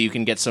 absolutely you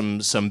can get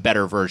some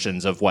better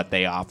versions of what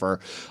they offer.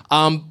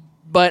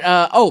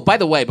 But by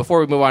the way, before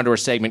we move on to our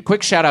segment,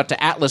 quick shout out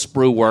to Atlas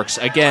Brew Works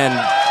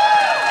again.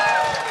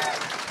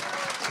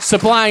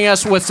 Supplying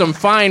us with some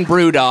fine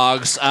brew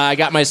dogs. I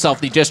got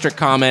myself the District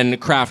Common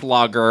Craft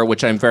Lager,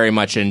 which I'm very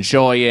much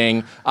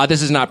enjoying.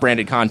 This is not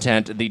branded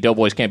content. The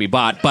Doughboys can't be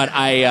bought, but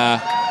I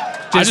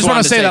just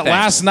want to say that thanks.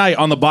 last night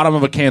on the bottom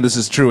of a can, this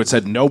is true, it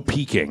said no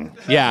peeking.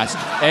 Yes,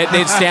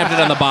 they'd stamped it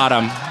on the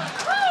bottom.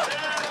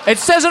 It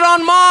says it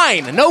on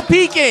mine. No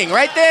peeking,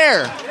 right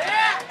there.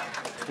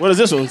 What does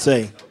this one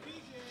say?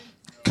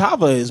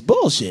 CAVA is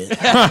bullshit.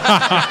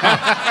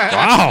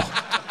 Wow.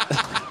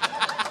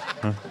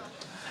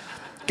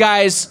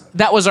 Guys,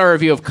 that was our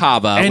review of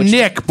CAVA. And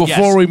Nick,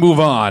 before we move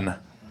on,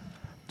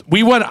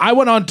 we went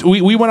on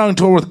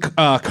tour with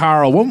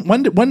Carl.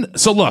 When?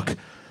 So look,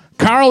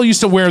 Carl used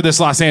to wear this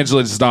Los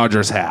Angeles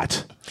Dodgers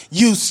hat.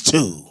 Used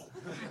to.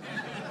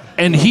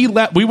 And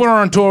we went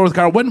on tour with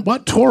Carl.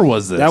 What tour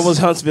was this? That was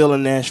Huntsville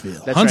and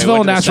Nashville. That's Huntsville right,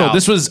 and Nashville.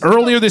 This was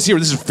earlier this year.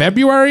 This is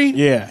February?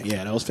 Yeah,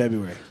 that was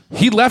February.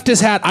 He left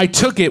his hat. I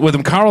took it with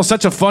him. Carl's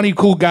such a funny,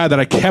 cool guy that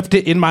I kept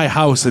it in my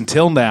house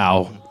until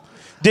now.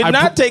 Did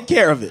not take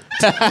care of it.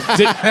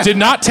 Did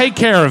not take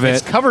care of it.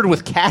 It's covered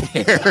with cat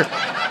hair.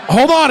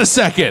 Hold on a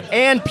second.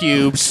 And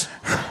pubes.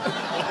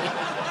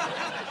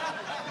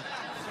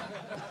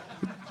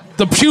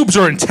 The pubes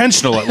are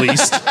intentional, at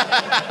least.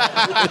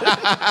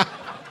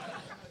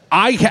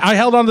 I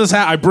held on to this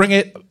hat. I bring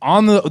it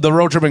on the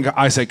road trip, and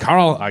I say,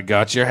 Carl, I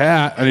got your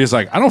hat. And he's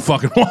like, I don't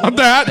fucking want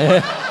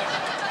that.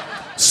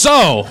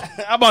 So.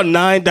 I bought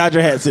 9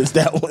 Dodger hats since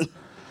that one.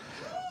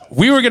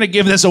 We were going to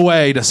give this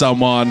away to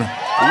someone.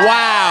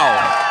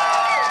 Wow.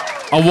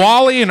 A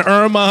Wally and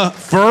Irma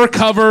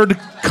fur-covered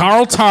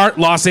Carl Tart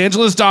Los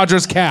Angeles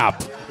Dodgers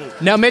cap.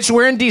 Now, Mitch,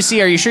 we're in D.C.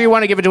 Are you sure you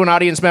want to give it to an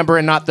audience member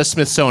and not the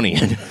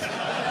Smithsonian?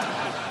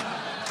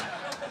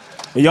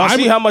 Y'all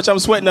see how much I'm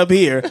sweating up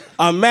here.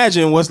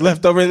 Imagine what's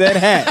left over in that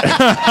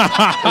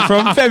hat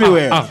from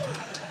February.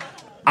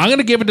 I'm going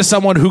to give it to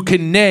someone who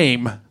can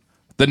name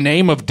the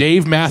name of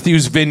Dave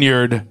Matthews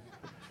Vineyard.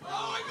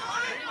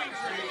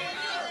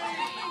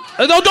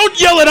 No, don't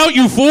yell it out,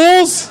 you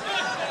fools!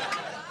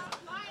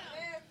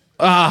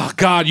 Oh,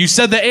 God, you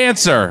said the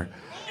answer.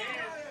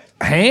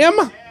 Ham?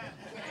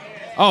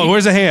 Oh,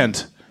 where's the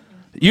hand?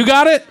 You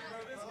got it?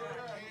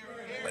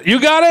 You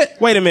got it?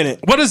 Wait a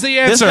minute. What is the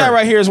answer? This guy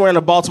right here is wearing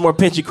a Baltimore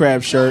Pinchy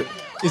Crab shirt.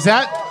 Is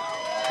that?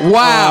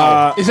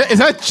 Wow. Is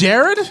that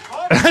Jared?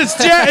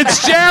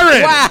 It's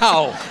Jared.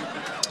 Wow.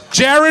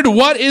 Jared,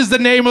 what is the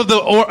name of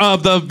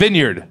the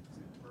vineyard?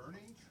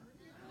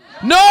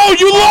 No,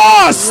 you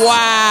lost!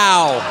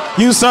 Wow.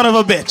 You son of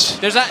a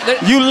bitch.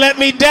 You let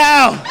me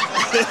down.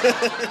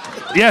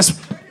 Yes.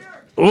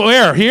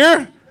 Where?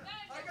 Here?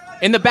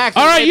 In the back.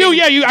 All right,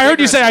 I heard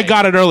you say I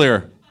got it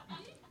earlier.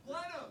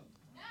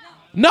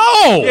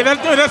 No! Yeah,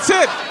 that's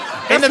it.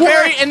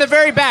 In the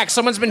very back,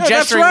 someone's been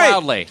gesturing right.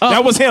 loudly.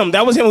 That was him.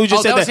 That was him who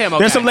just said that. Him, okay.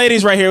 There's some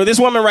ladies right here. This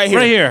woman right here.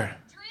 Right here.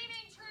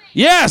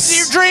 Yes!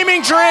 Your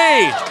dreaming tree!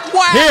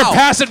 Wow! Here,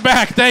 pass it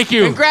back. Thank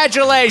you.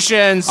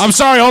 Congratulations. I'm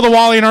sorry, all the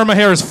Wally and Irma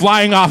hair is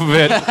flying off of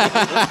it.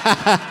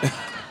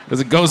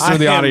 As it goes through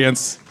the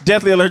audience.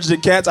 Deathly allergic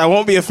to cats. I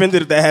won't be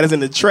offended if that hat is in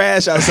the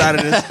trash outside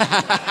of this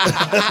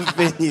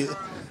venue.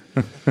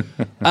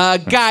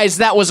 Guys,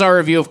 that was our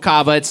review of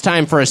CAVA. It's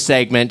time for a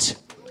segment.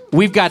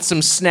 We've got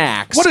some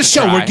snacks. What a to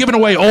show. try. We're giving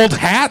away old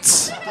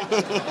hats?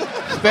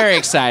 Very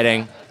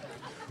exciting.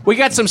 We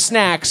got some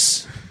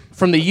snacks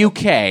from the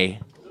UK.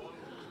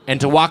 And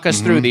to walk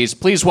us through these,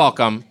 please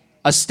welcome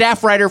a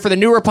staff writer for the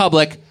New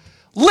Republic,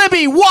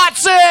 Libby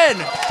Watson!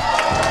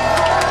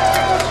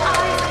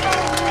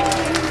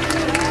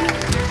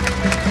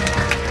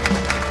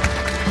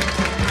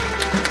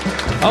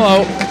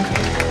 Hello.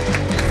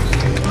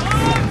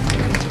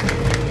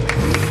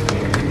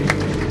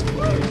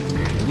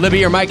 Libby,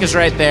 your mic is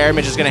right there.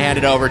 Mitch is going to hand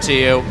it over to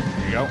you.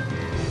 There you go.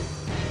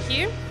 Thank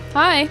you.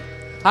 Hi.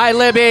 Hi,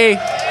 Libby.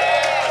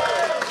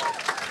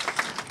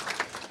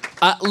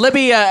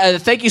 Libby,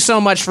 thank you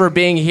so much for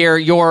being here.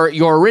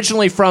 You're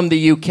originally from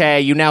the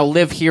UK. You now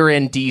live here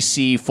in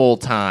DC full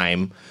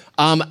time.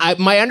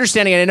 My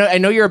understanding, and I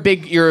know you're a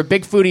big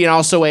foodie and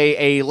also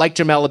like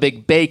Jamelle, a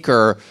big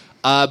baker.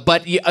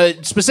 But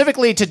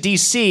specifically to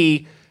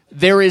DC,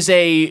 there is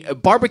a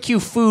barbecue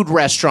food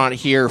restaurant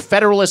here,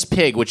 Federalist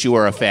Pig, which you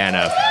are a fan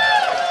of.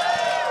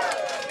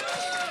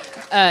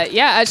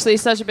 Yeah, actually,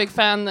 such a big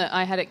fan that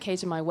I had it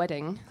cater my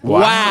wedding.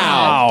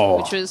 Wow.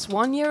 Which was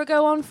 1 year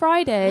ago on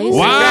Friday.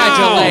 Wow.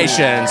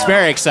 Congratulations.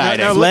 Very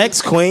exciting. Now,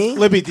 Flex Queen.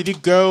 Libby, did you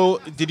go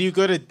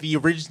to the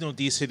original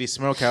D-City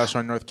Smokehouse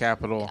on North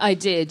Capitol? I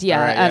did,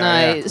 yeah. Right, and yeah,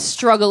 I yeah.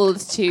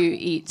 struggled to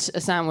eat a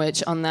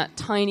sandwich on that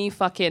tiny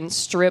fucking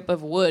strip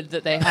of wood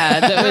that they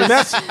had. That was,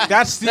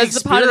 That's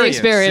the part of the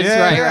experience,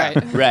 Yeah.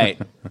 right. Right.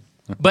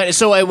 But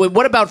so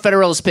what about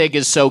Federalist Pig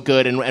is so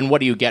good, and what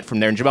do you get from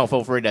there? And Jamelle,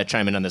 feel free to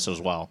chime in on this as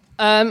well.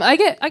 I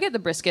get the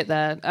brisket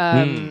there.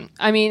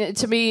 I mean,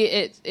 to me,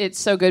 it's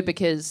so good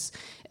because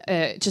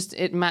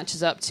it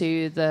matches up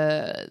to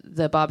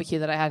the barbecue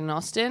that I had in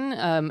Austin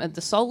at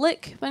the Salt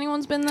Lick. If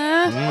anyone's been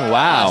there,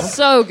 Wow.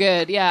 so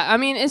good. Yeah, I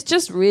mean, it's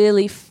just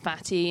really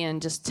fatty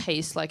and just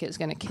tastes like it's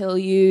going to kill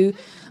you.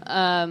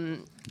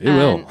 It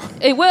will.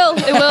 It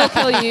will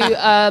kill you.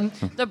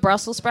 The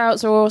Brussels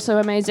sprouts are also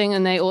amazing,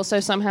 and they also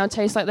somehow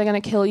taste like they're going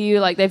to kill you.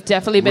 Like they've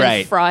definitely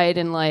been fried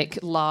in like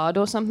lard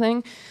or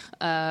something,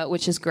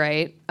 which is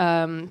great.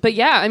 But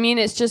yeah, I mean,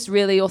 it's just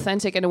really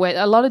authentic in a way.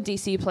 A lot of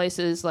DC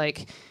places,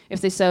 like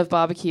if they serve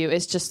barbecue,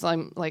 it's just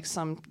like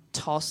some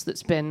toss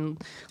that's been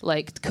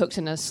like cooked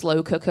in a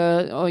slow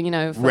cooker or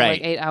for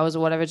like 8 hours or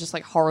whatever, just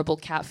like horrible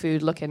cat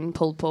food looking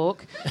pulled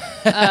pork.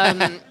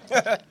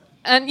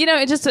 And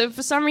it just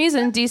for some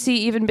reason DC,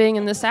 even being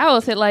in the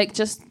South, it like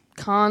just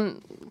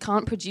can't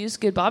produce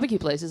good barbecue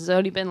places. There's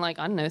only been like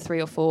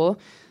 3 or 4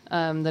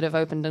 that have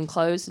opened and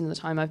closed in the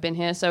time I've been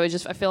here. So I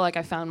feel like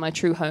I found my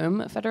true home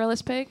at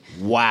Federalist Pig.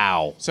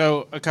 Wow.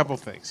 So a couple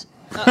things.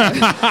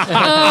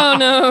 Oh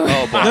no!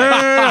 Oh boy.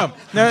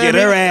 No, Get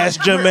her ass,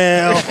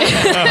 Jamelle.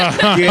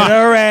 Get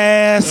her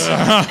ass.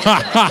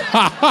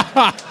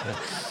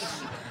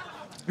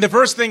 The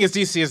first thing is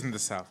DC isn't the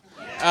South.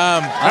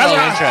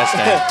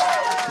 Interesting.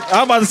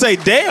 I'm about to say,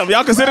 damn,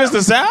 y'all consider this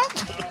the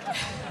South?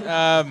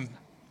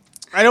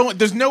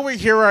 There's nowhere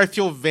here where I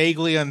feel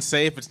vaguely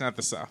unsafe. It's not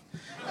the South.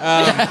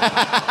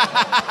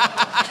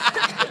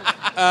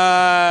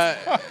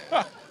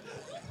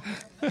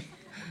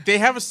 They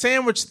have a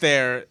sandwich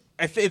there.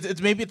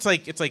 It's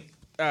like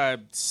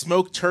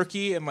smoked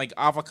turkey and like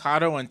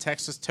avocado and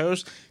Texas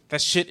toast.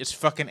 That shit is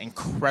fucking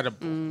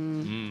incredible.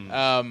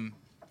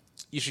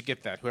 You should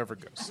get that, whoever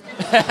goes.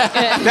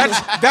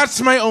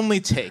 That's my only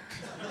take.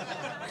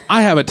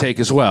 I have a take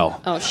as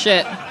well. Oh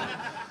shit!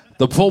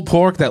 The pulled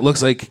pork that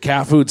looks like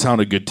cat food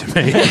sounded good to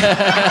me.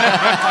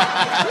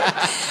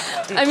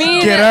 I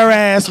mean, Get her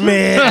ass,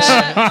 Mitch. all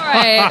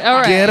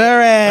right. Get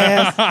her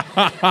ass.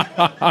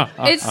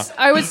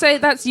 I would say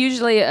that's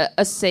usually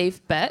a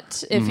safe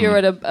bet. If you're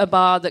at a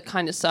bar that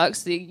kind of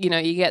sucks, you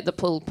get the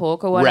pulled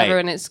pork or whatever,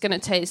 and it's going to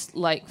taste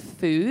like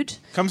food.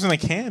 Comes in a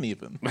can,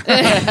 even. You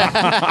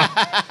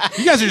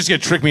guys are just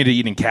going to trick me into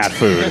eating cat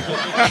food.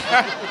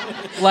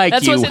 Like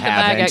That's you what's in the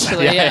bag, haven't.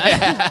 actually.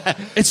 Yeah.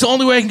 It's the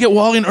only way I can get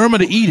Wally and Irma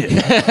to eat it.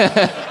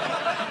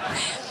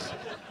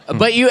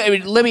 But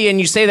Libby,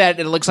 and you say that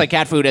it looks like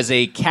cat food as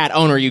a cat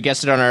owner. You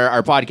guessed it on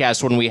our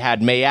podcast when we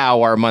had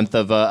Mayao, our month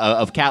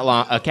of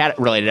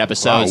cat-related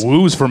episodes.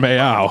 Woos for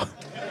Mayao.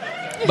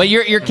 But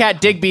your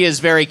cat Digby is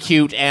very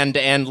cute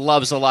and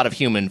loves a lot of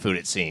human food,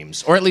 it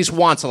seems, or at least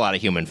wants a lot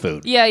of human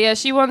food. Yeah.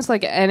 She wants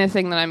like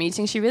anything that I'm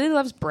eating. She really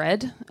loves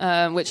bread,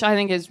 which I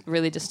think is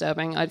really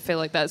disturbing. I feel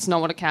like that's not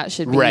what a cat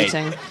should be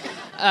eating.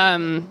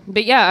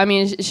 But yeah, I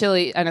mean, she'll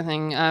eat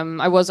anything.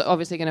 I was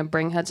obviously going to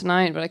bring her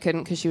tonight, but I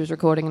couldn't because she was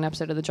recording an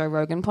episode of the Joe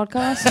Rogan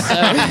podcast.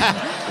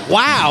 So.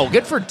 Wow,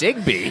 good for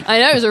Digby. I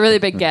know, it was a really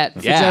big get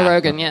for Joe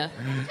Rogan, yeah.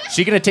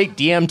 She going to take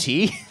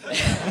DMT?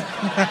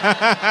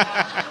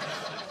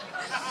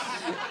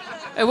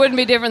 It wouldn't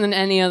be different than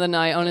any other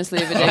night, honestly,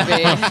 if it did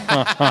be.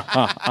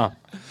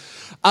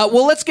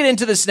 Well, let's get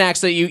into the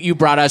snacks that you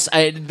brought us.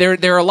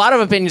 There are a lot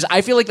of opinions.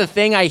 I feel like the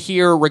thing I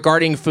hear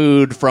regarding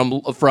food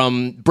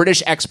from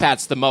British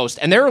expats the most,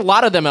 and there are a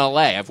lot of them in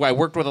LA. I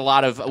worked with a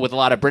lot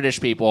of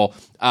British people,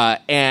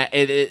 and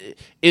it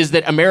is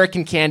that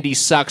American candy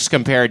sucks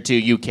compared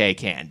to UK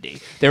candy.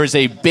 There is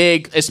a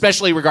big,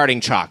 especially regarding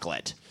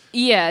chocolate.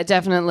 Yeah,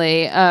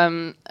 definitely.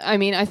 I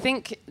mean, I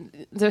think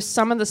there's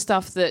some of the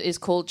stuff that is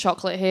called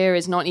chocolate here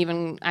is not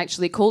even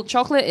actually called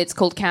chocolate. It's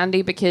called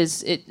candy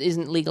because it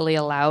isn't legally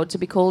allowed to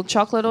be called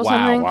chocolate or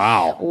something.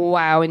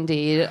 Wow,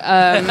 indeed.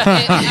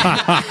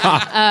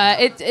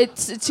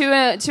 It's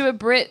to a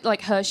Brit,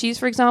 like Hershey's,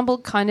 for example,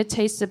 kind of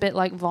tastes a bit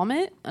like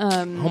vomit.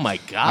 Oh my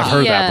God. I've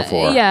heard that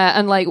before. Yeah,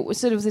 and like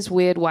sort of this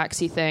weird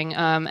waxy thing.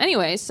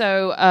 Anyway,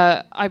 so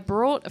I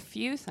brought a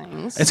few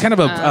things. It's kind of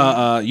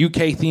a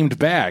UK-themed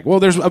bag. Well,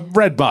 there's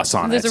red bus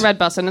on There's it. a red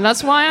bus on it, and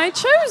that's why I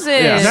chose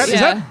it. Yeah. Is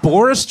that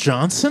Boris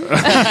Johnson? Okay,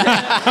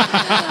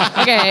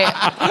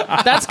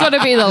 that's got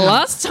to be the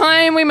last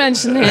time we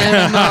mention him,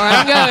 or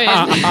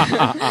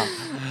I'm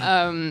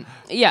going.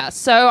 Yeah,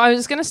 so I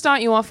was going to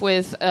start you off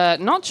with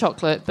not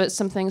chocolate, but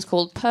some things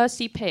called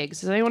Percy Pigs.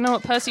 Does anyone know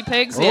what Percy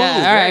Pigs? Yeah,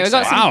 all right. We've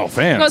got fans.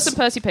 We've got some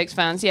Percy Pigs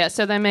fans. Yeah,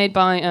 so they're made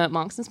by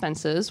Marks and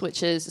Spencer's,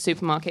 which is a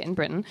supermarket in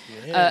Britain,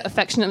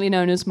 affectionately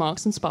known as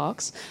Marks and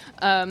Sparks.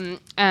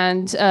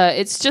 And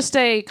it's just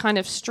a kind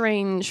of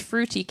strange,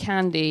 fruity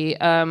candy.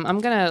 I'm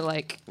going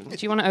to, do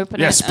you want to open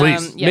it? Yes,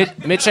 please. Yeah.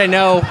 Mitch, I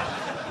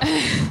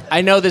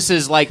know this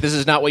is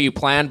not what you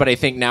planned, but I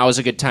think now is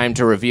a good time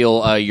to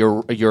reveal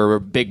your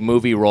big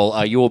movie role.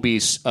 You will be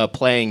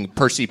playing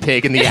Percy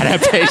Pig in the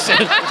adaptation.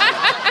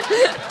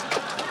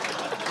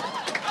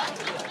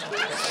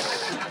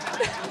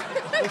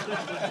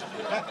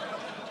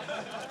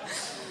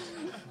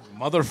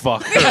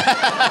 Motherfucker.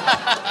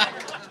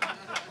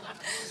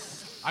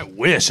 I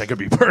wish I could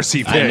be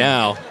Percy Pig. I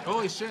know.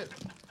 Holy shit.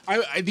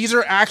 These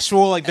are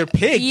actual, they're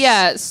pigs.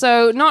 Yeah,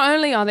 so not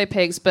only are they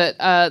pigs, but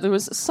there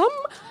was some...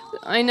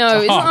 I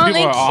know, aren't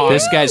they cute?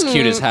 This guy's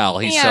cute as hell.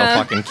 He's so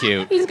fucking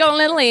cute. He's got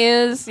little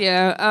ears,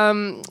 yeah.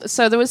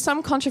 So there was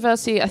some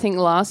controversy, I think,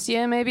 last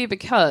year maybe,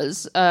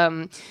 because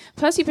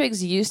Percy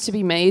Pigs used to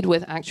be made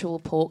with actual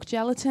pork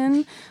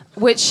gelatin,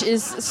 which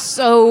is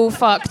so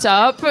fucked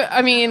up.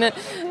 I mean...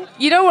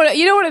 You don't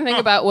want to think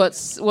about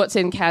what's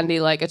in candy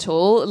at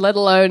all, let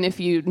alone if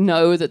you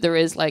know that there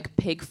is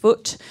pig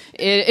foot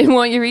in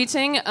what you're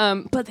eating.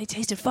 But they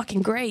tasted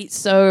fucking great,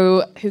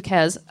 so who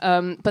cares?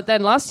 But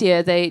then last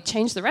year they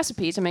changed the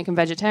recipe to make them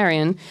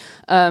vegetarian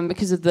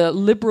because of the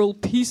liberal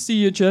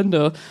PC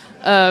agenda.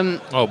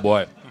 Oh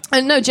boy.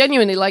 And no,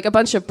 genuinely, a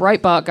bunch of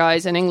Breitbart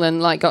guys in England,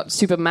 got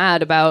super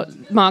mad about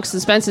Marks and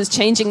Spencer's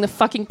changing the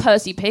fucking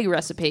Percy Pig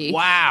recipe.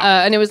 Wow.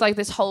 And it was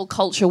this whole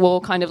culture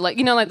war kind of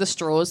the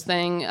straws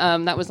thing.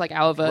 That was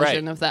our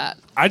version of that.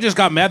 I just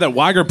got mad that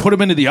Weiger put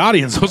him into the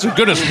audience. Those are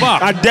good as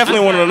fuck. I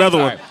definitely wanted another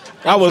one.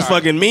 I was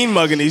fucking mean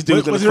mugging these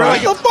dudes in the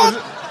front. What the fuck?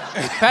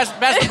 Pass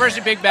the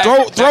Percy Pig back.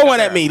 Throw one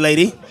at me,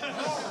 lady.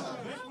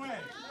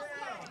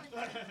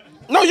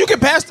 No, you can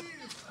pass.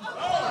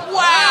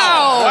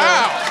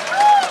 Wow.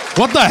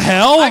 What the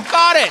hell? I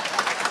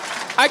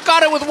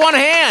caught it with one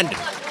hand.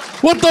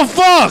 What the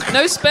fuck?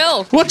 No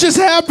spill. What just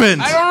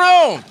happened? I don't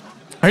know.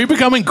 Are you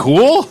becoming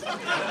cool?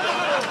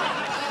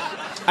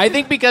 I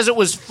think because it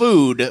was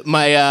food,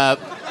 my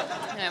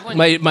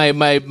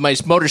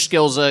motor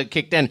skills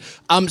kicked in.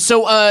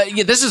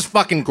 This is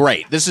fucking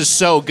great. This is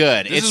so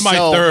good. This is my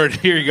third.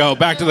 Here you go.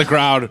 Back to the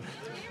crowd.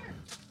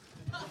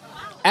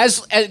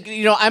 As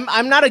you know,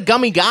 I'm not a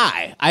gummy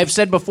guy. I've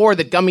said before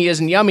that gummy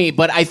isn't yummy,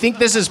 but I think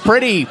this is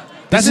pretty.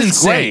 That's this is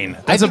insane.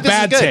 Great. That's a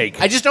bad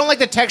take. I just don't like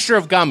the texture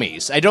of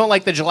gummies. I don't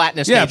like the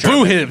gelatinous nature.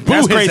 Boo him. Boo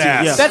his crazy.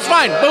 ass. Yeah. That's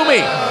fine. Boo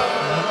me.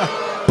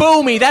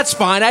 Boo me. That's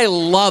fine. I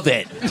love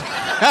it.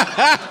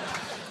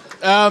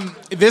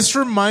 This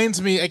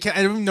reminds me, I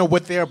don't even know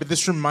what they are, but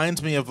this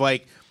reminds me of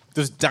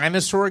those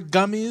dinosaur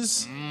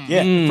gummies.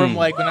 From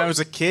when I was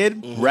a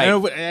kid. Right. I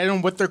don't know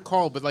what they're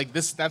called, but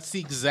that's the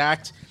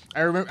exact. I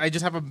remember. I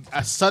just have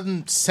a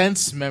sudden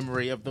sense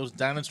memory of those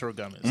dinosaur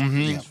gummies.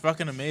 It's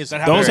fucking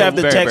amazing. Those have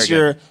the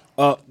texture.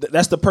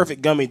 That's the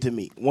perfect gummy to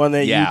me. One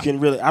that you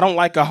can really. I don't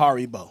like a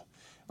Haribo.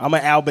 I'm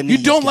an Albanese.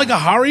 You don't like a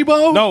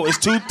Haribo? No, it's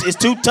too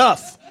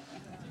tough.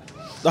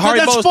 The Haribo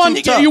that's is fun.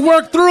 too tough. You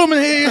work through them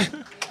and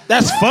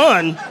That's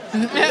fun.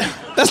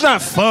 That's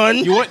not fun.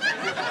 You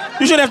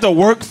shouldn't have to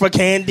work for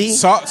candy.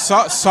 Soft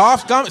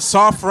gummies,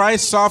 soft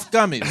rice, soft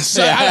gummies.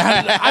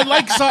 I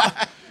like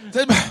soft.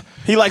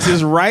 He likes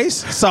his rice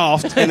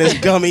soft and his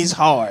gummies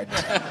hard.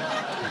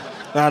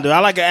 Nah, dude, I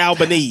like an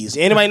Albanese.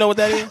 Anybody know what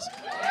that is?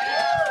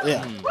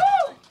 Yeah.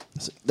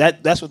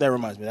 That's what that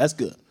reminds me. That's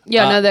good.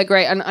 Yeah, no, they're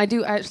great. And I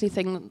do actually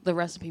think the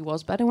recipe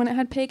was better when it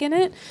had pig in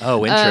it.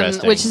 Oh,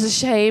 interesting. Which is a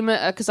shame,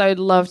 because I would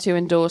love to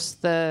endorse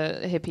the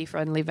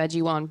hippie-friendly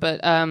veggie one.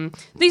 But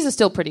these are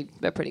still pretty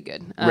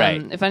good.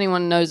 Right. If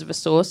anyone knows of a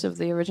source of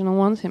the original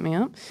ones, hit me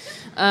up.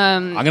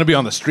 I'm going to be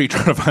on the street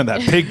trying to find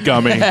that pig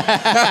gummy. You got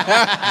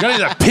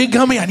that pig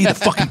gummy? I need the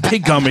fucking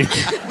pig gummy.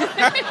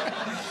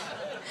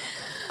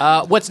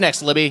 What's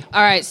next, Libby?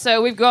 All right,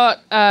 so we've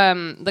got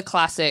the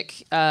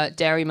classic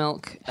dairy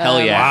milk.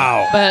 Hell yeah.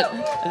 Wow.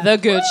 But the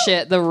good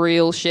shit, the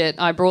real shit.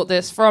 I brought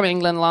this from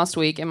England last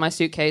week in my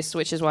suitcase,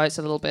 which is why it's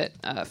a little bit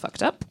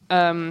fucked up.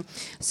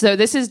 So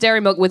this is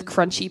dairy milk with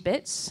crunchy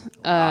bits.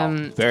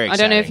 Very exciting. I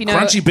don't know if you know.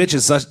 Crunchy bitch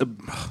is such a...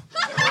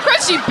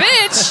 Crunchy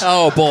bitch?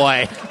 Oh,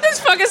 boy. This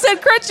fucker said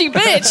crunchy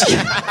bitch.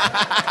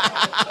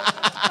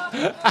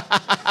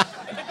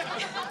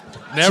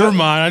 Never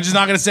mind. I'm just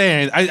not going to say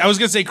anything. I was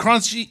going to say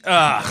crunchy...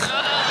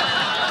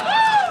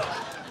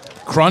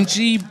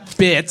 Crunchy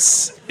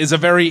bits is a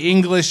very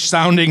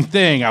English-sounding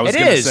thing, I was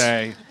going to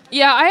say.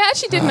 Yeah, I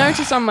actually did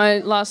notice on my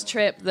last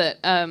trip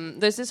that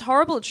there's this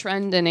horrible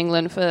trend in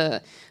England for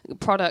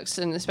products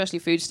and especially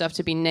food stuff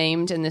to be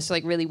named in this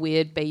really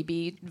weird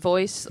baby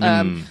voice.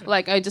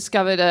 I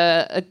discovered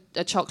a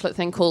chocolate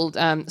thing called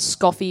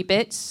Scoffy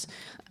Bits.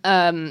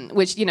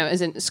 which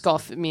isn't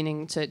scoff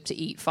meaning to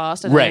eat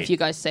fast. I don't know if you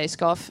guys say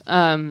scoff.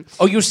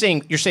 You're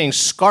saying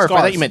scarf.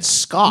 I thought you meant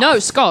scoff. No,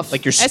 scoff.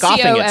 Like you're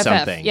scoffing at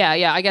something.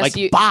 Yeah. I guess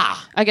like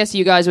bah. I guess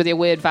you guys with your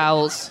weird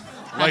vowels.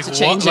 Like to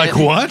change what? it.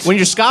 Like what? When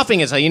you're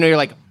scoffing, it's like you're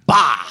like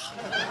bah.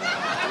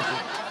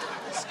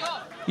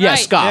 Yeah, right.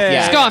 scoff.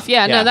 Yeah. Scoff.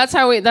 Yeah. No, that's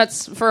how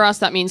that's for us.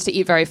 That means to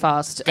eat very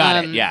fast.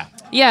 Got it. Yeah.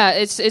 Yeah,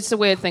 it's a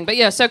weird thing, but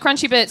yeah. So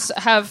crunchy bits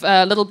have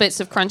little bits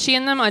of crunchy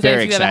in them. I don't know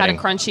if you've ever had a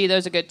crunchy;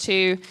 those are good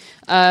too.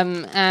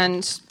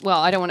 And well,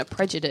 I don't want to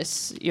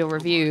prejudice your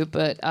review,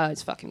 but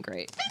it's fucking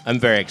great. I'm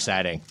very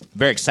excited.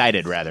 Very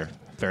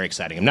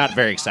exciting. I'm not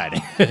very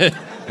exciting.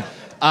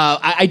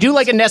 I do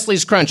like a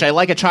Nestle's Crunch. I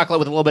like a chocolate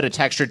with a little bit of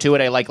texture to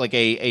it. I like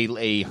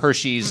a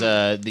Hershey's,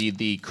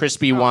 the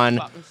crispy one.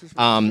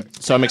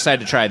 So I'm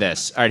excited to try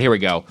this. All right, here we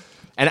go.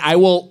 And I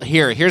will,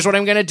 here's what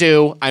I'm going to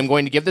do. I'm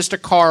going to give this to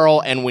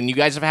Carl, and when you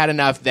guys have had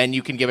enough, then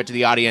you can give it to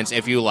the audience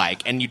if you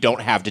like, and you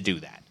don't have to do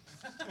that.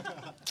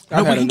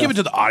 No, we can give it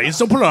to the audience.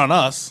 Don't put it on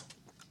us.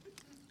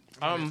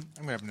 I'm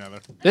going to have another.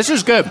 This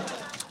is good.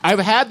 I've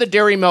had the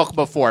dairy milk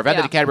before. I've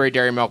had the Cadbury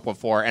dairy milk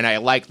before, and I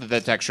like the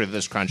texture that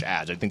this crunch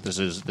adds. I think this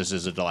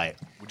is a delight.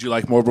 Would you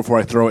like more before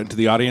I throw it into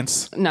the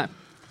audience? No.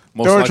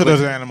 Throw it to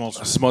those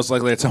animals. Most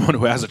likely it's someone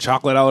who has a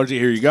chocolate allergy.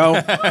 Here you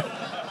go.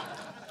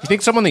 You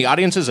think someone in the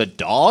audience is a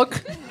dog?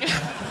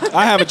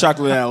 I have a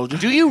chocolate allergy.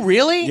 Do you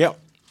really? Yep.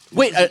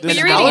 Wait, an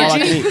you're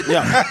allergy? Eating.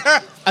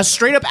 Yeah. A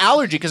straight up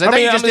allergy? Because I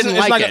thought you just didn't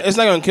like it. It's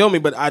not going to kill me,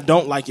 but I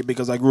don't like it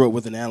because I grew up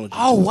with an allergy.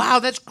 Oh, wow,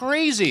 that's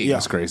crazy. Yeah.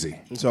 That's crazy.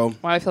 So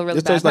I feel really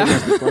it bad tastes like now.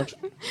 Nestle Crunch.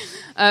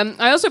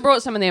 I also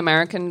brought some of the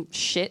American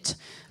shit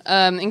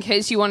in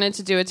case you wanted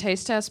to do a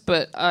taste test,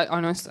 but I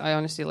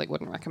honestly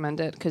wouldn't recommend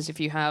it because if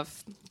you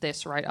have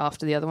this right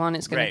after the other one,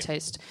 it's going to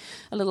taste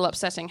a little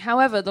upsetting.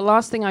 However, the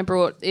last thing I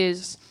brought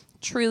is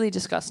truly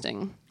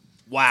disgusting.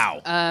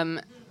 Wow.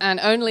 And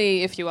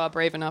only if you are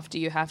brave enough do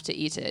you have to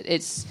eat it.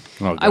 It's.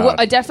 Oh, God.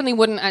 I definitely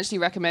wouldn't actually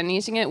recommend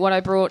eating it. What I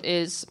brought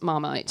is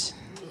Marmite.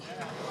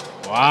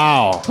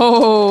 Wow.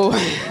 Oh.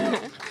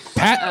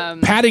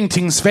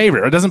 Paddington's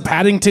favorite. Or doesn't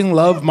Paddington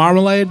love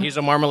marmalade? He's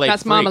a marmalade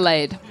That's freak.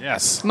 marmalade.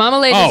 Yes.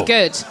 Marmalade is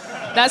good.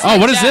 That's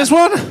what is this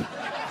one?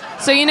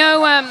 So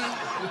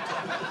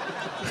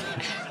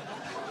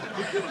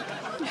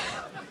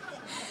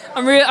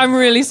I'm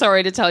really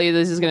sorry to tell you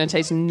this is going to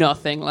taste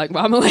nothing like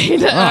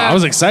marmalade. I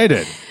was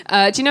excited.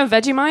 Do you know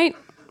Vegemite?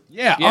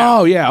 Yeah.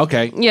 Oh, yeah.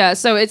 Okay. Yeah,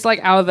 so it's like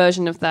our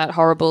version of that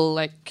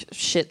horrible,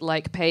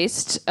 shit-like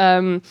paste.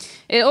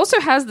 It also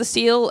has the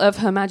seal of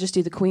Her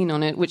Majesty the Queen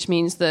on it, which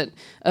means that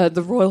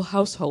the royal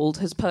household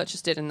has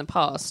purchased it in the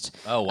past.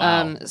 Oh,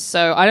 wow.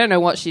 So I don't know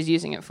what she's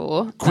using it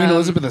for. Queen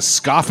Elizabeth is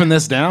scoffing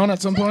this down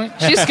at some point?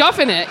 She's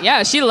scoffing it.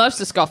 Yeah, she loves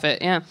to scoff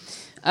it. Yeah.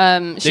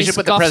 They should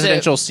put the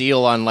presidential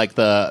seal on,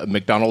 the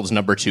McDonald's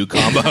 #2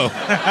 combo.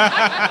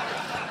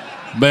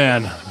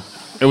 Man,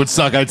 it would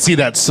suck. I'd see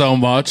that so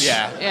much.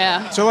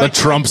 Yeah. So The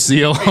Trump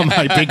seal on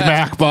my Big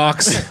Mac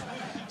box.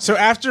 So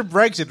after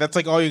Brexit, that's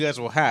all you guys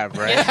will have,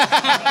 right?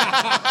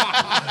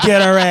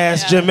 Get her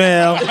ass,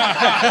 Jamelle.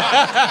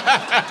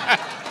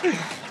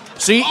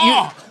 So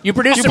you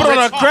produced You some put on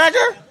a rich-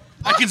 cracker?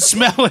 I can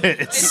smell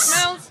it.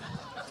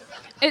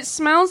 It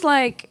smells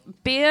like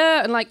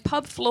beer and like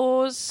pub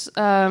floors,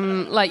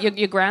 like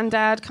your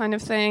granddad kind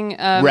of thing.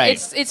 Right.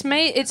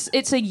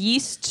 It's a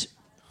yeast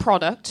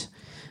product.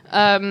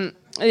 The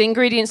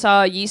ingredients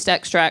are yeast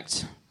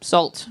extract,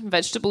 salt,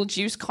 vegetable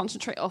juice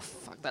concentrate. Oh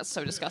fuck, that's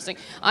so disgusting.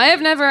 I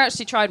have never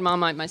actually tried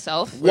Marmite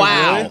myself.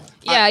 Wow.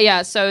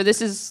 Yeah. So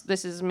this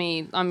is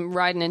me. I'm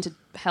riding into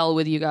hell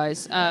with you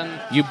guys.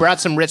 You brought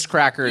some Ritz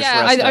crackers. Yeah,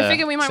 for us I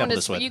figured we might want sample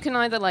this to. with. You can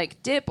either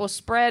dip or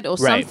spread or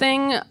Right.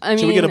 something.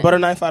 Should we get a butter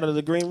knife out of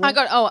the green room? I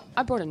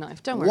brought a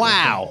knife. Don't worry.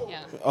 Wow. Yeah.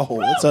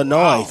 Oh, it's a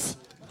knife.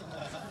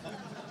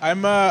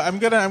 I'm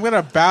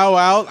gonna bow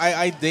out.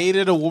 I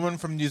dated a woman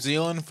from New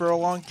Zealand for a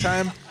long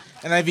time,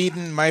 and I've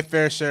eaten my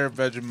fair share of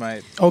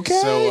Vegemite. Okay.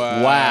 So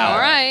Wow. All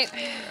right.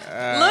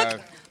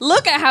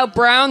 Look at how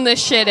brown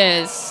this shit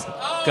is.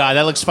 God,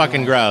 that looks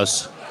fucking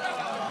gross.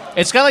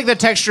 It's got the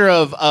texture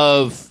of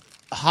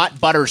hot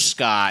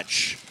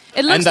butterscotch.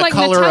 It looks and the like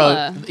color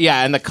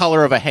Nutella. and the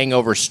color of a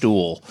hangover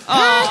stool.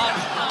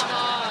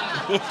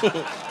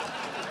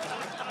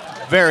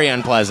 Very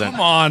unpleasant. Come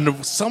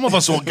on. Some of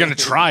us are going to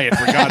try it,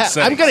 for God's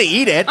sake. I'm gonna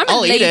eat it. I'm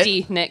I'll a eat lady,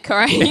 it. Nick. All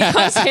right, you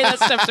can't say that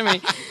stuff to me.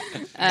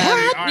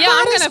 Yeah,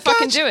 I'm gonna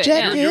fucking do it.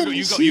 Yeah.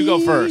 You go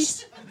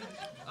first.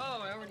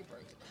 Oh, I already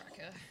broke the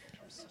cracker.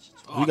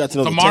 We got to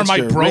know The the Marmite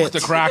texture of broke Ritz.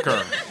 the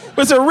cracker.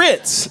 But it's a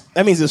Ritz.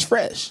 That means it's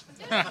fresh.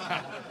 All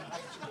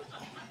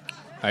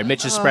right,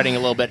 Mitch is spreading a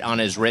little bit on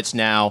his Ritz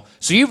now.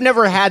 So you've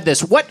never had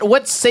this.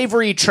 What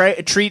savory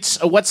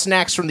treats, what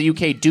snacks from the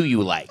UK do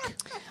you like?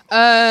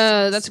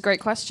 That's a great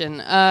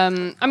question.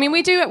 I mean,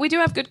 we do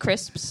have good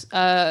crisps.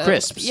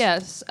 Crisps?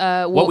 Yes.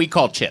 What we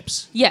call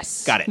chips.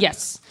 Yes. Got it.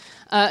 Yes.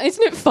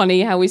 Isn't it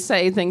funny how we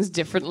say things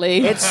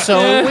differently? It's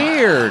so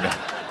weird.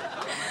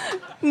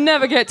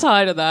 Never get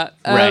tired of that.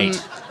 Right.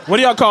 What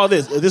do y'all call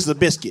this? This is a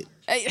biscuit.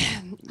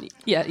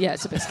 Yeah,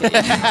 it's a biscuit.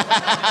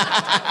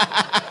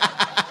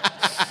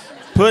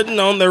 Putting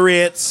on the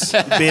Ritz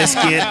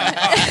biscuit.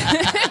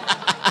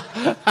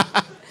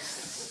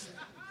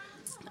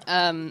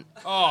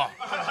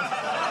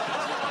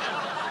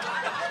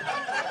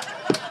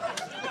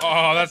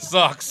 Oh, that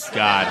sucks.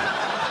 God.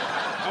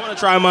 I want to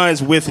try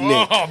mine's with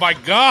Nick. Oh my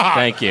God.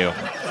 Thank you.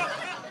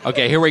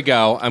 Okay, here we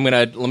go. Let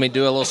me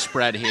do a little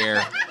spread here.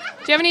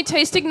 Do you have any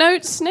tasting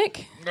notes,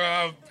 Nick?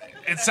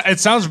 It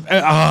sounds. Oh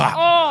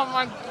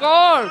my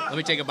God! Let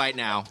me take a bite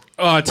now.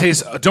 It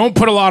tastes. Don't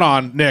put a lot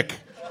on, Nick.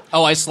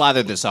 Oh, I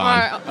slathered this on.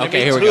 Alright.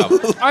 Okay, here we go.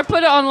 I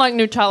put it on like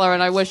Nutella,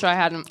 and I wish I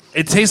hadn't.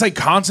 It tastes like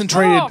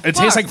concentrated. Oh, it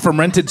tastes fuck. like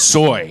fermented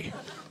soy.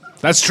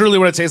 That's truly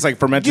what it tastes like.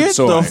 Fermented Get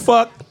soy. the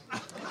fuck.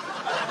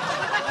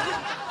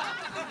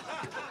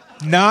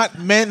 Not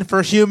meant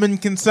for human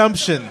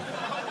consumption.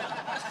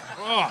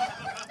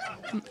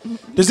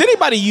 Does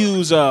anybody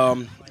use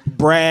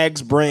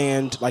Bragg's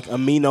brand like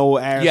amino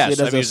acid? Yes,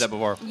 as I've used that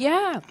before.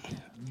 Yeah.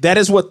 That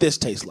is what this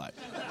tastes like.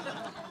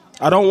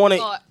 I don't want to.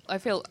 Oh, I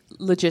feel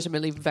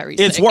legitimately very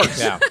It's sick. worse.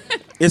 Yeah.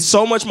 It's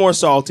so much more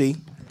salty.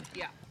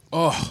 Yeah.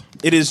 Oh,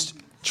 it is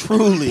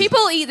truly.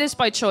 People eat this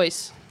by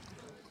choice.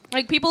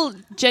 Like, people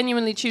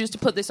genuinely choose to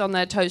put this on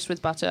their toast with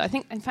butter. I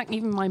think, in fact,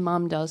 even my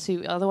mum does,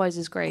 who otherwise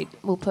is great,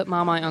 will put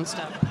Marmite on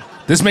stuff.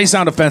 This may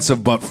sound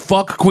offensive, but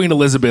fuck Queen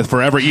Elizabeth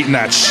for ever eating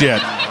that shit.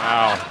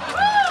 Wow.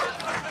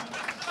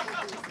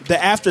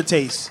 The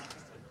aftertaste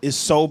is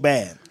so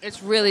bad.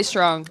 It's really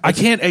strong. I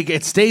can't.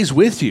 It stays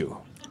with you.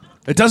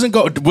 It doesn't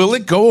go. Will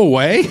it go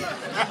away?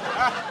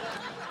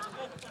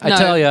 I No.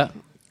 tell you,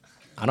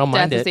 I don't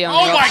mind Death is it. the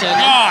only option.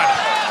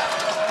 God!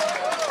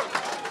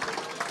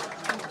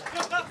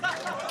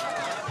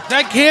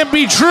 That can't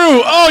be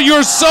true. Oh,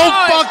 you're so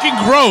fucking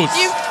gross.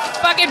 You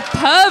fucking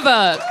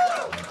pervert.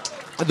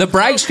 The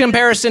Bragg's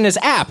comparison is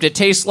apt. It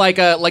tastes like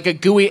a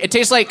gooey. It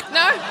tased like No.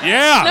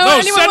 Yeah. No, No,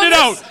 anyone send it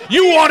want out.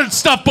 You wanted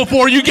stuff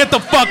before you get the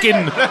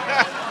fucking.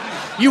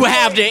 you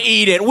have to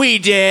eat it. We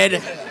did.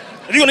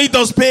 If you're gonna eat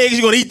those pigs,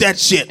 you're gonna eat that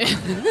shit.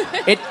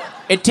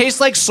 It tastes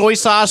like soy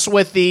sauce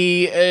with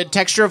the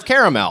texture of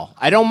caramel.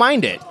 I don't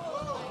mind it.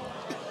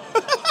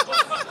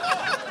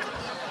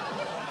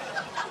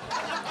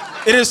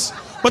 It is.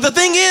 But the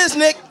thing is,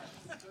 Nick,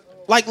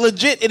 like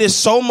legit, it is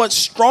so much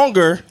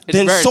stronger It's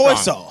than very soy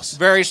strong. sauce.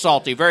 Very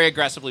salty, very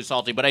aggressively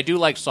salty, but I do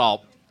like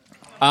salt.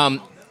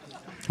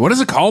 What is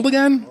it called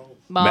again?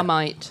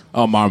 Marmite.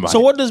 Oh, Marmite.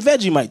 So what does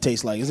Vegemite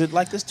taste like? Is it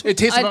like this too? It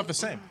tastes I- about the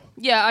same.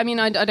 Yeah, I mean,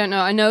 I don't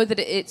know. I know that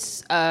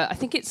it's, I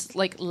think it's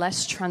like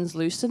less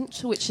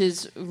translucent, which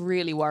is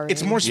really worrying.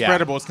 It's more Yeah.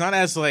 spreadable. It's not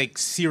as like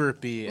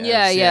syrupy.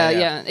 As,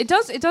 Yeah. It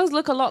does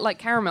look a lot like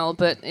caramel,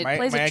 but it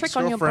plays a trick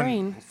on your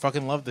ex-girlfriend brain.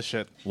 Fucking love the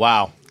shit.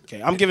 Wow.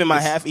 Okay, I'm giving my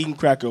half-eaten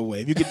cracker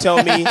away. If you could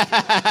tell me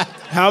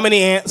how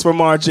many ants were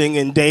marching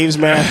in Dave's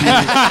Matthews.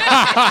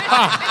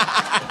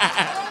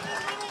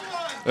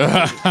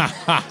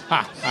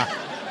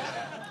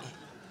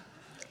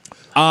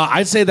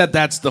 I'd say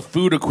that's the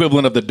food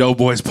equivalent of the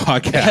Doughboys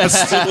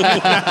podcast.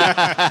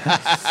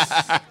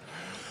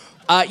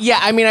 Yeah,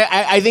 I mean,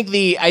 I think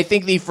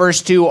the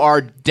first two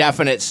are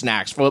definite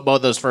snacks.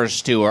 Both those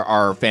first two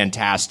are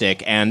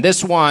fantastic, and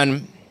this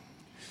one,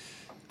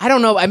 I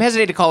don't know. I'm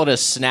hesitant to call it a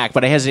snack,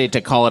 but I hesitate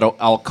to call it.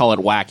 I'll call it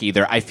whack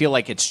either. I feel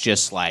like it's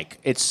just like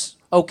it's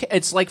okay.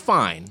 It's like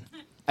fine.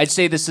 I'd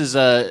say this is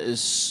a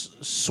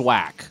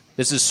swack.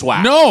 This is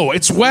swag. No,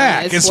 it's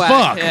whack. It's whack,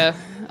 fuck. Yeah.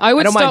 I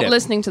would don't mind stop it.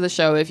 listening to the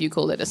show if you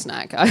called it a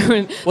snack. I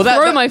would Well,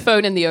 throw that- my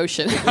phone in the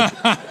ocean.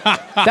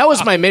 That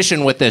was my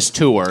mission with this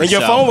tour. And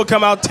your so- phone would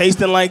come out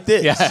tasting like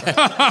this. Yeah,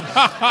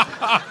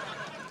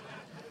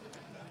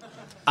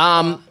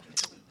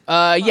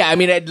 I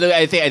mean, I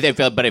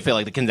feel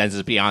like the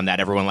consensus beyond that,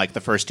 everyone liked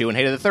the first two and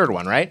hated the third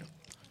one, right?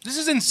 This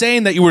is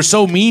insane that you were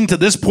so mean to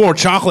this poor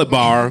chocolate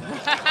bar.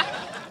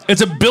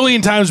 It's 1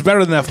 billion times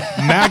better than that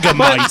MAGA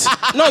mite.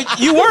 No,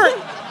 you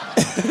weren't.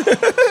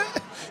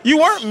 You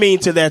weren't mean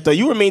to that though.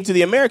 You were mean to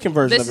the American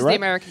version This of is it, right? the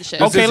American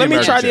shit. Okay, is let the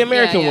me try American the shit.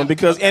 American Yeah. one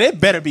and it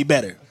better be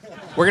better.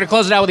 We're gonna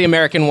close it out with the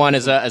American one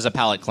as a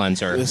palate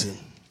cleanser. Listen,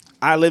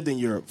 I lived in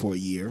Europe for a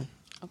year,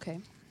 Okay.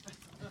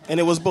 and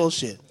it was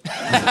bullshit.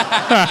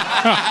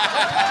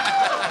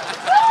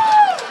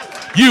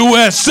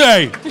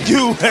 USA.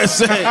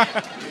 USA.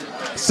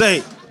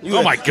 Say.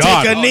 Oh my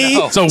God. Take a knee,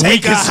 no. So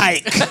take a weak as-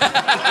 hike.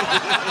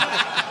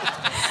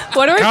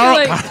 What do I Carl,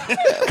 feel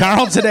like?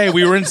 Carl, today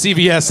we were in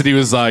CVS and he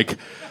was like,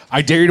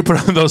 I dare you to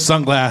put on those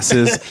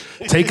sunglasses,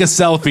 take a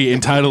selfie,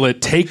 entitle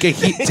it take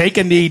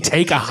a knee,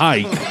 take a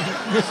hike.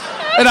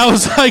 And I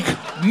was like,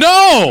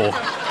 no.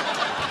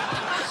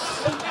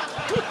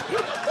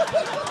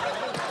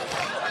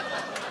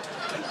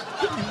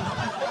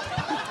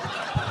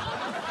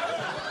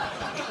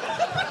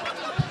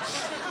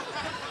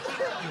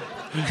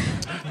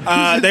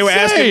 They were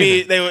asking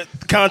me. insane.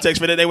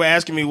 Context for that. They were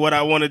asking me what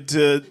I wanted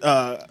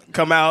to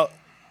come out.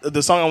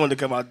 The song I wanted to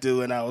come out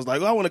to, and I was like,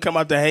 "Well, I want to come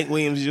out to Hank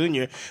Williams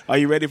Jr. Are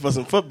you ready for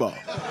some football?"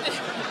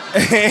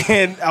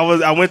 And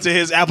I went to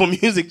his Apple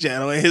Music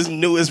channel, and his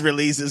newest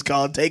release is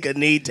called "Take a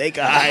Knee, Take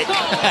a Hike."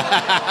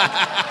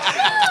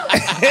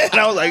 And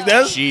I was like,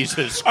 "That's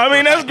Jesus. I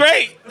mean, that's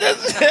great."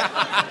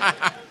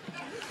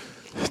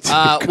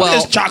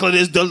 This chocolate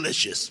is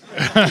delicious.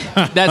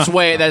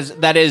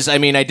 That is. I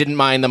mean, I didn't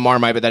mind the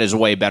Marmite, but that is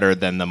way better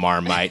than the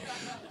Marmite.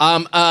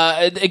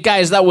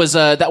 Guys, that was.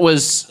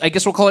 I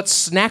guess we'll call it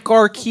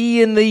Snackarchy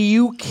in the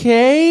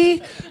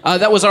UK.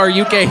 That was our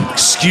UK.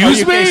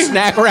 Excuse me?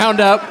 Snack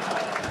roundup.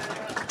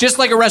 Just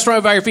like a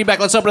restaurant with your feedback,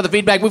 let's open to the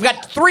feedback. We've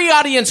got 3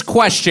 audience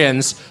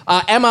questions.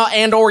 Emma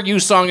and or you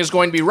song is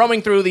going to be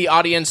roaming through the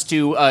audience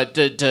to go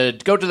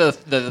to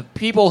the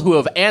people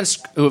who have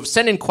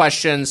sent in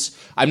questions.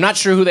 I'm not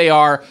sure who they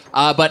are,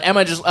 but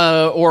Emma just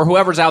or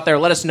whoever's out there,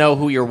 let us know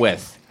who you're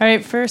with. All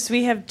right, first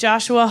we have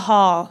Joshua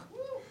Hall.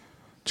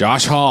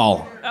 Josh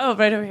Hall. Oh,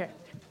 right over here.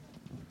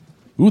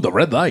 Ooh, the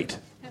red light.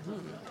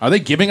 Are they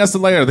giving us the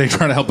light, or are they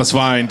trying to help us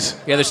find?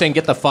 Yeah, they're saying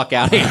get the fuck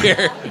out of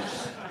here.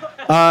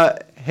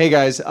 Hey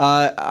guys,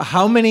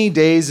 how many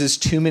days is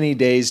too many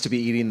days to be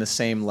eating the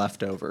same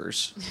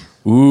leftovers?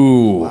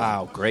 Ooh.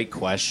 Wow, great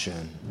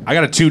question. I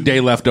got a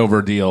 2-day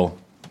leftover deal.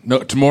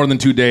 No, to more than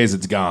 2 days,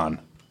 it's gone.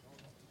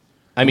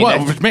 I mean,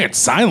 man,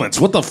 silence.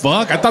 What the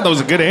fuck? I thought that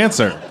was a good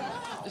answer.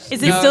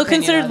 Is it still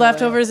considered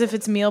leftovers if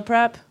it's meal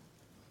prep?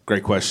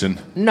 Great question.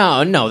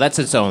 No, that's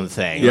its own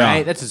thing,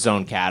 right? That's its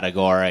own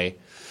category.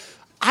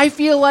 I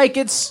feel like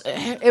if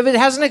it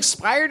hasn't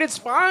expired, it's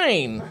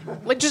fine.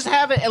 Like, just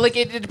have it. Like,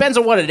 it depends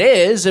on what it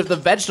is. If the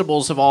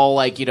vegetables have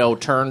all,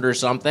 turned or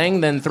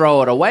something, then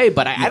throw it away.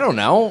 But I don't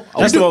know.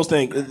 That's the most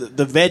thing.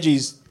 The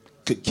veggies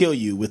could kill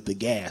you with the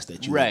gas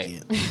that you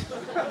get.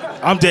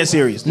 I'm dead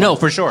serious. No,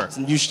 for sure.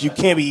 You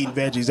can't be eating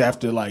veggies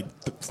after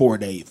 4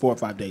 or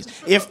 5 days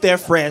if they're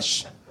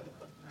fresh.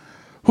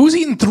 Who's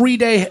eating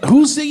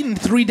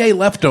 3-day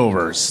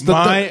leftovers?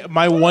 My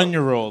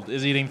 1-year-old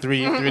is eating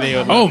 3-day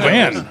leftovers. Oh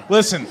man!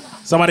 Listen,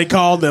 somebody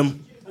called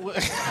them.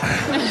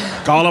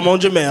 Call them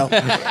on Jamelle.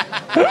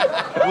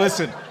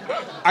 Listen,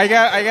 I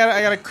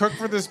gotta cook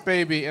for this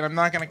baby, and I'm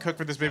not gonna cook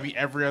for this baby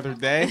every other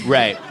day.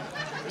 Right.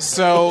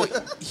 So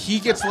he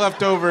gets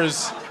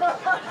leftovers.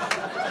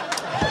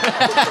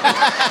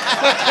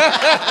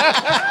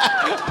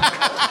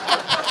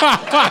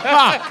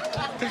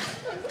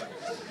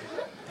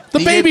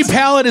 The baby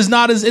palate is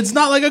not it's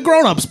not like a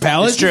grown-up's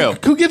palate. It's true.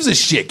 Who gives a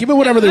shit? Give it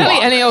whatever they Really,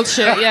 want. any old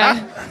shit,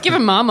 yeah. Give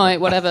him Marmite,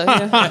 whatever.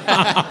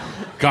 Yeah.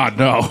 God,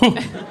 no.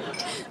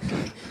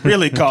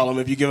 Really call him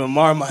if you give him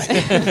Marmite.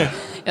 Yeah,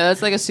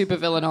 that's like a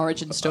supervillain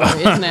origin story,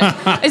 isn't it?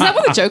 Is that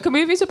what the Joker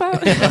movie's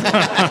about?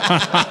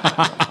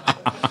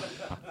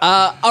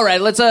 All right,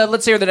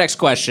 let's hear the next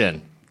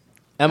question.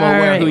 Emma, All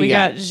where right, who we you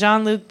got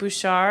Jean-Luc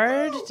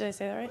Bouchard. Did I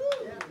say that right?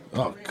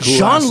 Oh, cool.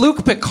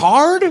 Jean-Luc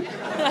Picard?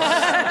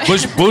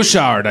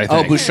 Bouchard, I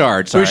think. Oh,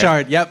 Bouchard. Sorry.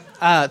 Bouchard. Yep.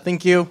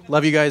 Thank you.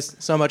 Love you guys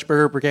so much,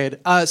 Burger Brigade.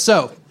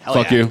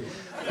 Fuck you.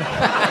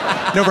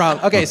 No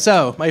problem. Okay,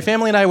 so my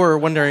family and I were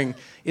wondering,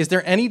 is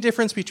there any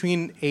difference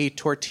between a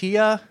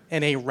tortilla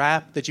and a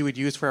wrap that you would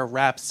use for a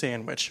wrap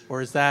sandwich?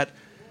 Or is that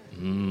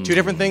 2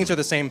 different things or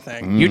the same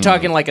thing? You're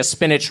talking like a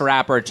spinach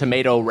wrap or a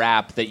tomato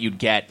wrap that you'd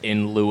get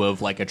in lieu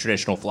of like a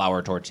traditional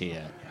flour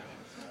tortilla.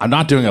 I'm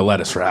not doing a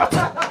lettuce wrap.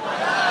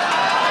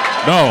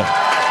 No.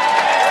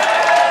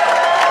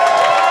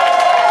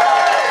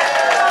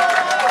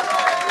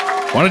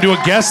 Want to do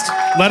a guest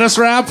lettuce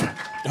wrap?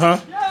 Huh?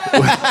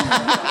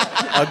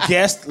 A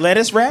guest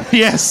lettuce wrap?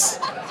 Yes.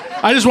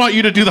 I just want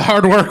you to do the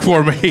hard work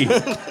for me.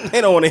 They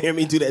don't want to hear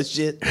me do that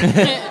shit. All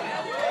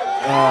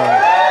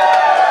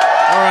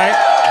right.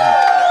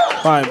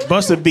 All right,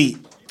 bust a beat.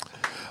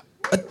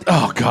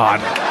 Oh, God.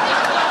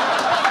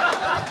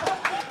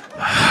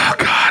 Oh,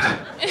 God.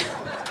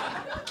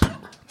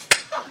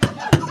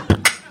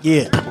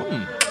 Yeah.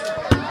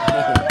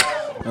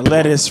 A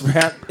lettuce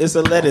wrap. It's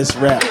a lettuce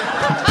wrap.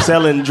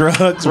 Selling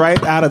drugs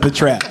right out of the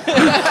trap.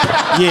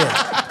 Yeah.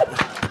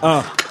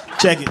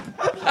 Check it.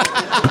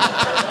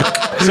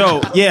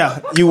 So, yeah,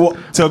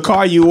 to a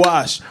car you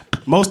wash,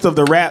 most of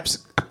the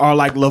wraps are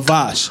like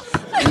lavash,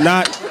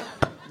 not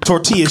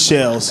tortilla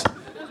shells.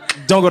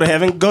 Don't go to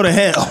heaven, go to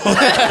hell.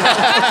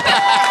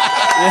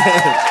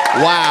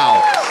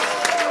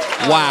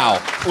 Wow.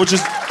 Which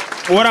is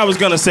what I was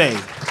going to say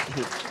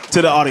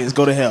to the audience,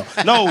 go to hell.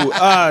 No,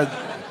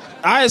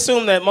 I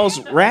assume that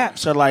most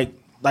wraps are like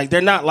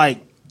they're not like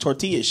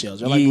tortilla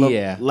shells. They're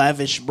like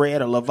lavish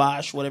bread or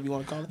lavash, whatever you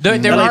want to call it.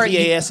 There are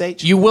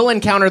L-A-V-A-S-H. You will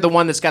encounter the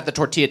one that's got the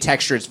tortilla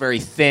texture. It's very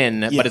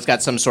thin, but it's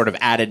got some sort of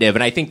additive,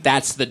 and I think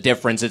that's the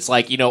difference. It's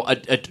like, an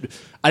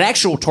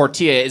actual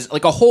tortilla is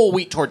like a whole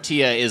wheat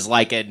tortilla is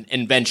like an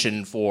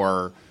invention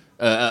for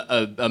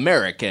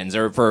Americans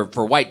or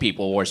for white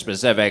people more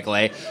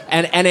specifically,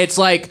 and it's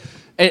like.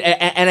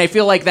 And I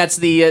feel like that's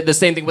the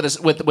same thing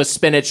with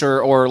spinach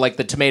or like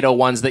the tomato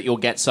ones that you'll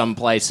get some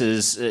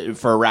places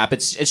for a wrap.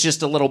 It's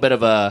just a little bit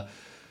of a.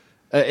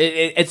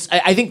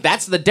 I think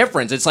that's the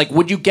difference. It's like,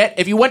 would you get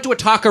if you went to a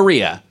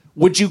taqueria?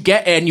 Would you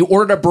get and you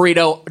ordered a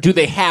burrito? Do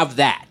they have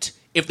that?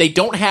 If they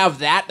don't have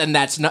that, then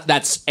that's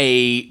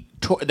a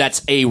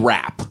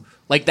wrap.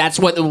 Like that's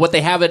what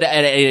they have at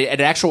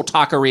an actual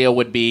taqueria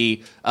would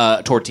be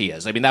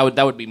tortillas. I mean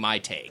that would be my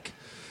take.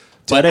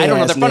 But I don't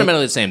know. They're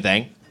fundamentally the same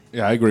thing.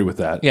 Yeah, I agree with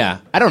that. Yeah,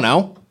 I don't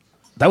know.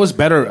 That was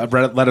better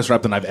lettuce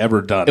wrap than I've ever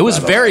done. It was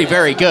very,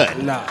 very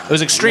good. No. It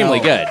was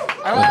extremely good.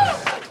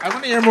 I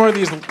want to hear more of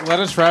these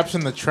lettuce wraps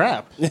in the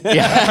trap. Nick,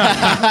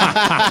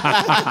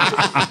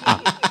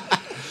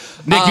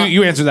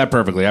 you answered that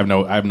perfectly. I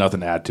have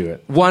nothing to add to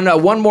it.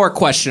 One more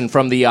question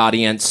from the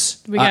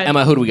audience. We got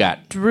Emma, who do we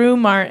got? Drew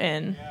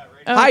Martin.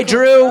 Hi,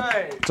 Drew.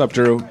 What's up,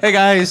 Drew? Hey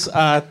guys,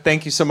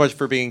 thank you so much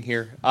for being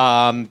here.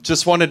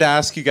 Just wanted to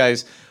ask you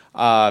guys,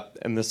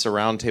 and this is a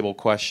roundtable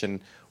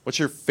question. What's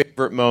your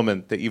favorite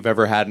moment that you've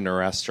ever had in a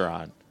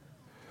restaurant?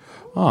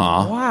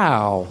 Aw.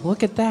 Wow,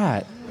 look at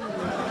that.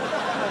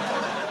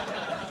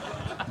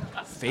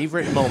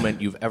 Favorite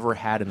moment you've ever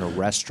had in a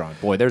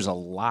restaurant? Boy, there's a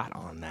lot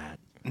on that.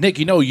 Nick,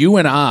 you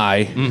and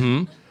I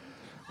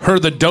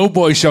heard the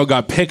Doughboy show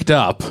got picked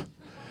up,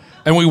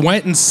 and we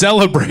went and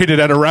celebrated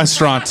at a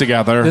restaurant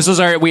together. This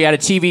was we had a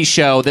TV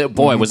show that,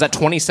 boy, was that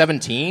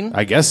 2017?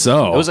 I guess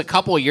so. It was a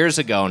couple of years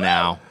ago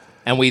now.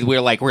 And we were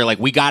like,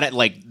 we got it.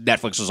 Like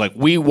Netflix was like,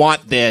 we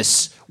want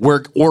this.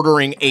 We're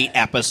ordering 8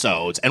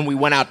 episodes, and we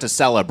went out to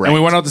celebrate. And we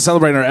went out to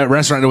celebrate at a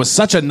restaurant. It was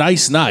such a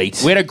nice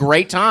night. We had a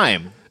great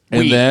time.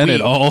 And then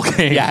it all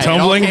came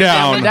tumbling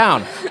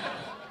down.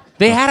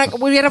 We had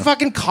a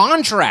fucking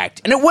contract,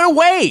 and it went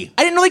away.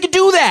 I didn't know they could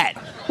do that.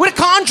 We had a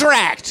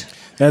contract.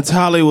 That's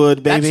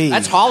Hollywood, baby.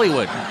 That's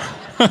Hollywood.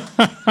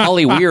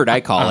 Holly weird,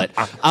 I call it.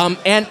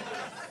 And.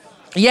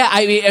 Yeah,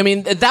 I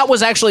mean that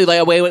was actually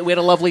like we had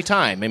a lovely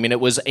time. I mean, it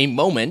was a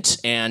moment,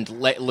 and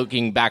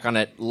looking back on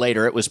it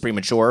later, it was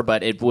premature,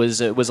 but it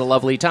was a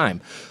lovely time.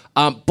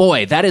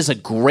 Boy, that is a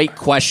great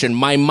question.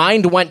 My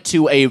mind went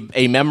to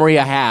a memory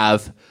I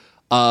have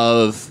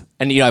of,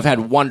 and I've had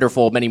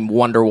many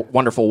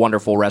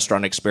wonderful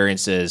restaurant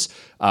experiences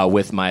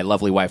with my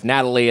lovely wife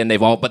Natalie, and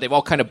they've all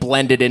kind of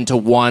blended into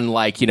one.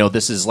 Like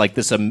this is like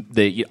this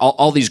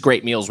all these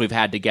great meals we've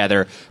had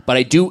together. But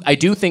I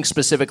do think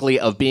specifically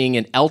of being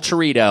in El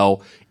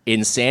Torito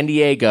in San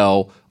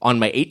Diego on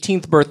my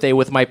 18th birthday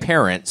with my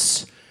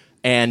parents.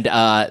 And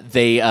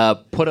they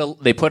put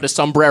a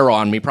sombrero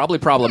on me, probably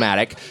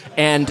problematic,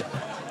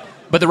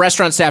 but the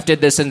restaurant staff did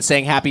this and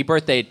sang happy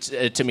birthday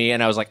to me,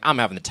 and I was like, I'm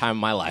having the time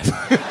of my life.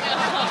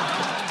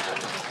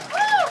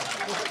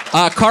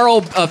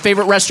 Carl,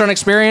 favorite restaurant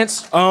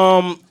experience?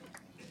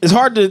 It's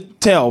hard to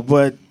tell,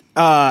 but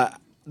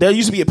there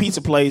used to be a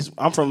pizza place.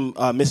 I'm from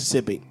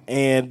Mississippi,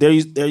 and there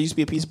used to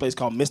be a pizza place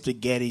called Mr.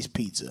 Getty's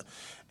Pizza.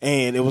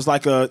 And it was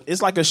like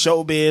it's like a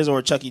Showbiz or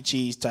a Chuck E.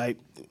 Cheese type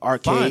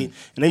arcade. Fun.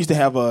 And they used to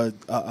have a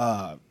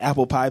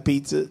apple pie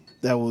pizza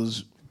that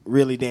was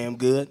really damn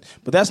good.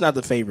 But that's not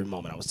the favorite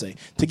moment, I would say.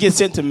 To get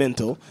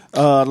sentimental,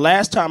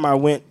 last time I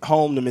went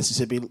home to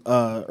Mississippi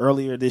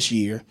earlier this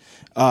year,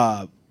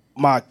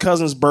 my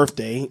cousin's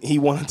birthday, he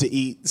wanted to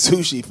eat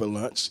sushi for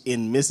lunch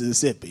in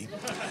Mississippi.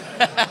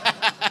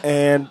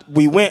 And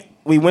we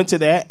went to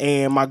that,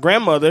 and my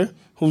grandmother,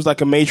 who's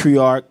like a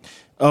matriarch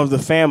of the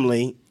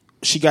family,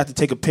 she got to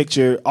take a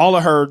picture. All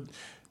of her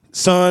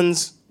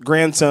sons,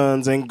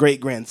 grandsons, and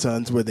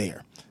great-grandsons were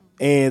there.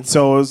 And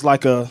so it was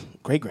like a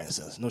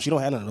great-grandsons. No, she don't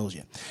have none of those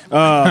yet.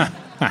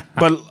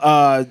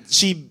 But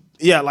she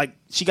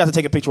got to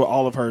take a picture with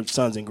all of her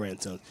sons and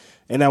grandsons.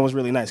 And that was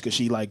really nice because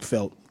she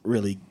felt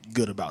really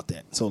good about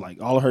that. So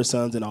all of her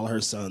sons and all of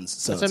her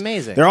sons. That's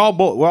amazing. We're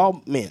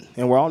all men,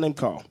 and we're all named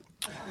Carl.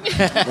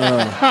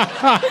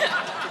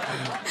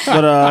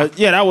 But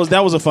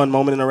that was a fun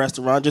moment in a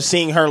restaurant. Just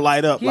seeing her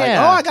light up,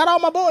 I got all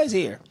my boys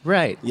here.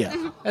 Right.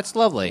 Yeah, that's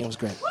lovely. It was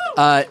great.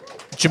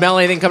 Jamelle,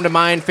 anything come to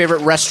mind?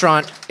 Favorite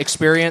restaurant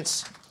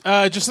experience?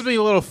 Just something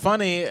a little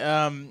funny.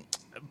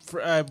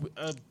 For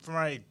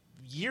my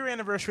year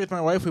anniversary with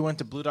my wife, we went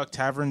to Blue Duck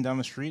Tavern down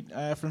the street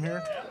from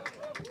here.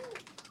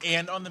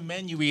 And on the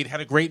menu, we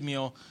had a great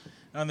meal.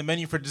 On the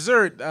menu for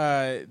dessert,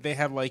 they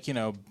have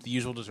the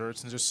usual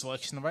desserts and there's a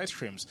selection of ice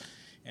creams.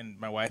 And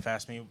my wife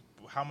asked me,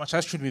 how much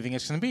ice cream do you think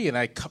it's going to be? And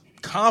I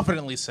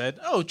confidently said,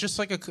 just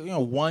like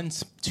one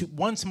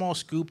small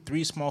scoop,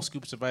 3 small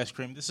scoops of ice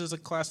cream. This is a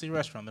classy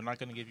restaurant. They're not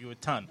going to give you a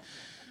ton.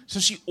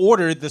 So she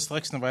ordered the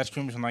selection of ice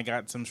creams, and I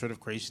got some sort of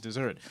crazy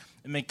dessert.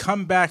 And they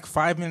come back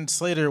 5 minutes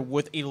later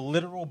with a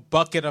literal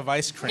bucket of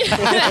ice cream.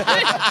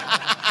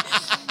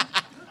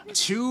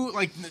 2,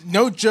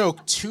 no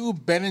joke, 2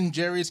 Ben &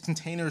 Jerry's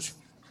containers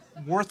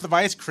worth of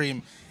ice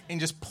cream, and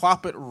just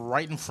plop it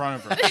right in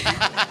front of her.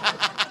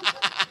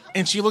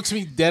 And she looks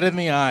me dead in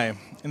the eye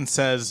and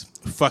says,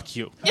 "Fuck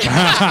you." That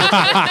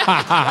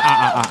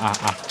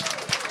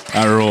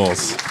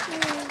rules.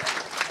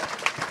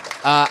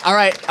 All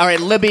right,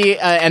 Libby,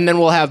 and then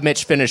we'll have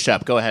Mitch finish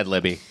up. Go ahead,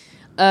 Libby.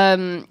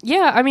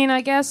 Yeah, I mean,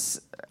 I guess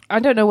I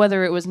don't know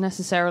whether it was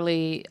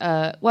necessarily.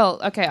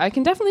 Okay, I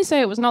can definitely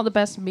say it was not the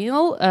best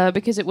meal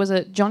because it was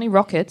at Johnny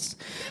Rockets.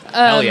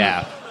 Hell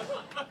yeah.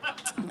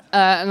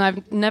 And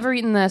I've never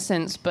eaten there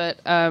since, but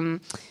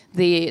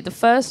the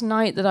first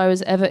night that I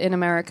was ever in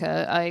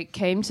America, I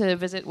came to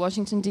visit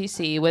Washington,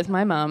 D.C. with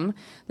my mum.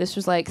 This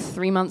was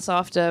 3 months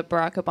after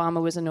Barack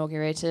Obama was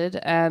inaugurated,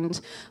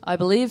 and I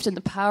believed in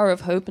the power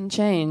of hope and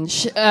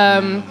change.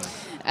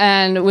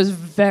 and was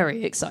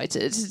very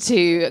excited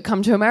to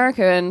come to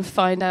America and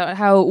find out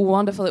how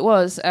wonderful it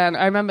was. And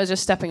I remember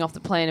just stepping off the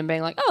plane and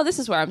being like, oh, this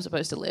is where I'm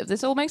supposed to live.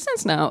 This all makes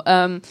sense now.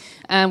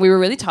 And we were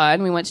really tired,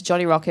 and we went to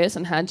Johnny Rockets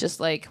and had just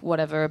like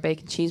whatever, a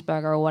bacon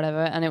cheeseburger or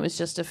whatever, and it was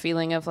just a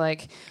feeling of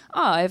like,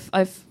 I've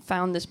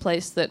found this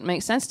place that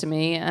makes sense to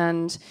me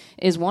and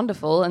is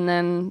wonderful. And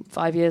then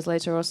 5 years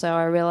later or so,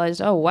 I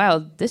realized, oh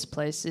wow, this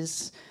place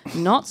is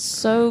not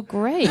so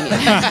great.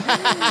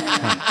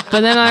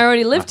 But then I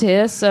already lived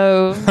here,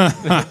 so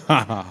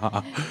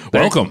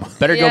welcome.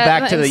 Better go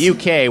back to the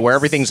UK where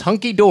everything's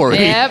hunky dory.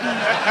 Yep.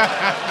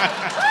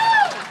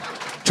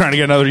 Trying to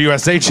get another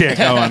USA chick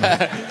going.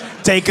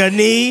 Take a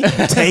knee,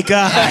 take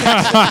a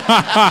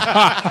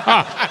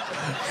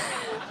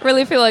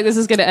Really feel like this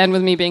is going to end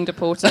with me being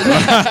deported.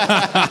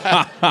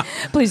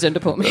 Please don't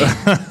deport me.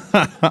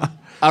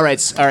 All right,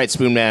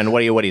 Spoon Man. What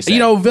do you say?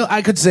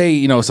 I could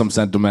say some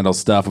sentimental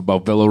stuff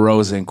about Villa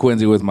Rosa and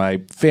Quincy with my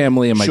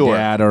family and my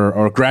dad,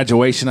 or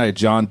graduation. I had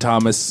John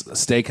Thomas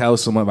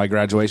Steakhouse on my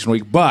graduation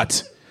week.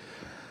 But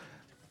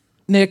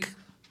Nick,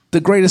 the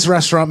greatest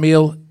restaurant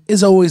meal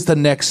is always the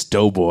next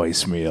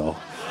Doughboys meal.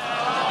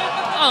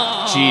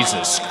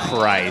 Jesus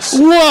Christ!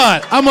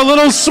 What? I'm a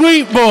little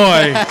sweet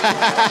boy.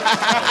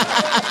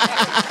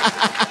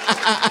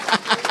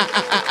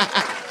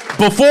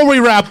 Before we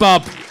wrap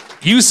up,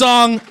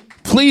 Yusong,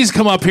 please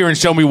come up here and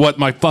show me what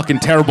my fucking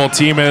terrible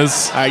team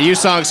is. All right,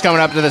 Yusong's coming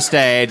up to the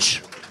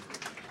stage.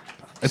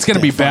 It's going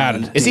to be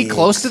bad. Is he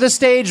close to the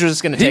stage, or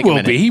is it going to take a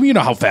minute? He will be. You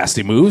know how fast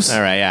he moves.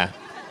 All right, yeah.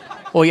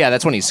 Well, yeah,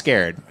 that's when he's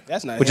scared.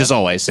 That's nice. Which is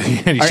always. He All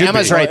right, should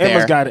Emma's be. right there.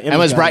 Emma's got it.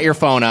 Emma's brought your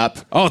phone up.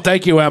 Oh,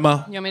 thank you,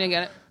 Emma. You want me to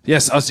get it?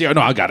 Yes,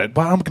 no, I got it.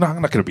 But I'm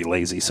not going to be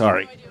lazy.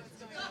 Sorry.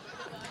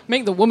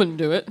 Make the woman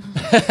do it.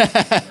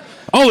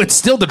 Oh,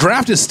 the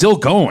draft is still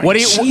going. What do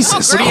you?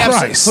 Jesus who do you have?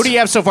 Christ. Who do you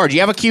have so far? Do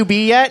you have a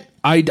QB yet?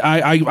 I'm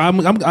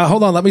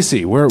hold on. Let me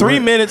see. 3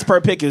 minutes per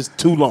pick is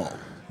too long.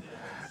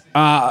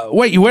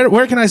 Wait,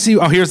 where can I see?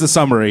 Oh, here's the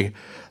summary.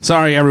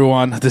 Sorry,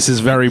 everyone. This is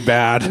very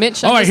bad.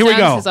 Mitch all right, here we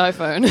go. his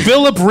iPhone.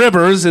 Phillip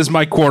Rivers is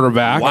my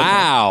quarterback.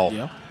 Wow.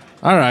 Yeah.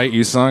 All right,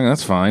 Yusong,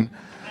 that's fine.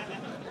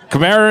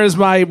 Kamara is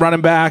my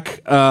running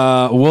back.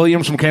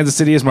 Williams from Kansas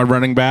City is my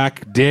running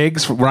back.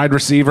 Diggs, wide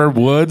receiver.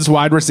 Woods,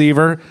 wide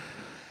receiver.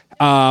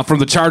 From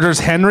the Chargers,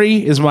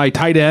 Henry is my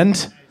tight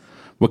end.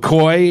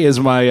 McCoy is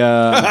my...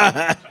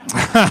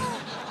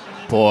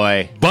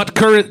 Boy.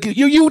 Butker.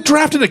 You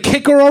drafted a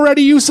kicker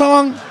already,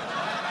 Yusong?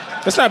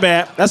 That's not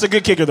bad. That's a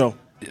good kicker, though.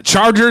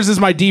 Chargers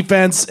is my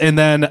defense, and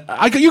then...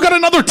 you got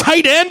another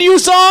tight end,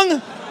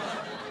 Yusong?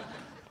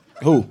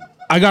 Who?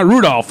 I got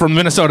Rudolph from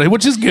Minnesota,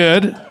 which is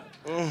good.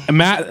 And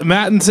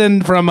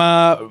Mattinson from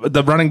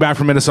the running back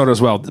from Minnesota as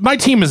well. My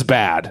team is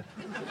bad.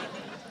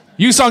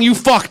 Yusong, you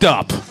fucked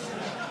up.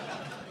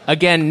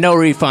 Again, no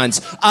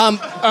refunds.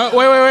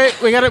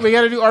 Wait. We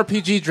gotta do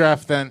RPG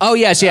draft then. Oh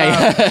yes,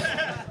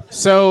 yeah.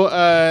 So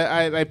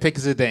I pick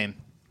Zidane.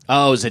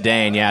 Oh,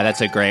 Zidane. Yeah,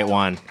 that's a great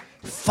one.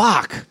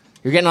 Fuck,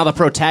 you're getting all the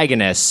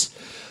protagonists.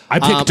 I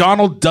picked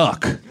Donald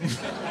Duck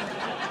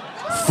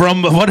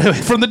from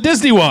the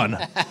Disney one.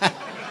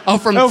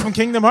 From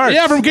Kingdom Hearts.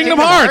 Yeah, from Kingdom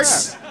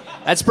Hearts.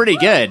 That's pretty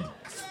good.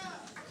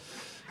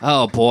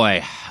 Oh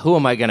boy, who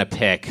am I gonna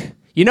pick?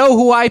 You know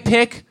who I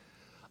pick?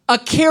 A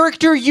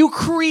character you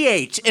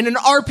create in an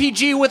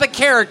RPG with a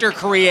character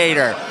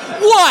creator.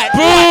 What?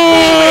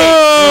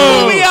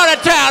 Move me out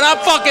of town. I'm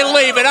fucking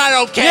leaving. I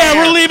don't care. Yeah,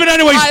 we're leaving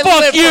anyways.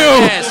 Fuck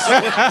you.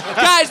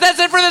 Guys, that's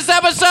it for this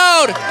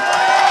episode.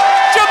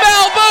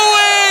 Jamelle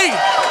Bouie,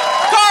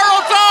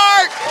 Carl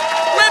Tart,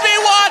 Libby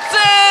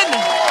Watson,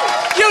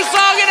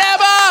 Yusong and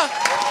Emma.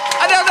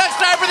 Until next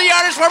time for the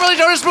artist formerly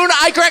known as Spoon,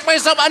 I correct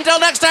myself. Until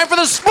next time for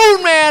the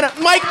Spoon Man,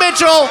 Mike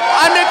Mitchell,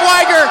 I'm Nick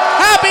Weiger.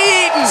 Happy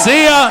eating.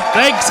 See ya.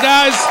 Thanks,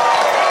 guys.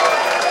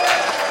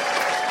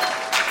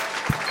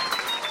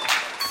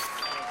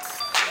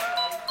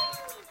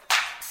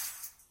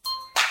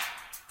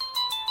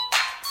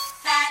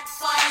 Fat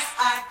boys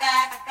are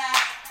back,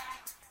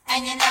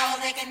 and you know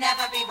they can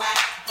never be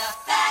whacked. The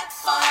fat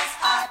boys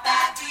are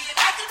back. Do you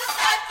like the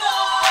fat boys?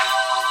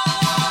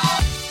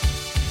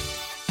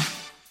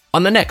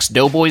 On the next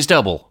Doughboys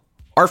Double,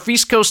 our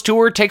Feast Coast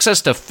tour takes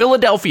us to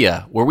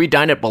Philadelphia, where we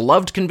dine at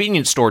beloved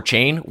convenience store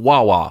chain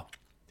Wawa.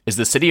 Is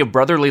the city of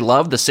brotherly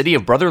love the city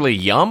of brotherly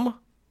yum?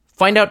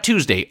 Find out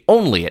Tuesday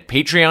only at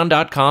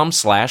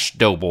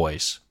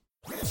patreon.com/doughboys.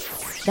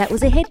 That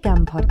was a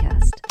HeadGum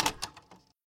podcast.